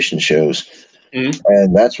Generation shows,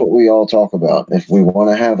 and that's what we all talk about. If we want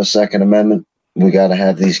to have a Second Amendment, we got to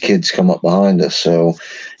have these kids come up behind us. So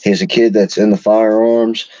here's a kid that's in the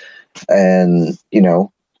firearms. And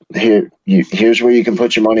here's where you can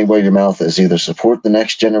put your money where your mouth is. Either support the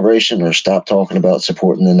next generation or stop talking about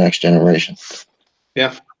supporting the next generation.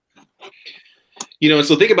 Yeah.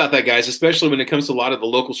 So think about that, guys, especially when it comes to a lot of the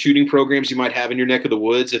local shooting programs you might have in your neck of the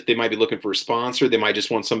woods. If they might be looking for a sponsor, they might just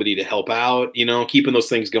want somebody to help out, keeping those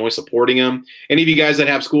things going, supporting them. Any of you guys that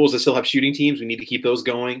have schools that still have shooting teams, we need to keep those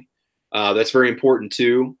going. That's very important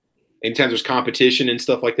too. Anytime there's competition and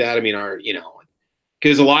stuff like that,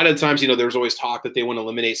 because a lot of times, there's always talk that they want to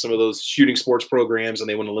eliminate some of those shooting sports programs and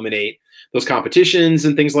they want to eliminate those competitions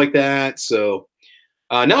and things like that. So,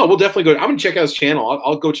 no, we'll definitely go. I'm going to check out his channel.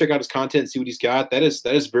 I'll go check out his content and see what he's got. That is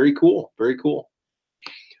very cool. Very cool.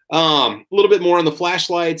 A little bit more on the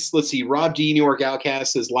flashlights. Let's see. Rob D, New York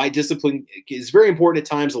Outcast says light discipline is very important at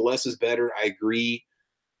times. The less is better. I agree.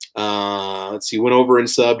 Let's see. Went over and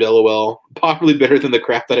subbed. LOL. Probably better than the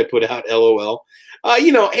crap that I put out. LOL.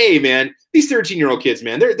 Hey, man, these 13-year-old kids,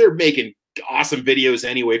 man, they're making awesome videos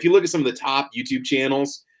anyway. If you look at some of the top YouTube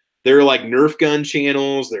channels, they're like Nerf gun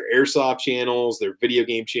channels, they're airsoft channels, they're video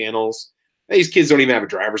game channels. These kids don't even have a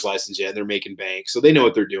driver's license yet. They're making bank, so they know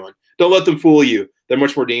what they're doing. Don't let them fool you. They're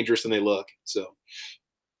much more dangerous than they look. So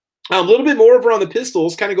a little bit more over on the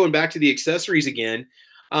pistols, kind of going back to the accessories again.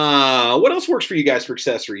 What else works for you guys for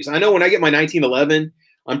accessories? I know when I get my 1911,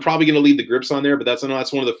 I'm probably going to leave the grips on there, but that's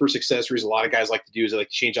one of the first accessories a lot of guys like to do is they like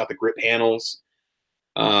to change out the grip panels.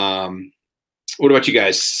 What about you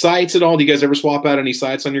guys? Sights at all? Do you guys ever swap out any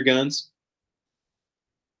sights on your guns?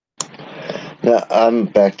 No, I'm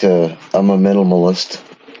a minimalist,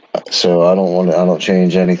 so I don't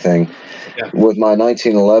change anything. Yeah. With my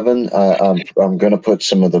 1911, I'm going to put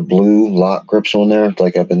some of the blue lock grips on there,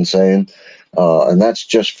 like I've been saying, and that's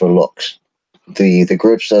just for looks. The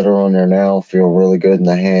grips that are on there now feel really good in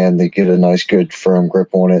the hand. They get a nice, good, firm grip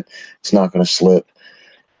on it. It's not going to slip.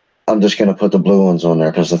 I'm just going to put the blue ones on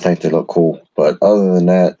there because I think they look cool. But other than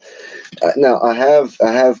that, now I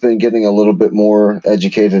have been getting a little bit more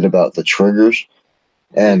educated about the triggers,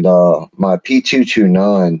 and my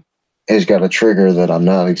P229 has got a trigger that I'm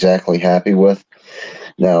not exactly happy with.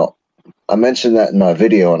 Now, I mentioned that in my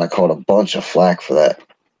video, and I caught a bunch of flack for that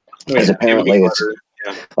because apparently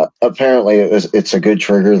it's a good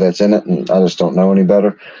trigger that's in it, and I just don't know any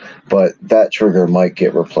better. But that trigger might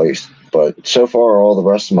get replaced. But so far, all the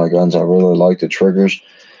rest of my guns, I really like the triggers,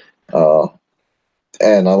 and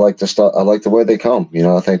I like the stuff. I like the way they come.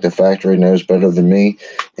 I think the factory knows better than me,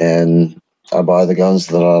 and I buy the guns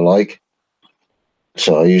that I like.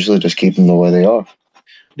 So I usually just keep them the way they are.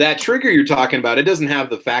 That trigger you're talking about, it doesn't have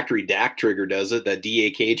the factory DAC trigger, does it? That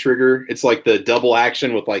DAK trigger. It's like the double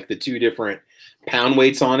action with like the two different pound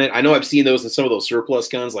weights on it. I know I've seen those in some of those surplus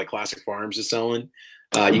guns like Classic Firearms is selling.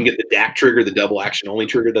 You can get the DAC trigger, the double action only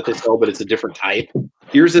trigger that they sell, but it's a different type.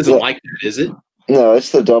 Yours isn't like that, is it? No,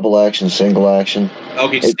 it's the double action, single action.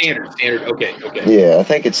 Okay, standard. Okay. Yeah, I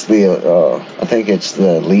think it's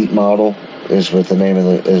the elite model is what the name of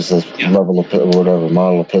the level of whatever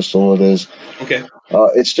model of pistol it is. Okay.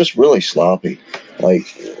 It's just really sloppy. Like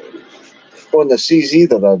on the CZ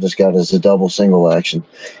that I just got is a double single action,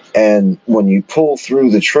 and when you pull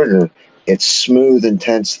through the trigger, it's smooth and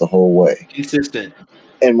tense the whole way. Consistent.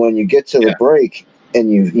 And when you get to the break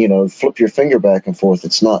and you flip your finger back and forth,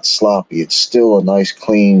 it's not sloppy. It's still a nice,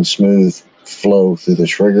 clean, smooth flow through the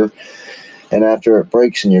trigger. And after it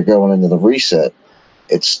breaks and you're going into the reset,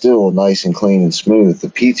 it's still nice and clean and smooth. The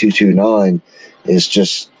P229 is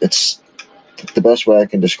just, it's the best way I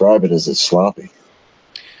can describe it is it's sloppy.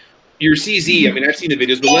 Your CZ, I mean, I've seen the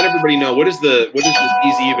videos, but let everybody know, what is the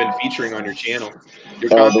CZ you've been featuring on your channel? Your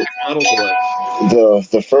compact models or what?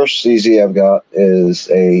 The first CZ I've got is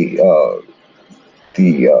the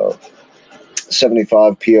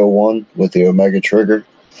 75 PO1 with the Omega trigger,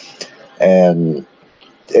 and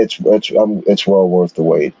it's well worth the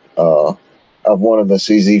wait. I've wanted the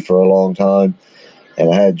CZ for a long time,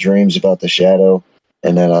 and I had dreams about the Shadow,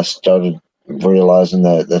 and then I started realizing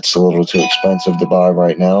that that's a little too expensive to buy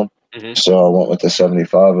right now. So I went with the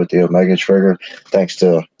 75 with the Omega trigger. Thanks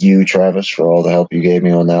to you, Travis, for all the help you gave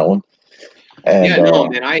me on that one. And, yeah, no,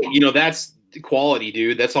 man, that's the quality,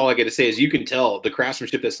 dude. That's all I got to say is you can tell the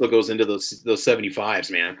craftsmanship that still goes into those 75s,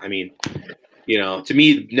 man. I mean, to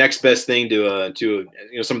me, next best thing to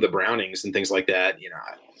some of the Brownings and things like that,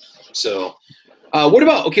 So, what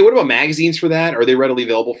about magazines for that? Are they readily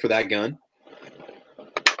available for that gun?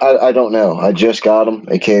 I don't know. I just got them.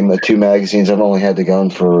 It came with 2 magazines. I've only had the gun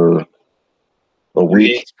for a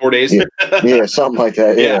week. 4 days? Yeah, something like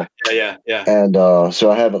that. Yeah. And so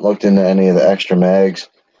I haven't looked into any of the extra mags.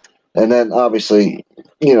 And then obviously,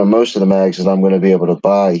 most of the mags that I'm going to be able to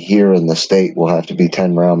buy here in the state will have to be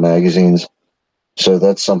 10-round magazines. So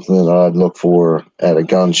that's something that I'd look for at a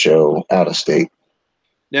gun show out of state.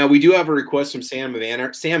 Now, we do have a request from Sam of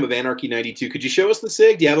Anarchy 92. Could you show us the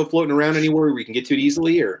SIG? Do you have it floating around anywhere where we can get to it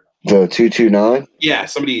easily? Or the 229? Yeah,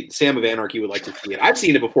 Sam of Anarchy would like to see it. I've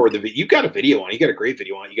seen it before. You've got a video on it. You got a great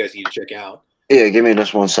video on it. You guys need to check out. Yeah, give me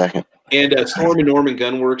just 1 second. And Storm and Norman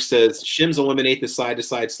Gunworks says shims eliminate the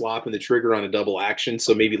side-to-side slop and the trigger on a double action.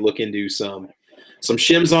 So maybe look into some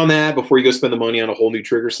shims on that before you go spend the money on a whole new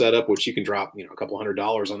trigger setup, which you can drop a couple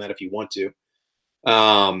 $100 on that if you want to.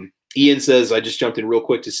 Ian says, I just jumped in real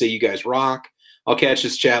quick to say you guys rock. I'll catch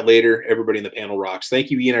this chat later. Everybody in the panel rocks. Thank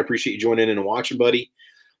you, Ian. I appreciate you joining in and watching, buddy.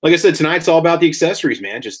 Like I said, tonight's all about the accessories,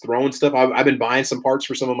 man. Just throwing stuff. I've been buying some parts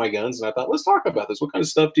for some of my guns, and I thought, let's talk about this. What kind of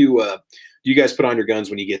stuff do you guys put on your guns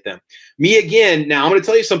when you get them? Me again. Now, I'm going to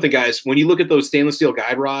tell you something, guys. When you look at those stainless steel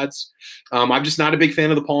guide rods, I'm just not a big fan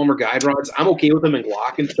of the polymer guide rods. I'm okay with them in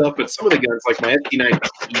Glock and stuff, but some of the guns, like my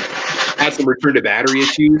ST9, had some return to battery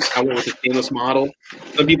issues. I went with the stainless model.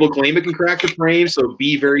 Some people claim it can crack the frame, so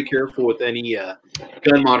be very careful with any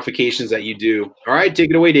gun modifications that you do. All right, take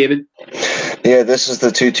it away, David. Yeah, this is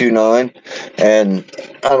the 229, and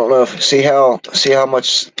I don't know if see how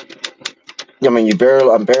much. I mean,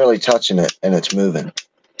 I'm barely touching it, and it's moving.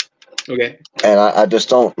 Okay. And I just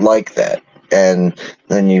don't like that. And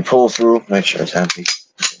then you pull through, make sure it's empty.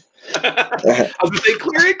 I was gonna say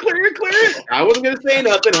clear it. I wasn't gonna say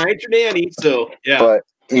nothing. I ain't your nanny, so yeah. But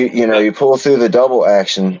you pull through the double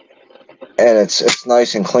action, and it's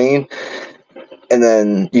nice and clean, and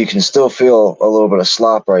then you can still feel a little bit of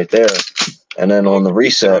slop right there. And then on the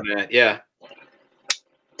reset,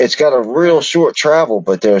 it's got a real short travel,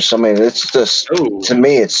 but it's just to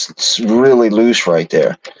me, it's really loose right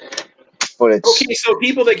there. But it's okay. So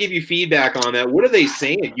people that give you feedback on that, what are they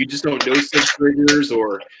saying? You just don't know SIG triggers,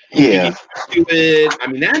 or yeah, do it. I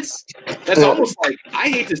mean, that's almost like, I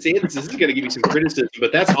hate to say this is going to give you some criticism,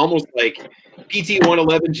 but that's almost like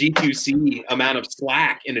PT111 G2C amount of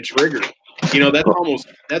slack in a trigger.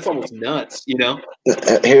 That's almost nuts.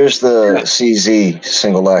 Here's the CZ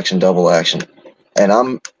single action, double action, and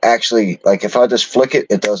I'm actually like, if I just flick it,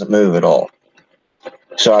 it doesn't move at all.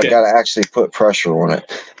 So I got to actually put pressure on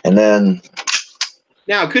it, and then.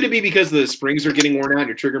 Now, could it be because the springs are getting worn out,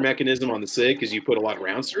 your trigger mechanism on the SIG, because you put a lot of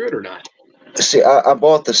rounds through it, or not? See, I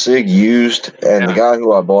bought the SIG used, and the guy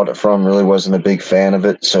who I bought it from really wasn't a big fan of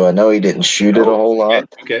it, so I know he didn't shoot it a whole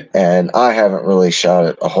lot. Okay. And I haven't really shot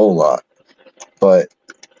it a whole lot. But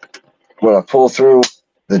when I pull through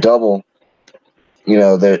the double,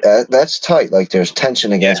 that's tight. Like, there's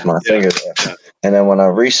tension against my finger there. Yeah. And then when I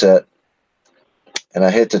reset and I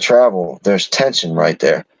hit the travel, there's tension right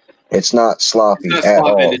there. It's not sloppy at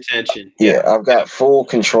all. Tension. Yeah, I've got full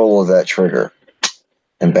control of that trigger,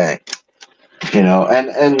 and bang.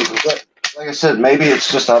 And like I said, maybe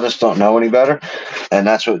it's just I just don't know any better, and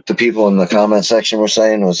that's what the people in the comment section were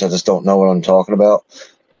saying, was I just don't know what I'm talking about.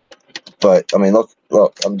 But I mean, look,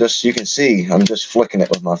 you can see I'm just flicking it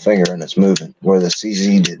with my finger and it's moving, where the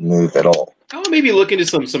CZ didn't move at all. I'll maybe look into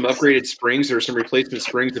some upgraded springs or some replacement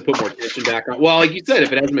springs to put more tension back on. Well, like you said,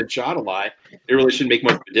 if it hasn't been shot a lot, it really shouldn't make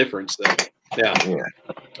much of a difference. So, yeah.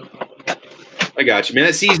 I got you, man.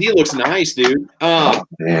 That CZ looks nice, dude.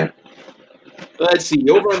 Yeah. Let's see.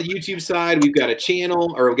 Over on the YouTube side, we've got a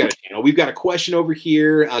channel, or we've got a question over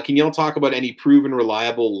here. Can y'all talk about any proven,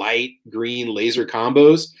 reliable light green laser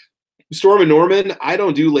combos? Storm and Norman, I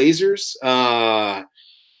don't do lasers.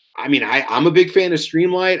 I mean, I'm a big fan of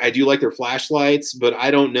Streamlight. I do like their flashlights, but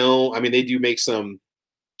I don't know. I mean, they do make some,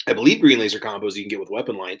 I believe, green laser combos you can get with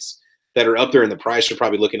weapon lights that are up there in the price. You're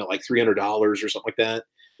probably looking at like $300 or something like that,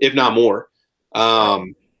 if not more.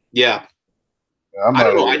 Yeah. I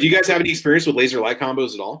don't know. Do you guys have any experience with laser light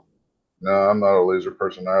combos at all? No, I'm not a laser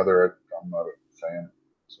person either. I'm not a fan.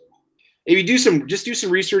 So. If you do some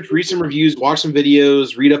research, read some reviews, watch some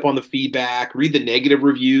videos, read up on the feedback, read the negative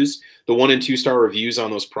reviews, the 1- and 2-star reviews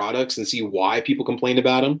on those products, and see why people complain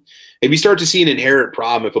about them. If you start to see an inherent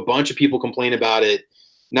problem, if a bunch of people complain about it,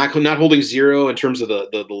 not holding zero in terms of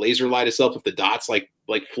the laser light itself, if the dot's like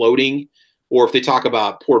floating, or if they talk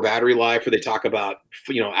about poor battery life, or they talk about,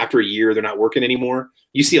 after a year they're not working anymore,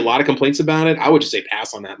 you see a lot of complaints about it. I would just say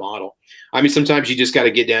pass on that model. I mean, sometimes you just got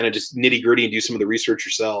to get down and just nitty gritty and do some of the research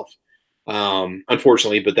yourself.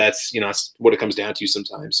 Unfortunately, but that's that's what it comes down to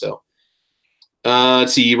sometimes. So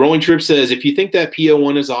let's see. Rolling Trip says, if you think that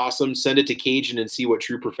PO1 is awesome, send it to Cajun and see what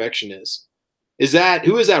true perfection is.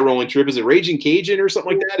 Who is that, Rolling Trip? Is it Raging Cajun or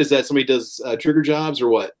something like that? Is that somebody does trigger jobs or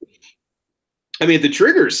what? I mean, the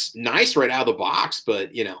trigger's nice right out of the box, but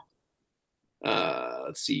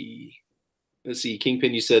let's see.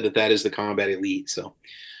 Kingpin, you said that is the Combat Elite. So,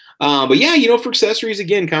 but yeah, for accessories,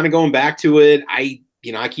 again, kind of going back to it, I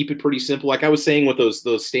keep it pretty simple. Like I was saying with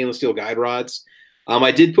those stainless steel guide rods,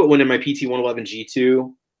 I did put one in my PT-111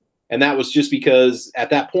 G2, and that was just because at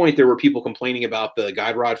that point there were people complaining about the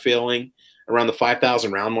guide rod failing around the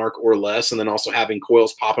 5,000 round mark or less, and then also having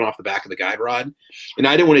coils popping off the back of the guide rod. And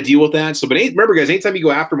I didn't want to deal with that. So, but remember, guys, anytime you go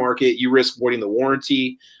aftermarket, you risk voiding the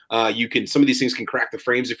warranty. Some of these things can crack the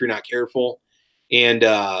frames if you're not careful. And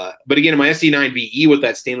but again, in my SD9 VE with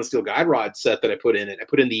that stainless steel guide rod set that I put in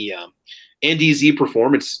the NDZ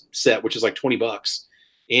Performance set, which is like $20.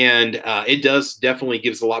 And it definitely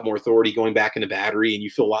gives a lot more authority going back in the battery, and you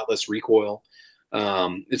feel a lot less recoil.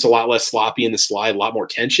 It's a lot less sloppy in the slide, a lot more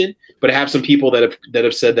tension. But I have some people that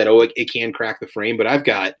have said that, it can crack the frame. But I've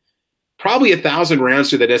got probably 1,000 rounds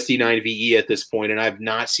to that SD9 VE at this point, and I've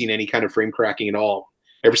not seen any kind of frame cracking at all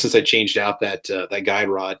ever since I changed out that guide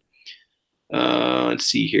rod. Let's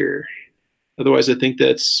see here. Otherwise, I think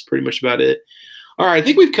that's pretty much about it. All right, I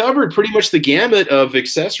think we've covered pretty much the gamut of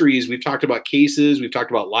accessories. We've talked about cases. We've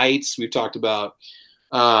talked about lights. We've talked about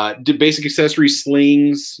basic accessories,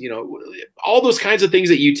 slings, all those kinds of things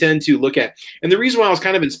that you tend to look at. And the reason why I was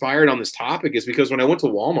kind of inspired on this topic is because when I went to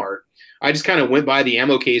Walmart, I just kind of went by the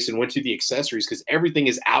ammo case and went to the accessories, because everything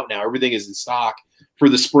is out now. Everything is in stock for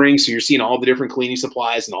the spring. So you're seeing all the different cleaning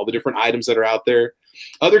supplies and all the different items that are out there.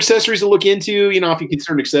 Other accessories to look into, if you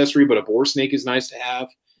consider an accessory, but a bore snake is nice to have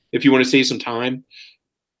if you want to save some time.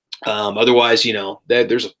 Otherwise,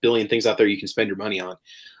 there's a billion things out there you can spend your money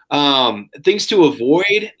on. Things to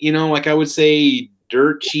avoid, like I would say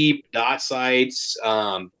dirt cheap dot sights.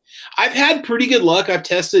 I've had pretty good luck. I've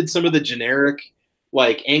tested some of the generic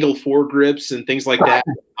like angle foregrips and things like that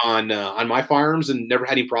on my firearms and never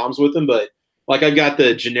had any problems with them. But like I've got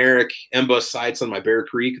the generic M-Bus sights on my Bear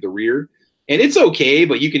Creek, the rear, and it's okay,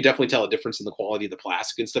 but you can definitely tell a difference in the quality of the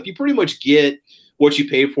plastic and stuff. You pretty much get what you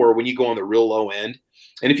pay for when you go on the real low end.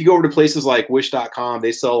 And if you go over to places like wish.com,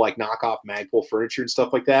 they sell like knockoff Magpul furniture and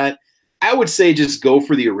stuff like that. I would say just go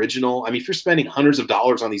for the original. I mean, if you're spending hundreds of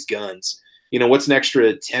dollars on these guns, what's an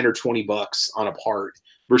extra 10 or 20 bucks on a part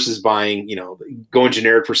versus buying, going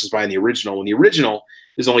generic versus buying the original, when the original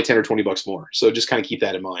is only 10 or 20 bucks more. So just kind of keep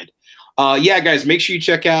that in mind. Yeah, guys, make sure you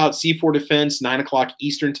check out C4 Defense, 9 o'clock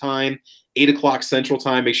Eastern time, 8 o'clock Central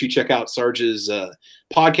time. Make sure you check out Sarge's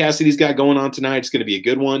podcast that he's got going on tonight. It's going to be a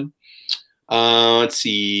good one. Let's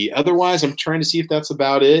see. Otherwise, I'm trying to see if that's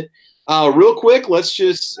about it. Real quick,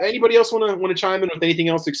 anybody else want to chime in with anything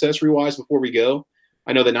else accessory-wise before we go?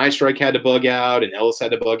 I know that Night Strike had to bug out and Ellis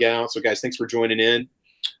had to bug out. So, guys, thanks for joining in.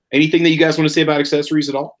 Anything that you guys want to say about accessories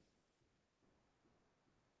at all?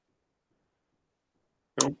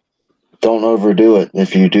 No? Don't overdo it.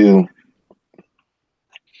 If you do,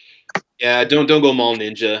 yeah, don't go mall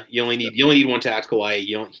ninja. You only need one tactical light.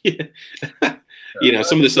 You don't.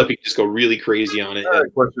 Some of the stuff you can just go really crazy on it. I have a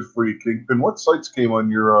question for you, Kingpin. What sights came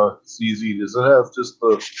on your CZ? Does it have just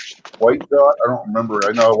the white dot? I don't remember.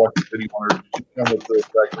 I know I watched the video on it. Did you come with the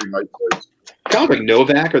factory night sights? Kind of like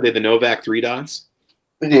Novak. Are they the Novak 3 dots?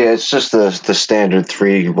 Yeah, it's just the standard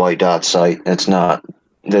 3 white dot sight. It's not.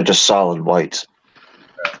 They're just solid whites.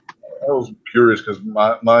 I was curious because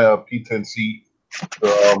my P10C,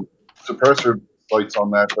 the suppressor sights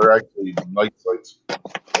on that, they're actually night sights. I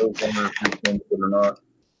was wondering if you think it or not.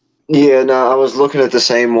 Yeah, no, I was looking at the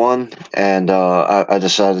same one, and I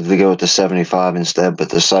decided to go with the 75 instead.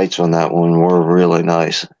 But the sights on that one were really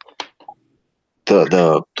nice.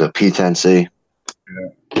 The P10C.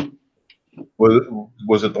 Yeah.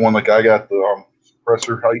 Was it the one like I got the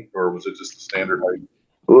suppressor height, or was it just the standard height?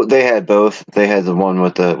 Well, they had both. They had the one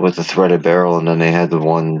with the threaded barrel, and then they had the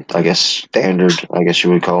one, I guess, standard, I guess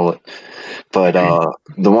you would call it. But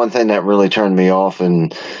the one thing that really turned me off,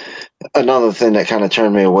 and another thing that kind of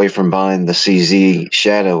turned me away from buying the CZ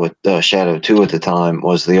Shadow with Shadow 2 at the time,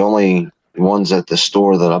 was the only ones at the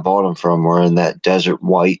store that I bought them from were in that desert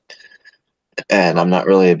white, and I'm not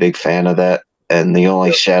really a big fan of that. And the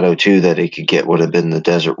only Shadow 2 that he could get would have been the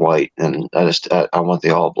desert white, and I want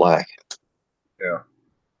the all black. Yeah.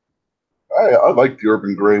 I like the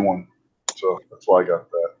Urban Gray one, so that's why I got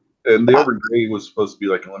that. And the Urban Gray was supposed to be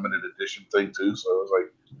like a limited edition thing too, so I was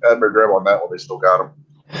like, I better grab on that one. They still got them.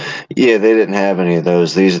 Yeah, they didn't have any of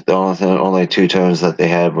those. These are the only two tones that they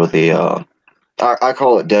had were the I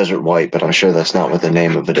call it desert white, but I'm sure that's not what the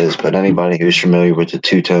name of it is. But anybody who's familiar with the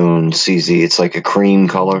two-tone CZ, it's like a cream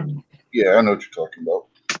color. Yeah, I know what you're talking about.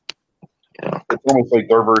 Yeah. It's almost like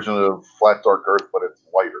their version of Flat Dark Earth, but it's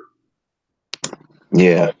lighter.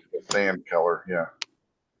 Yeah. Like the sand color, yeah.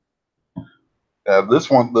 This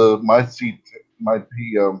one, my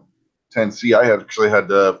P10C, I actually had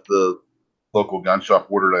the local gun shop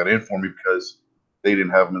order that in for me because they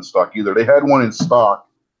didn't have them in stock either. They had one in stock.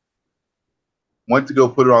 Went to go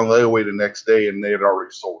put it on layaway the next day, and they had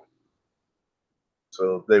already sold it.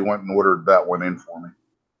 So they went and ordered that one in for me.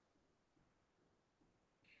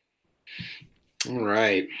 All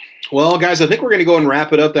right. Well, guys, I think we're going to go and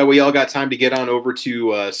wrap it up. That way, y'all got time to get on over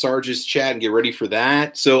to Sarge's chat and get ready for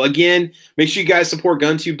that. So, again, make sure you guys support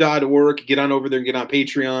guntube.org. Get on over there and get on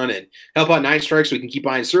Patreon and help out Night Strike so we can keep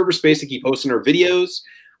buying server space and keep posting our videos.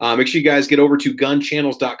 Make sure you guys get over to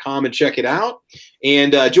gunchannels.com and check it out.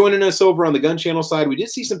 And joining us over on the Gun Channel side, we did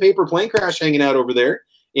see some Paper Plane Crash hanging out over there.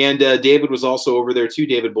 And David was also over there, too.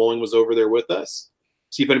 David Bowling was over there with us.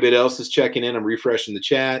 See if anybody else is checking in. I'm refreshing the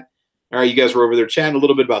chat. All right, you guys were over there chatting a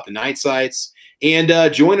little bit about the night sights.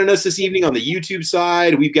 And joining us this evening on the YouTube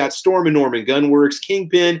side, we've got Storm and Norman Gunworks,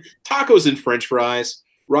 Kingpin, Tacos and French Fries,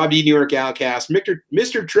 Rob D. New York Outcast,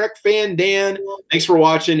 Mr. Trek Fan Dan. Thanks for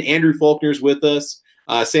watching. Andrew Faulkner's with us.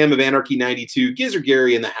 Sam of Anarchy 92, Gizzard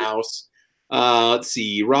Gary in the house. Let's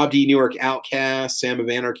see, Rob D. New York Outcast, Sam of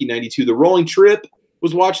Anarchy 92. The Rolling Trip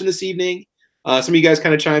was watching this evening. Some of you guys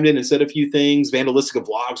kind of chimed in and said a few things. Vandalistica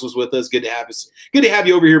Vlogs was with us. Good to have us. Good to have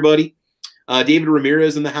you over here, buddy. David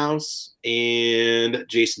Ramirez in the house, and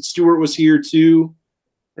Jason Stewart was here too.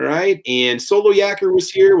 All right, and Solo Yacker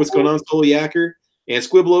was here. What's going on, Solo Yacker? And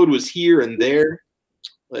Squiblode was here and there.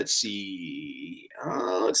 Let's see.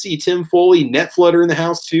 Tim Foley, Net Flutter in the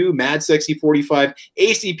house too. Mad Sexy 45,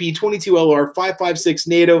 ACP 22LR 556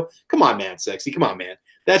 NATO. Come on, Mad Sexy. Come on, man.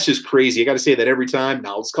 That's just crazy. I got to say that every time.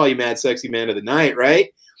 Now let's call you Mad Sexy Man of the Night,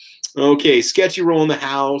 right? Okay, Sketchy Roll in the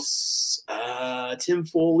house. Tim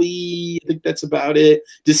Foley, I think that's about it.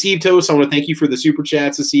 Deceived Toast, I want to thank you for the super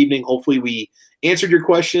chats this evening. Hopefully we answered your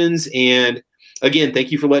questions. And again,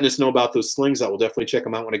 thank you for letting us know about those slings. I will definitely check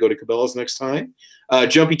them out when I go to Cabela's next time.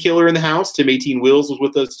 Jumpy Killer in the house. Tim 18 Wheels was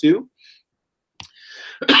with us too.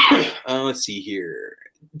 Let's see here.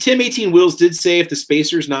 Tim 18 Wheels did say if the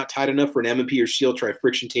spacer's not tight enough for an M&P or shield, try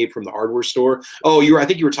friction tape from the hardware store. Oh, I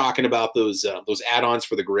think you were talking about those add-ons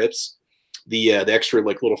for the grips, the extra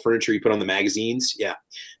like little furniture you put on the magazines. Yeah.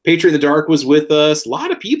 Patriot in the Dark was with us. A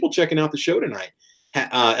lot of people checking out the show tonight.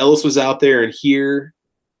 Ellis was out there and here,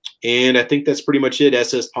 and I think that's pretty much it.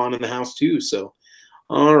 SS Pawn in the house too. So,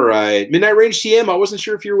 all right, Midnight Range TM. I wasn't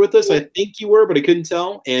sure if you were with us. I think you were, but I couldn't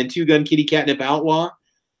tell. And Two Gun Kitty Catnip Outlaw.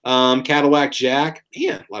 Cadillac Jack,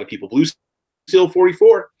 man, a lot of people. Blue Steel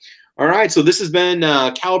 44. All right, so this has been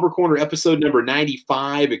Caliber Corner episode number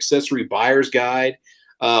 95, Accessory Buyer's Guide.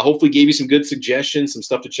 Hopefully gave you some good suggestions, some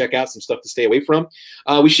stuff to check out, some stuff to stay away from.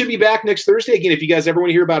 We should be back next Thursday. Again, if you guys ever want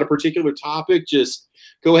to hear about a particular topic, just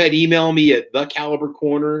go ahead and email me at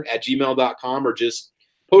thecalibercorner@gmail.com or just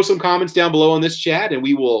post some comments down below on this chat, and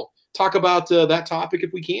we will talk about that topic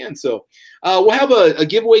if we can. So we'll have a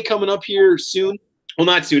giveaway coming up here soon. Well,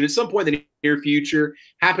 not soon. At some point in the near future.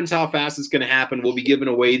 Happens how fast it's going to happen. We'll be giving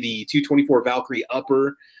away the 224 Valkyrie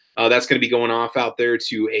upper. That's going to be going off out there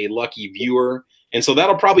to a lucky viewer. And so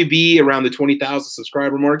that'll probably be around the 20,000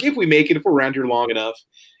 subscriber mark if we make it, if we're around here long enough.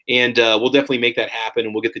 And we'll definitely make that happen,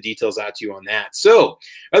 and we'll get the details out to you on that. So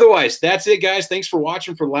otherwise, that's it, guys. Thanks for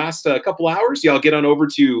watching for the last couple hours. Y'all get on over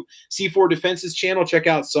to C4 Defense's channel, check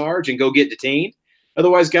out Sarge, and go get detained.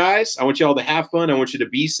 Otherwise, guys, I want y'all to have fun. I want you to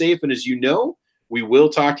be safe. And as you know, we will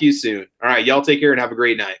talk to you soon. All right, y'all take care and have a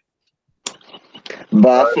great night.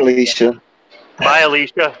 Bye, Felicia. Bye,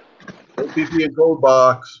 Alicia. OTP and Gold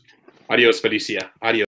Box. Adios, Felicia. Adios.